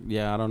 that's kind of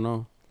I don't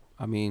know.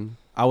 I mean,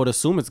 I would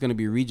assume it's gonna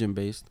be region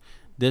based.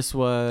 This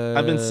was.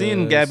 I've been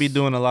seeing Gabby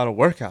doing a lot of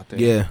work out there.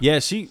 Yeah. Yeah,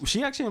 she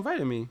actually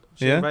invited me.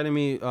 She Yeah? invited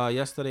me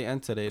yesterday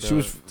and today. She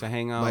was to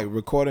hang out. Like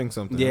recording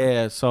something.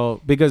 Yeah, so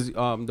because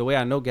the way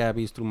I know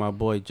Gabby is through my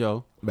boy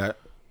Joe, Back.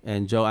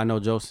 and Joe I know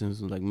Joe since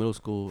like middle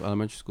school,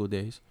 elementary school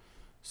days.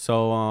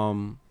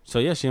 So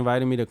yeah, she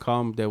invited me to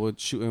come. They were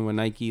shooting with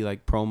Nike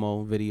like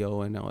promo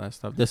video and all that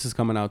stuff. This is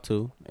coming out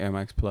too, Air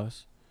Max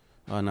Plus.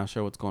 Not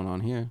sure what's going on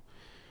here.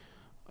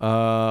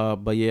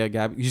 But yeah,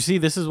 Gabby, you see,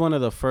 this is one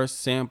of the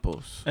first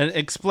samples. And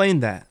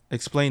explain that,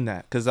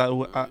 because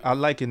I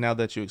like it now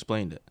that you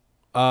explained it.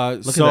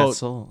 Look So at that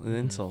sole,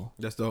 an insole.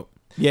 That's dope.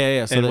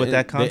 yeah. So And the, with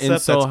that concept, the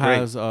insole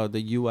that's great. has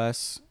the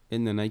U.S.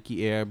 in the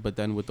Nike Air, but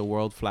then with the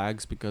world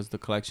flags because the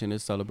collection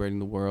is celebrating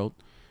the world.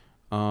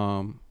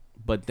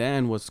 But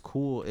then what's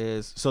cool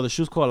is the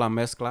shoe's called La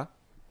Mezcla,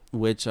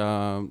 which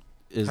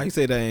is How you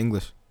say that in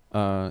English?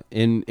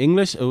 in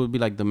English it would be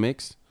like the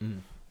mix,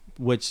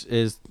 which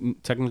is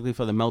technically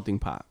for the melting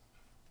pot.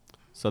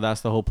 So that's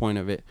the whole point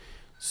of it.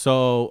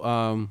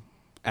 So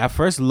at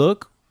first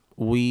look,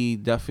 we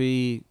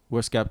definitely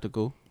were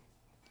skeptical.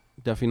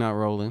 Definitely not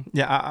rolling.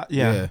 Yeah,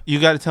 Yeah. You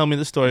got to tell me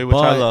the story, which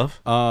I love.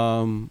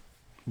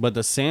 But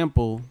the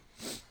samples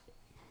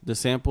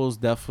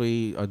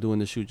definitely are doing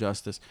the shoe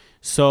justice.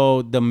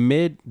 So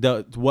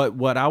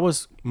what I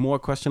was more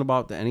questioned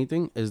about than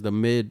anything is the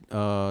mid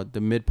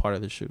part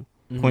of the shoe.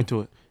 Point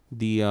to it.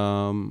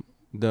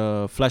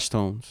 The flesh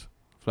tones,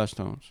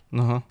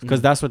 Uh-huh.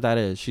 because that's what that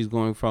is. She's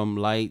going from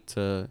light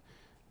to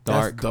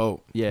dark. That's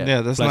dope.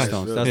 Yeah, that's flesh nice.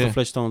 tones. That's Yeah. the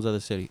flesh tones of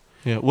the city.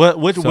 Yeah.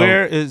 So-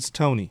 Where is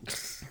Tony?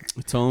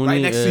 Tony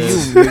Right next to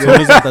is, you.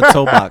 Tony's at the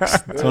toe box.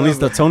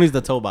 Tony's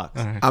the toe box.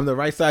 All right. I'm the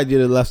right side,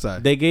 you're the left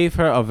side. They gave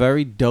her a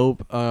very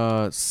dope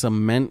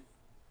cement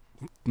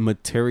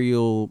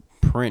material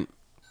print.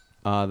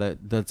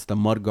 That's the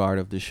mud guard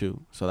of the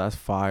shoe. So that's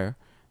fire.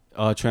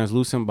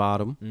 Translucent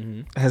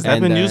bottom. Has that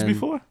And been used then-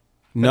 before?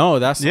 No,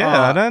 that's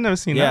Yeah, I've never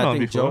seen that I on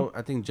think before.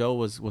 I think Joe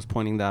was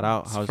pointing that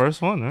out. It's the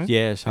first one, right?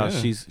 Yeah, how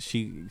Yeah.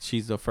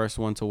 she's the first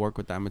one to work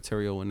with that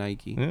material with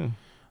Nike. Yeah.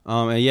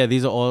 And yeah,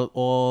 these are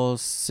all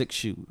 6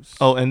 shoes.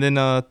 Oh, and then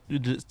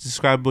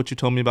describe what you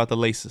told me about the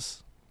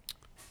laces.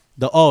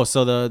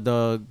 So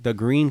the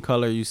green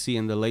color you see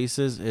in the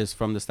laces is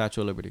from the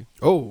Statue of Liberty.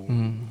 Oh.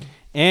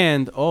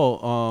 And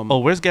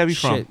Where's Gabby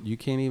shit, from? you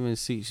can't even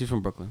see. She's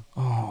from Brooklyn.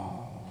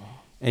 Oh.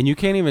 And you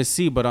can't even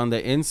see, but on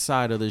the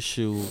inside of the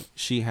shoe,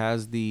 she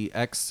has the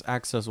X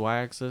axis, Y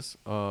axis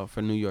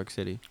for New York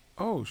City.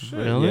 Oh, shit.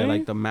 Really? Yeah,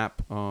 like the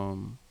map.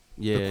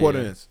 Yeah, The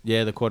coordinates.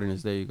 Yeah, the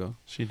coordinates. There you go.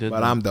 She did.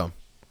 But that. I'm dumb.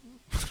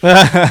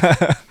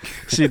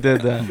 She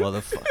did that.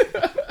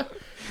 Motherfucker.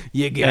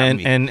 You got and,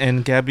 me.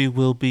 and Gabby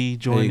will be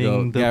There you go.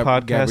 joining the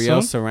podcast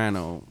Gabrielle soon.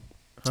 Serrano.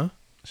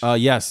 Huh?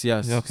 Yes.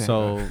 Okay.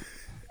 So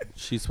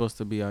she's supposed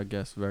to be our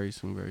guest very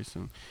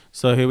soon.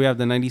 So here we have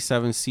the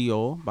 97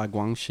 CO by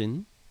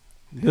Guangxin.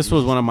 This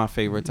was one of my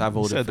favorites. I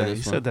voted for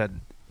this You one. said that.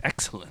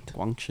 Excellent.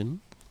 Guangxin.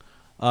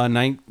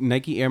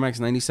 Nike Air Max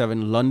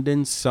 97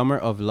 London Summer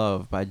of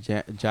Love by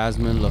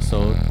Jasmine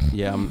Lassaude.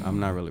 Yeah, I'm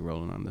not really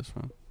rolling on this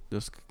one.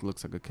 This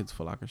looks like a Kid's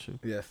Foot Locker shoe.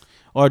 Yes.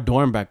 Or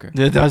Dornbecker.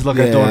 It does look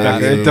like Yeah, Dornbecker. It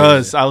absolutely.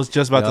 does. I was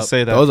just about to Yup.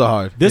 say that. Those are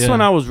hard. This Yeah.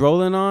 one I was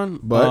rolling on,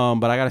 But-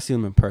 but I gotta see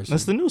them in person.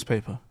 That's the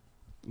newspaper.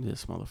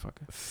 This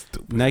motherfucker.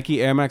 Stupid.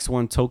 Nike Air Max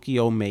 1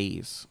 Tokyo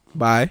Maze.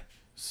 Bye.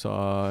 So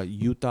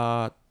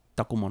Yuta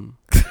Takumon.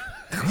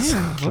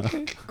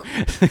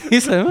 He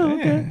said, oh,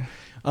 okay.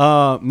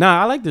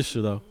 Nah, I like this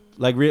shoe though.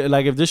 Like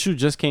if this shoe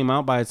just came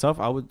out by itself,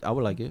 I would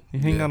like it. You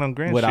hang Yeah. out on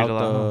Grand Without Street a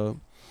lot. Huh?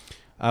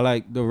 I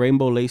like the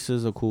rainbow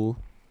laces are cool.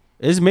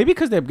 It's maybe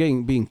because they're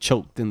being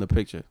choked in the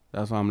picture.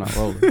 That's why I'm not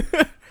rolling.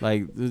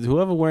 Like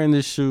whoever wearing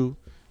this shoe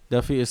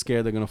definitely is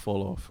scared they're gonna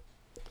fall off.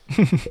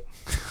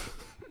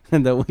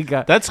 And then we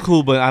got That's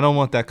cool, but I don't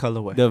want that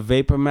colorway. the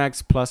Vapor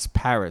Max Plus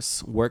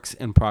Paris works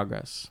in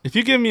progress. If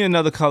you give me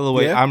another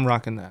colorway, Yeah? I'm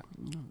rocking that.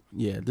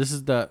 Yeah, this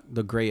is the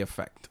gray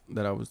effect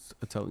that I was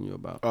telling you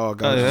about. Oh, Oh,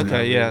 God. yeah, Not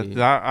okay, yeah,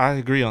 really. I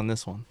agree on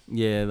this one.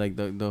 Yeah, like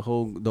the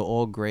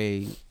all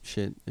gray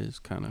shit is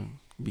kind of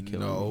be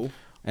killing me. No.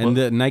 And What?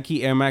 the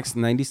Nike Air Max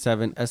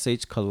 97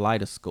 SH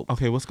Kaleidoscope.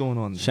 Okay, what's going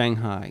on? There?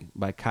 Shanghai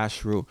by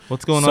Cash Rue.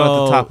 What's going on at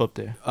the So, top up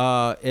there?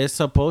 It's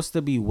supposed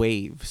to be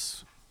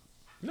waves.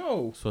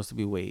 No. Supposed to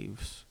be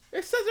waves.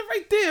 It says it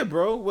right there,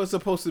 bro. What's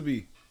supposed to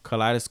be?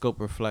 Kaleidoscope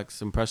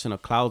reflects impression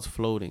of clouds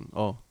floating.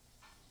 Oh,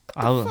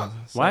 I'll-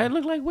 why it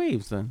look like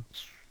waves then?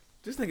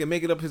 This nigga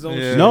making up his own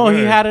Yeah. shit. No, he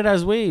right. had it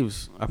as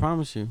waves. I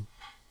promise you.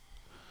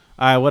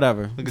 All right,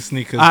 whatever. Look at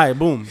sneakers. All right,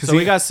 boom. 'Cause So we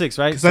he- got 6,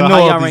 right? 'cause So I know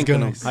how all y'all these ranking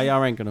them? guys. How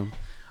y'all ranking them?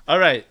 All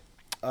right,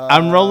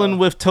 I'm rolling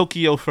with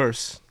Tokyo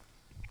first.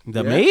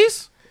 The Yeah.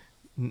 maze?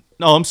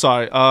 No, I'm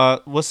sorry.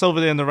 What's over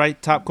there in the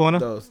right top corner?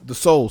 The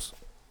souls.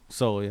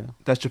 So yeah.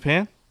 That's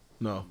Japan.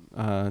 No.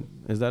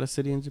 Is that a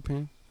city in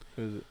Japan?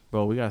 Is it?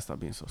 Bro, we gotta stop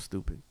being so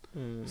stupid.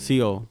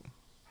 Seoul.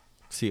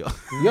 Seoul.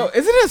 Yo,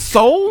 isn't it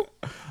soul?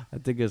 I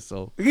think it's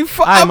Seoul. You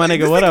Aight, my nigga,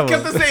 this whatever.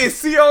 kept on saying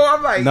CO.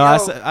 I'm like, No,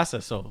 yo. I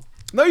said Seoul.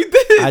 No, you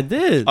did. I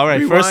did. All right,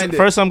 Rewind it.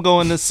 first I'm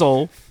going to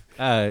Seoul.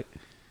 All right.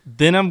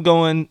 Then I'm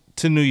going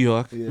to New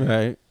York. Yeah.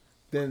 Right.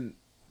 Then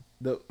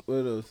what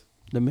are those?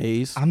 The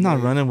maze. I'm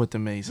not running with the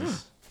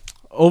mazes.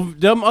 Oh,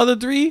 them other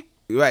 3?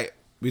 Right.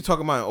 We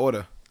talking about in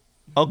order.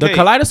 Okay. The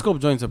kaleidoscope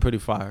joints are pretty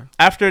fire.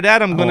 After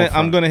that, I'm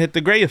fuck. gonna hit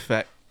the gray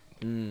effect.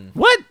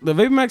 What? The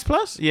Baby Max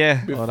Plus?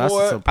 Yeah, Oh, that's a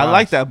Before- surprise. I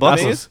like that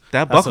buckle. That's a-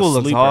 That that's a buckle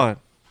looks sleeper. hard.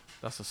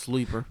 That's a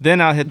sleeper. Then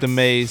I'll hit the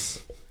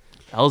maze.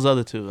 Those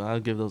other two, I'll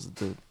give those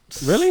to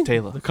Really?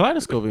 Taylor. The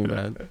kaleidoscope ain't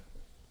bad.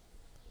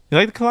 You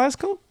like the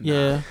kaleidoscope?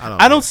 Yeah.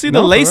 I don't see the No,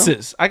 for real.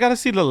 laces. I gotta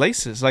see the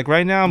laces. Like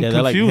right now, I'm Yeah,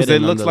 they're, like, confused.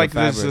 hidden It looks under the like it's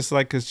fabric. just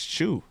like a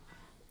shoe.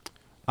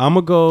 I'm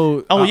gonna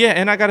go. Oh yeah,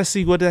 and I gotta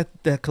see what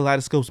that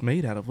kaleidoscope's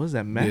made out of. What is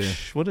that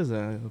mesh? What is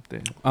that up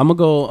there? I'm gonna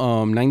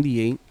go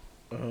 98.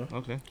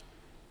 Okay.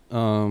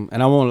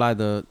 And I won't lie,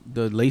 the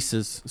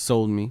laces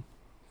sold me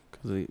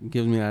because it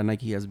gives me that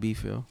Nike SB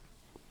feel.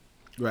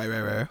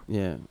 Right.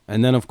 Yeah,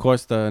 and then of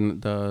course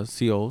the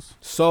COs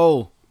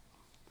Soul.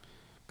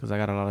 because I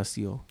got a lot of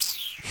CO.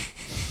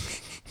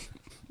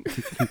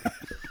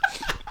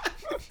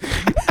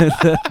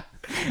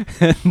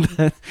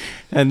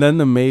 and then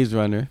the Maze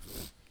Runner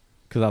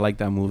because I like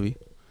that movie.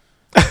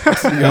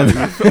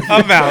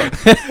 I'm out.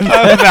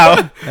 I'm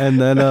out. And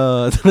then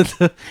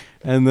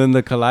and then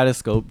the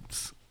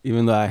Kaleidoscopes,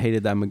 even though I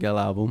hated that Miguel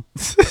album.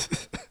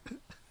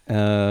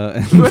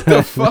 What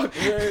the fuck,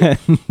 man?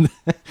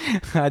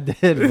 I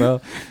did,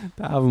 bro.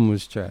 The album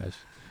was trash.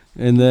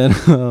 And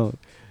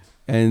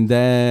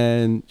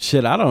then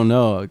shit, I don't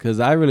know, because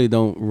I really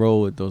don't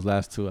roll with those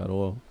last two at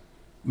all.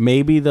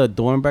 Maybe the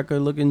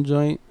Dornbecker looking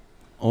joint,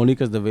 only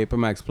because the Vapor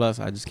Max Plus,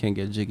 I just can't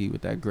get jiggy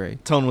with that gray.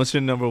 Tone, what's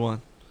your number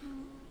one?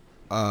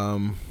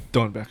 Um,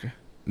 Dornbecker.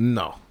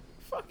 no.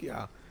 Fuck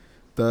y'all.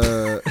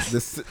 The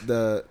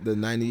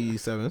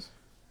 97s.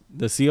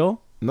 The CO?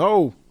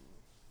 No.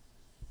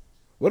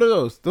 What are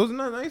those? Those are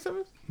not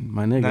 97s?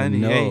 My nigga,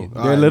 98. no.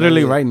 All They're right,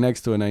 literally 98. right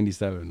next to a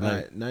 97. All Like,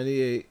 right,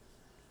 98,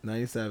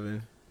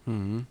 97,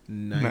 hmm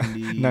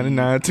 90,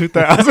 99,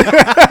 2000.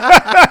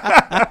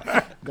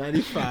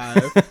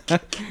 95.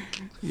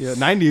 Yeah,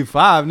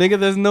 95. Nigga,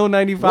 there's no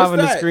 95 What's on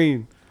the that?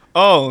 screen.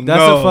 Oh, That's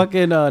no. a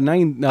fucking 9 All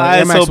Air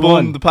right, Max so boom,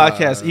 1. the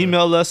podcast.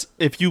 Email us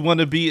if you want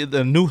to be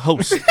the new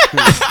host.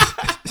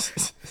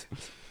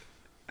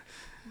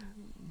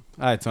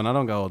 All right, Ton, I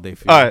don't got all day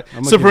for you. All right,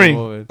 I'ma keep Supreme. it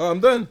moving. Oh, I'm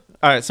done.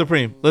 All right,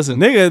 Supreme, listen.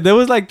 Nigga, there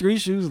was like 3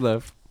 shoes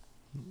left.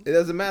 It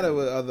doesn't matter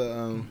what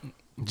other.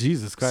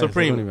 Jesus Christ,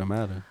 Supreme. it don't even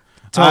matter.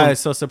 Tone. All right,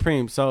 so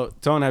Supreme. So,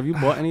 Tone, have you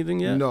bought anything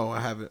yet? No, I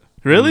haven't.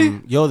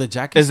 Really? Yo, the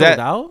jacket Is sold that-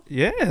 out?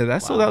 Yeah,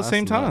 that sold Wow, out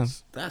same that's time.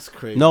 nuts. That's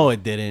crazy. No,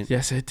 it didn't.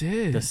 Yes, it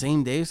did. The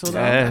same day sold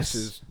out? Yes.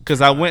 just-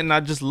 Because I went and I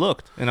just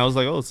looked and I was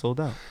like, oh, it's sold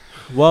out.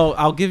 Well,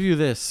 I'll give you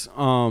this.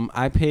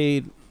 I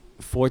paid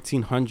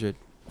 $1,400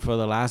 for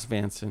the last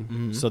Vanson.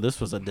 Mhm. So this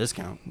was a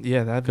discount.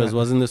 Yeah, that Because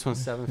wasn't this one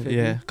 $750?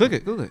 Yeah. Click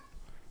it. It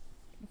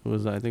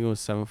was, I think it was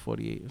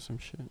 $748 or some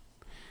shit.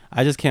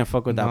 I just can't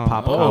fuck with that No.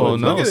 pop Oh, collar.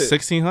 no. Look at it.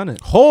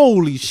 1600.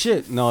 Holy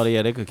shit. No,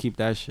 yeah, they could keep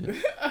that shit.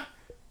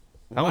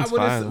 That one's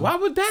fire. Why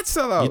would that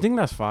sell out? You think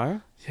that's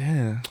fire?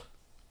 Yeah.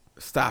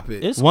 Stop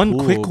it. It's One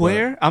cool, quick but-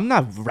 wear. I'm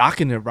not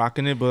rocking it,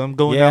 but I'm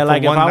going Yeah, out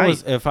like for one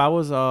night. if I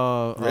was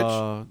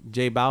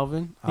J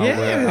Balvin, I'll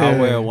Yeah.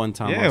 wear it one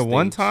time. Yeah, on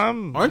one stage.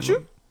 time. Aren't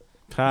you?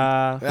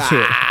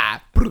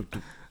 Ah.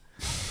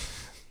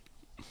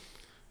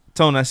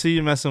 Tone, I see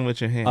you messing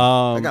with your hand.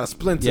 I got a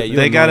splinter. yeah, you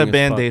they got a annoying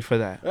as fuck. Band-Aid for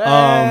that.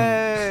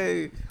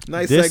 Hey,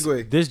 nice This,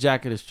 segue. this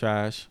jacket is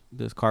trash.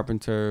 This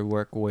carpenter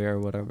workwear or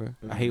whatever.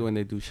 I hate when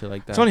they do shit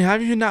like that. Tony, how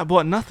have you not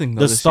bought nothing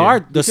though? the this star, year?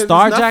 the Because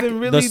star there's nothing jacket,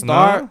 really- the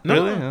star, No?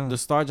 Really? Yeah. the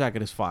star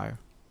jacket is fire.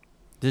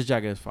 This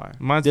jacket is fire.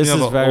 Reminds this me of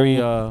is a very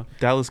old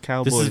Dallas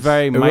Cowboys. this is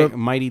very rem-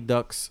 Mighty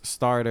Ducks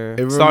starter.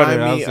 It Starter,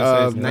 reminded I was me gonna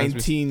say, of it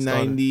reminds me of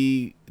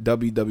 1990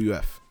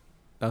 WWF.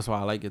 That's why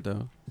I like it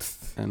though.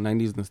 And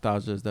 90s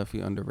nostalgia is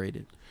definitely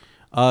underrated.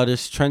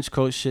 This trench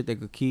coat shit they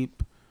could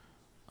keep.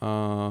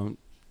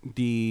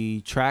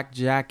 The track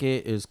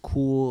jacket is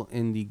cool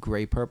in the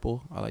gray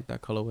purple. I like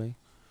that colorway.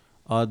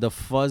 The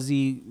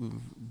fuzzy,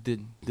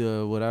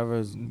 the whatever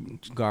is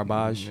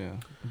garbage. Yeah.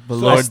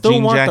 So I still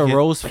jean want jacket. the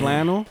rose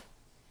flannel,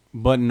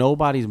 but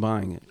nobody's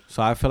buying it.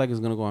 So I feel like it's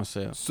gonna go on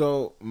sale.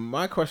 So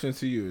my question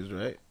to you is,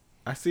 right?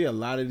 I see a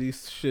lot of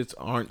these shits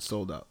aren't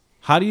sold out.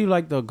 How do you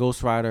like the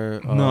Ghost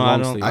Rider? No, I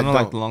long don't. sleeve? I don't I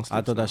like don't. the long sleeves.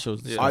 I thought that shit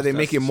was. Yeah. Are they that's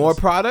making just- more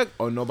product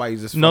or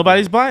nobody's just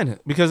Nobody's fucking- buying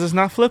it because it's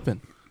not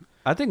flipping.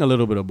 I think a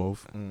little bit of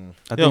both. I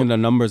Yo, think the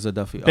numbers are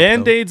definitely.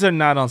 Band up, though. aids are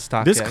not on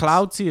stock. This yet.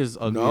 Cloud Tee is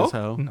ugly No? as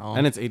hell, No.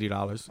 and it's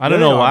 $80. I don't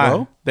Yeah, know they why. are,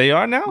 bro. They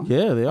are now.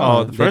 Yeah, they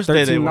are. Oh, the first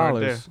day they weren't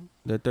there.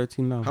 They're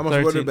 $13. How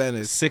much would it been?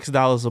 Is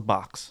 $6 a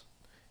box.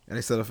 and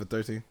they sell it for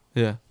 13.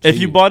 Yeah. If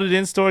you Gee. bought it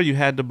in store, you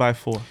had to buy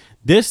 4.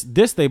 This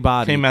they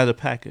body. Came out of the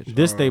package.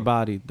 This they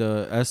body.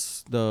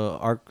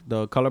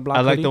 The color block.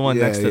 I like hoodie. the one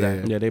Yeah, next to yeah,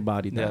 that. Yeah, they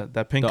bodied that. Yeah,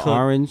 that pink The clip.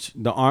 orange.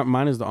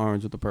 Mine is the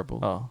orange with the purple.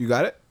 Oh, You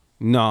got it?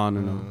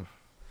 No.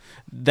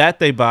 that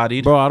they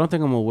bodied. Bro, I don't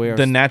think I'm aware.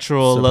 The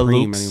natural La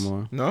Supreme Lux.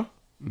 anymore. No.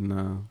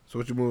 No, So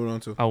what you moving on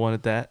to? I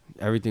wanted that.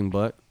 everything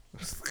but.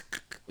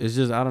 It's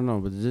just I don't know,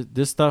 but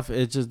this stuff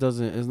it just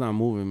doesn't. It's not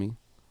moving me.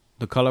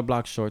 The color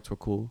block shorts were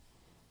cool.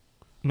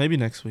 Maybe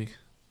next week.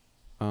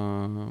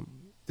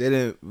 They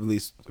didn't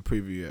release the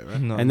preview yet, right?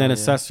 No, And then not yet.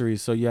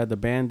 accessories. So you had the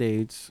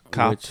Band-Aids,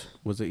 Copped. which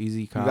was an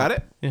easy cop. You got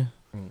it? Yeah.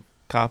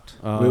 Copped.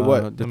 With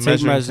what? The The tape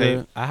measuring measure.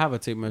 tape. I have a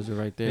tape measure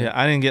right there. Yeah,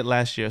 I didn't get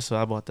last year, so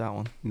I bought that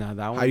one. Nah,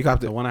 that one. How you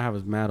copped the it? one I have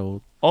is mad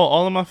old. Oh,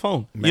 all on my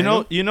phone.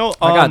 Manual? You know.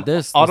 I got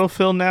this.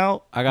 Autofill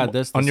now. I got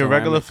this. on the your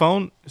regular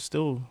ceramic. phone.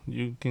 Still,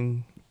 you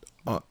can.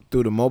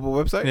 Through the mobile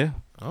website? Yeah.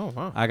 Oh,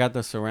 wow. I got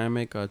the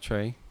ceramic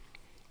tray.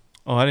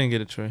 Oh, I didn't get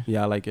a tray.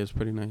 Yeah, I like it. It's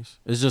pretty nice.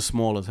 It's just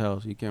small as hell,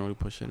 so you can't really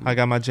push it. I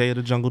got my Jay of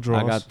the Jungle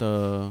drawers. I got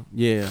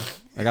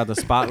I got the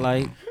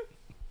spotlight.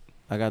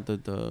 I got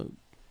the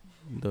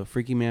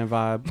Freaky Man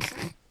vibe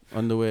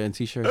underwear and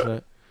t-shirt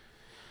set.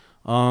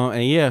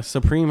 And yeah,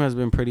 Supreme has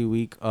been pretty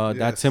weak. That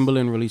Yes.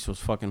 Timberland release was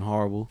fucking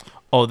horrible.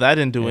 Oh, that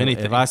didn't do Yeah,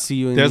 anything. If I see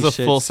you in There's a these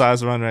full shits,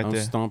 size run right I'm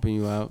there. stomping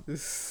you out.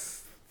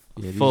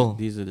 Yeah, Full.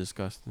 these are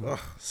disgusting.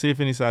 See if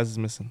any size is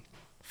missing.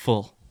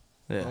 Full.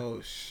 Yeah.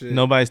 Oh, shit.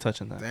 Nobody's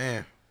touching that.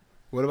 Damn.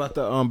 What about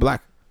the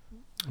black?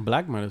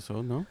 Black might have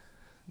sold, no?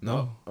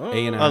 No. Oh. A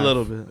and A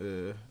little bit.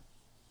 Yeah.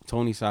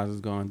 Tony size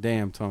is gone.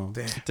 Damn, Tone.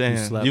 Damn.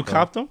 slept, You bro.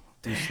 copped them?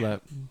 You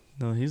slept.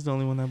 No, he's the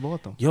only one that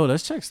bought them. Yo,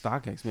 let's check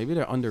StockX. Maybe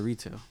they're under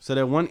retail. So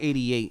they're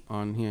 188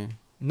 on here.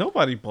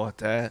 Nobody bought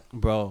that.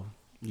 Bro,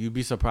 you'd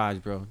be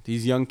surprised, bro.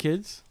 These young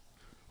kids.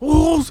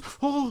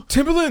 Oh,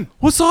 Timberland.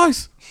 what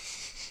size?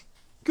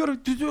 Got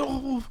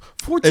a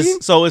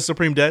 14? So is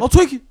Supreme dead? I'll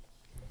take it.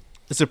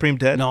 Is Supreme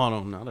dead?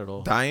 No, not at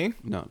all. Dying?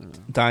 No.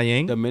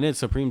 Dying? The minute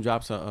Supreme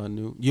drops a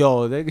new,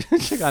 yo,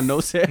 she got no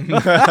sales.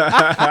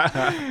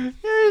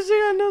 Yeah, she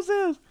got no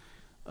sales.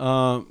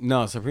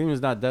 No, Supreme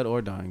is not dead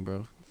or dying,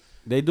 bro.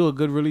 They do a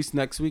good release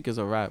next week. It's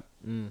a wrap.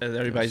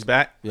 Everybody's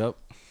back? Yep,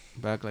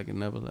 back like it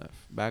never left.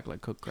 Back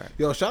like cook crack.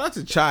 Yo, shout out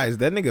to Chais.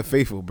 That nigga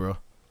faithful, bro.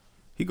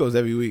 He goes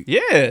every week.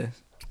 Yeah.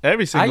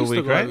 Every I single used to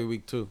week, go right? every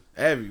week too.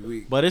 Every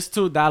week. But it's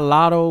too that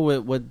lotto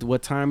with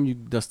what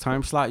time this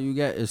time slot you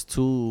get is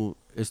too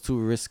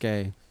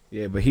risque.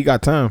 Yeah, but he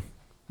got time.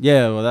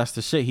 Yeah, well that's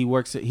the shit. He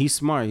works it. He's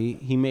smart.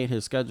 He made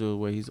his schedule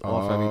where he's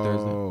off every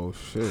Thursday. Oh,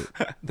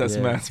 shit. That's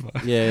Yeah. mad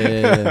smart.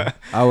 Yeah.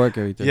 I work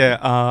every Thursday.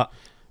 Yeah.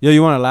 Yo,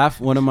 you want to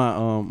laugh? One of my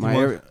my You want-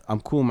 area,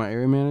 I'm cool. My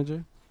area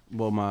manager,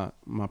 well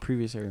my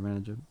previous area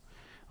manager,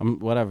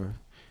 whatever.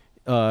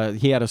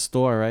 He had a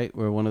store right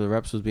where one of the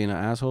reps was being an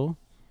asshole,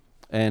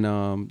 and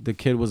the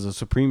kid was a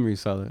Supreme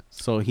reseller,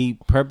 so he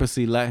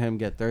purposely let him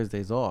get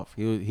Thursdays off.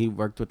 He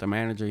worked with the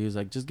manager. He was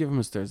like, just give him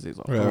his Thursdays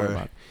off. Don't worry Right.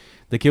 about it.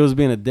 The kid was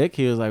being a dick.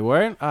 He was like,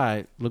 word, all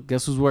right, look,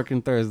 guess who's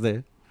working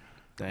Thursday?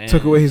 Damn.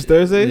 Took away his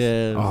Thursdays?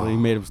 Yeah, so he Oh.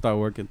 made him start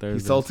working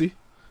Thursdays. He's salty?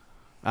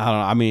 I don't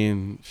know. I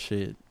mean,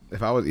 shit.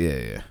 If I was,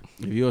 yeah.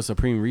 If you're a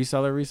Supreme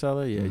reseller,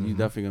 yeah, you Mhm.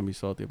 definitely gonna be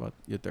salty about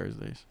your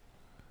Thursdays.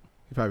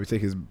 He'd probably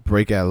take his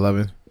break at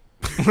 11.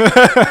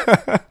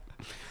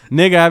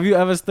 Nigga, have you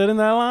ever stood in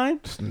that line?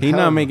 He Hell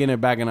not no. making it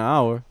back in an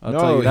hour. I'll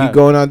tell No, you he that.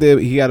 going out there,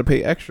 he got to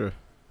pay extra.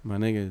 My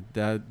nigga,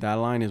 that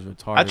line is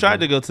retarded. I tried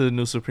bro. to go to the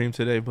new Supreme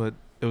today, but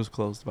it was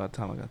closed by the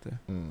time I got there.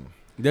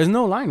 There's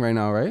no line right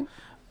now, right?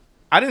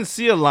 I didn't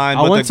see a line,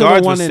 I but went the to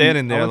guards were one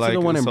standing there I went like to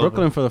the one in it's over.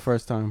 Brooklyn for the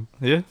first time.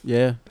 Yeah?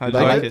 Yeah, How'd I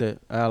you liked like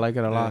it. I like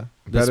it a lot.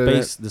 The Better than-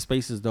 space, the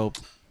space is dope.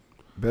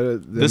 Better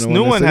than This the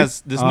new in one the has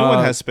city? this new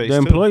one has space The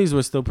too. employees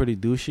were still pretty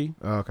douchey,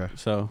 Oh, okay.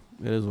 so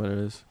it is what it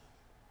is.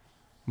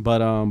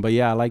 But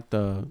yeah, I like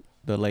the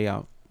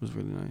layout. It was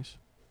really nice.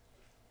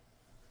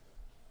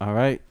 All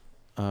right,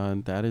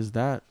 that is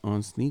that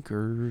on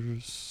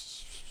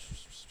sneakers.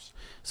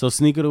 So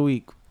sneaker of the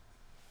week.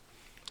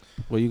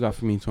 What you got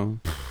for me,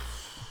 Tom?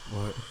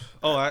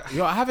 Oh,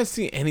 Yo, I haven't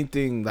seen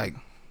anything like,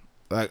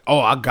 oh,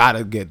 I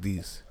gotta get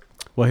these.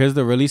 Well, here's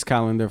the release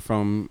calendar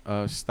from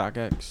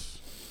StockX.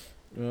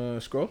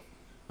 Scroll.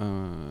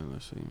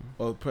 Let's see.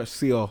 Oh, press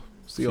CO.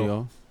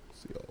 CO.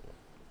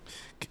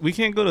 we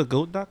can't go to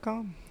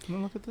goat.com. Can I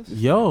look at this?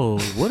 Yo,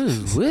 what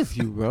is with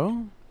you,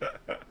 bro?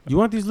 You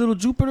want these little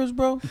Jupiters,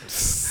 bro?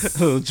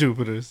 Little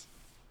Jupiters.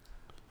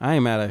 I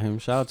ain't mad at him.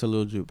 Shout out to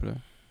Lil Jupiter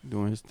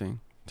doing his thing.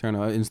 Turn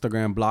an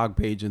Instagram blog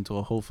page into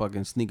a whole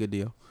fucking sneaker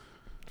deal.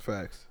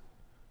 Facts.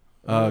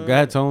 Go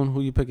ahead, Tone.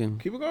 Who you picking?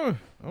 Keep it going.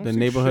 I don't The see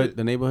neighborhood, shit.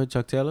 the neighborhood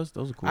Chuck Taylors.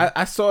 Those are cool.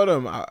 I saw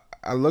them.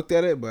 I looked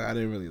at it, but I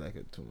didn't really like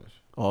it too much.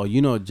 Oh,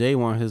 you know Jay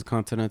want his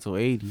Continental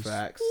 80s.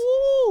 Facts.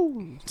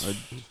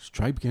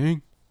 Stripe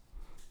Gang.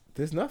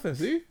 There's nothing.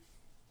 See.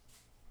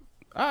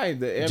 All right,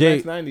 the Air Jay-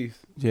 Max 90s,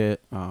 Yeah.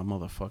 Oh,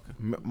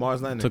 motherfucker. Mars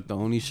 90. Took the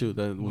only shoe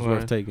that was Word.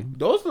 worth taking.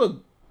 Those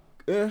look.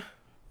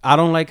 I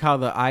don't like how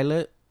the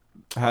eyelet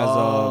has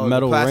Oh, a the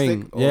metal plastic?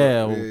 ring. Oh, Yeah,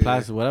 yeah, or yeah.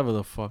 plastic, whatever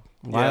the fuck.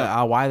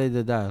 Why they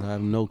did that? I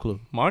have no clue.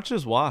 March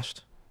is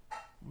washed.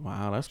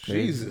 Wow, that's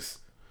crazy. Jesus.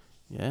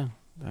 Yeah.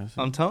 That's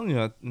I'm telling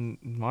you,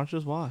 March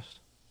is washed.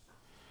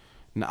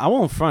 Now, I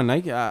won't front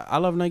Nike. I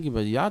love Nike,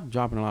 but y'all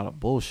dropping a lot of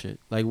bullshit.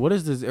 Like, what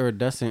is this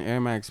iridescent Air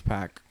Max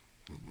pack?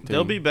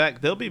 They'll thing? be back.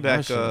 They'll be That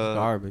back. shit is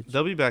garbage.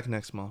 They'll be back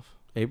next month.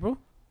 April?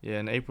 Yeah,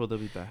 in April they'll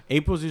be back.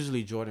 April's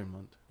usually Jordan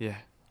month. Yeah.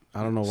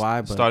 I don't know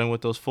why, but Starting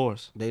with those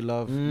 4s. they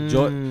love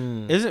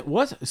Jordan. Is it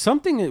what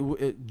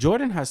something?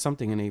 Jordan has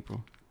something in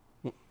April.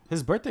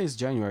 His birthday is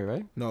January,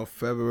 right? No,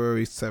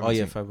 February 17th. Oh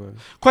yeah, February.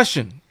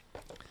 Question.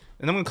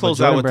 And I'm gonna close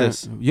But out Jordan with brand-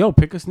 this. Yo,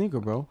 pick a sneaker,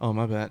 bro. Oh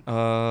my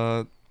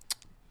bad.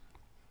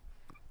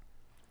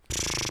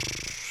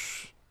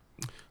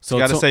 So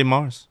gotta To- say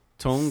Mars.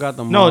 Tone got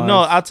the No,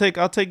 Mars.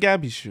 I'll take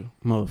Gabby's shoe.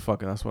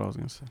 Motherfucker, that's what I was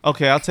gonna say.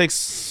 Okay, I'll take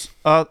Sue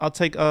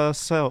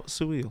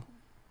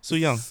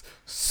Young.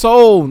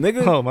 Soul,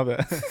 nigga. Oh my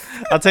bad.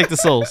 I'll take the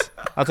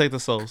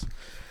soles.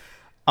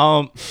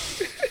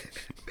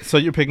 So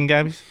you're picking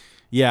Gabby's?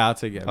 Yeah, I'll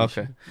take it.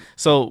 Okay.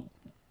 So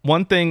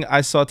one thing I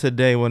saw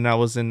today when I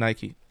was in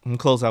Nike, I'm gonna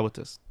close out with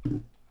this.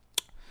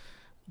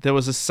 There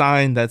was a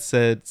sign that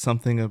said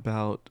something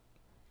about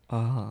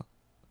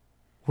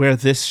where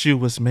this shoe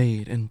was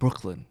made in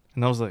Brooklyn.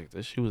 And I was like,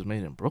 this shoe was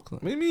made in Brooklyn.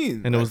 What do you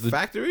mean? And it Like was the-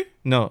 factory?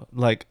 No,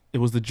 like it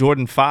was the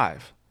Jordan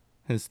 5.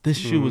 And this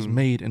shoe was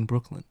made in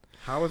Brooklyn.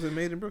 How was it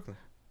made in Brooklyn?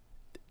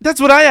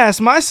 That's what I asked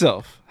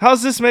myself.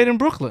 How's this made in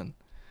Brooklyn?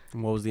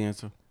 And what was the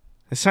answer?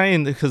 It's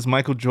saying because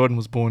Michael Jordan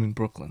was born in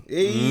Brooklyn.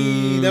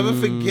 Hey, never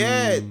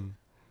forget. Man,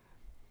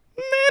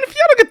 if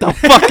y'all don't get the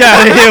fuck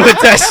out of here with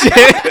that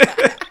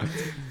shit.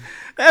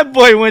 That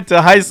boy went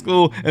to high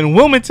school in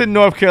Wilmington,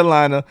 North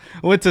Carolina.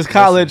 Went to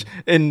college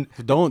in.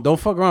 Don't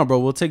fuck around, bro.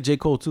 We'll take J.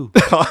 Cole too.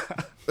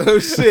 Oh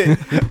shit.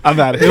 I'm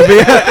out of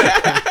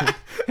here.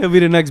 He'll be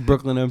the next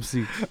Brooklyn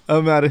MC.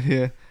 I'm out of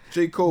here.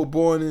 J. Cole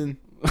born in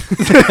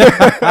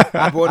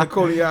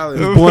Coney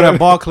Island. Born at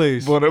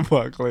Barclays. Born in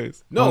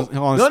Barclays. No,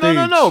 on no,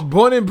 stage.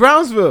 born in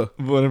Brownsville.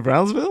 Born in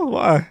Brownsville?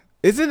 Why?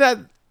 Isn't that?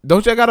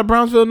 Don't y'all got a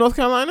Brownsville, North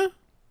Carolina?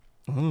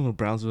 I don't know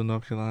Brownsville,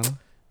 North Carolina.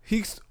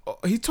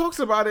 He talks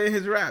about it in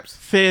his raps.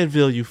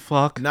 Fayetteville, you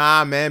fuck.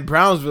 Nah, man,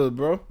 Brownsville,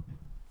 bro.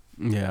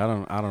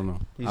 Yeah, I don't know.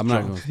 I'm drunk.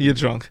 not going. You're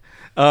drunk.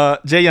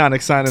 Jay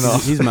Yannick signing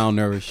off. He's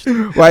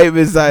malnourished. Why you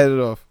been signing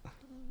it off?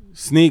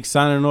 Sneak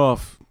signing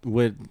off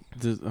with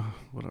this,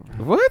 whatever.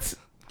 What?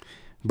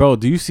 Bro,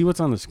 do you see what's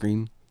on the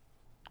screen?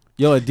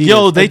 Yo, Adidas.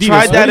 Yo, they Adidas,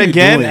 tried what that are you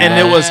again, doing, and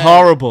bro? it was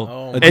horrible.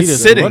 Adidas,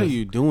 It's sitting. What are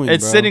you doing,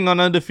 It's bro? sitting on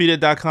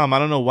undefeated.com. I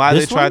don't know why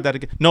This they tried one? that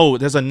again. No,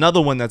 there's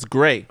another one that's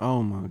gray,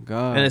 Oh my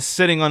god. and it's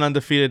sitting on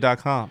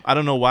undefeated.com. I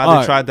don't know why All they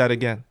right. tried that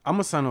again. I'm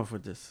gonna sign off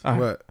with this. All right.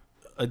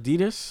 What?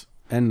 Adidas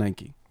and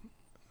Nike,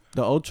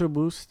 the Ultra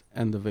Boost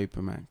and the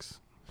Vapor Max.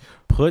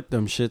 Put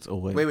them shits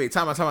away. Wait,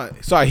 time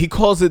out. Sorry, he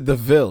calls it the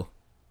Ville.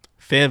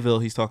 Fayetteville,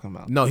 he's talking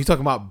about. No, he's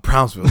talking about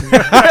Brownsville.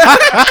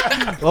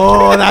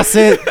 Oh, that's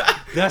it.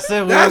 That's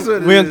it. That's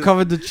what it We is.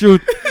 uncovered the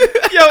truth.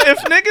 Yo, if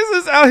niggas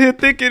is out here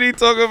thinking he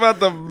talking about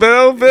the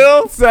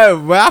Belleville, So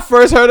when I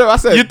first heard it, I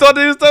said, you thought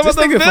he was talking this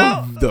about the nigga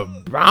Bell? from the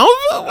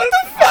Brownsville? What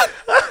the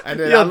fuck? And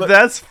then I Yo, looked-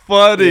 that's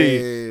funny.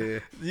 Yeah.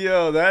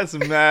 Yo, that's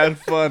mad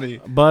funny.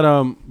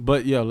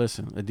 But yo,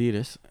 listen,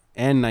 Adidas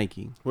and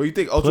Nike. What you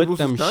think? Ultra Put Boost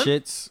them is done?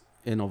 shits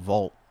in a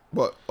vault.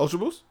 What? Ultra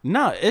Boost?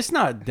 No, it's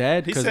not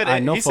dead He because said I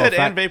know he for a said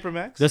fact and Vapor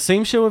Max. the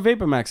same shit with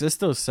Vapor Max. It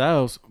still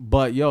sells,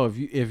 but yo,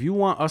 if you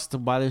want us to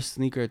buy this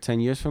sneaker 10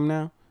 years from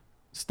now,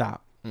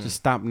 stop. Just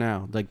stop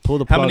now. Like pull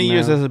the plug How many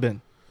years now. has it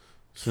been?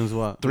 Since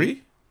what?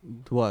 3?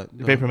 What?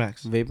 Vapor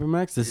Max. Vapor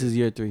Max. This is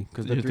year 3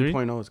 because the Year three?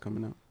 3.0 is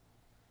coming out.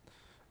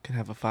 Can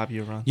have a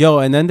 5-year run. Yo,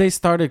 and then they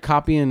started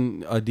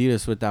copying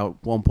Adidas with that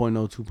 1.0,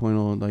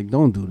 2.0. Like,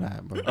 don't do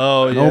that, bro.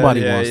 Oh yeah,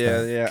 Nobody yeah, wants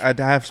yeah, that.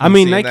 yeah. I have. I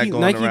mean, seen that Nike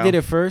going Nike around. did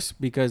it first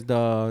because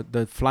the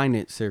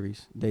Flyknit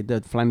series. They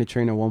did Flyknit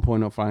Trainer 1.0,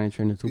 Flyknit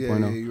Trainer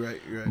 2.0. Yeah,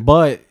 you're right.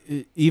 But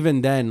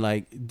even then,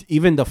 like,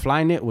 even the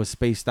Flyknit was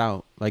spaced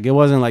out. Like, it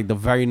wasn't like the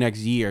very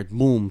next year,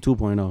 boom,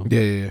 2.0.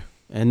 Yeah.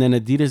 And then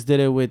Adidas did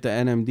it with the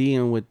NMD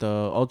and with the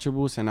Ultra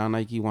Boost, and now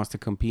Nike wants to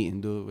compete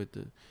and do it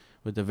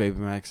with the Vapor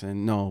Max.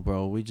 And no,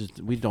 bro, we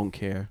don't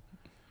care.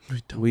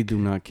 We do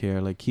not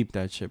care. Like, keep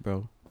that shit,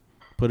 bro.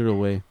 Put it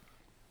away.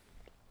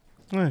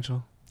 All right,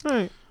 Joel. All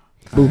right.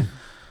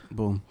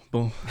 Boom.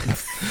 Boom.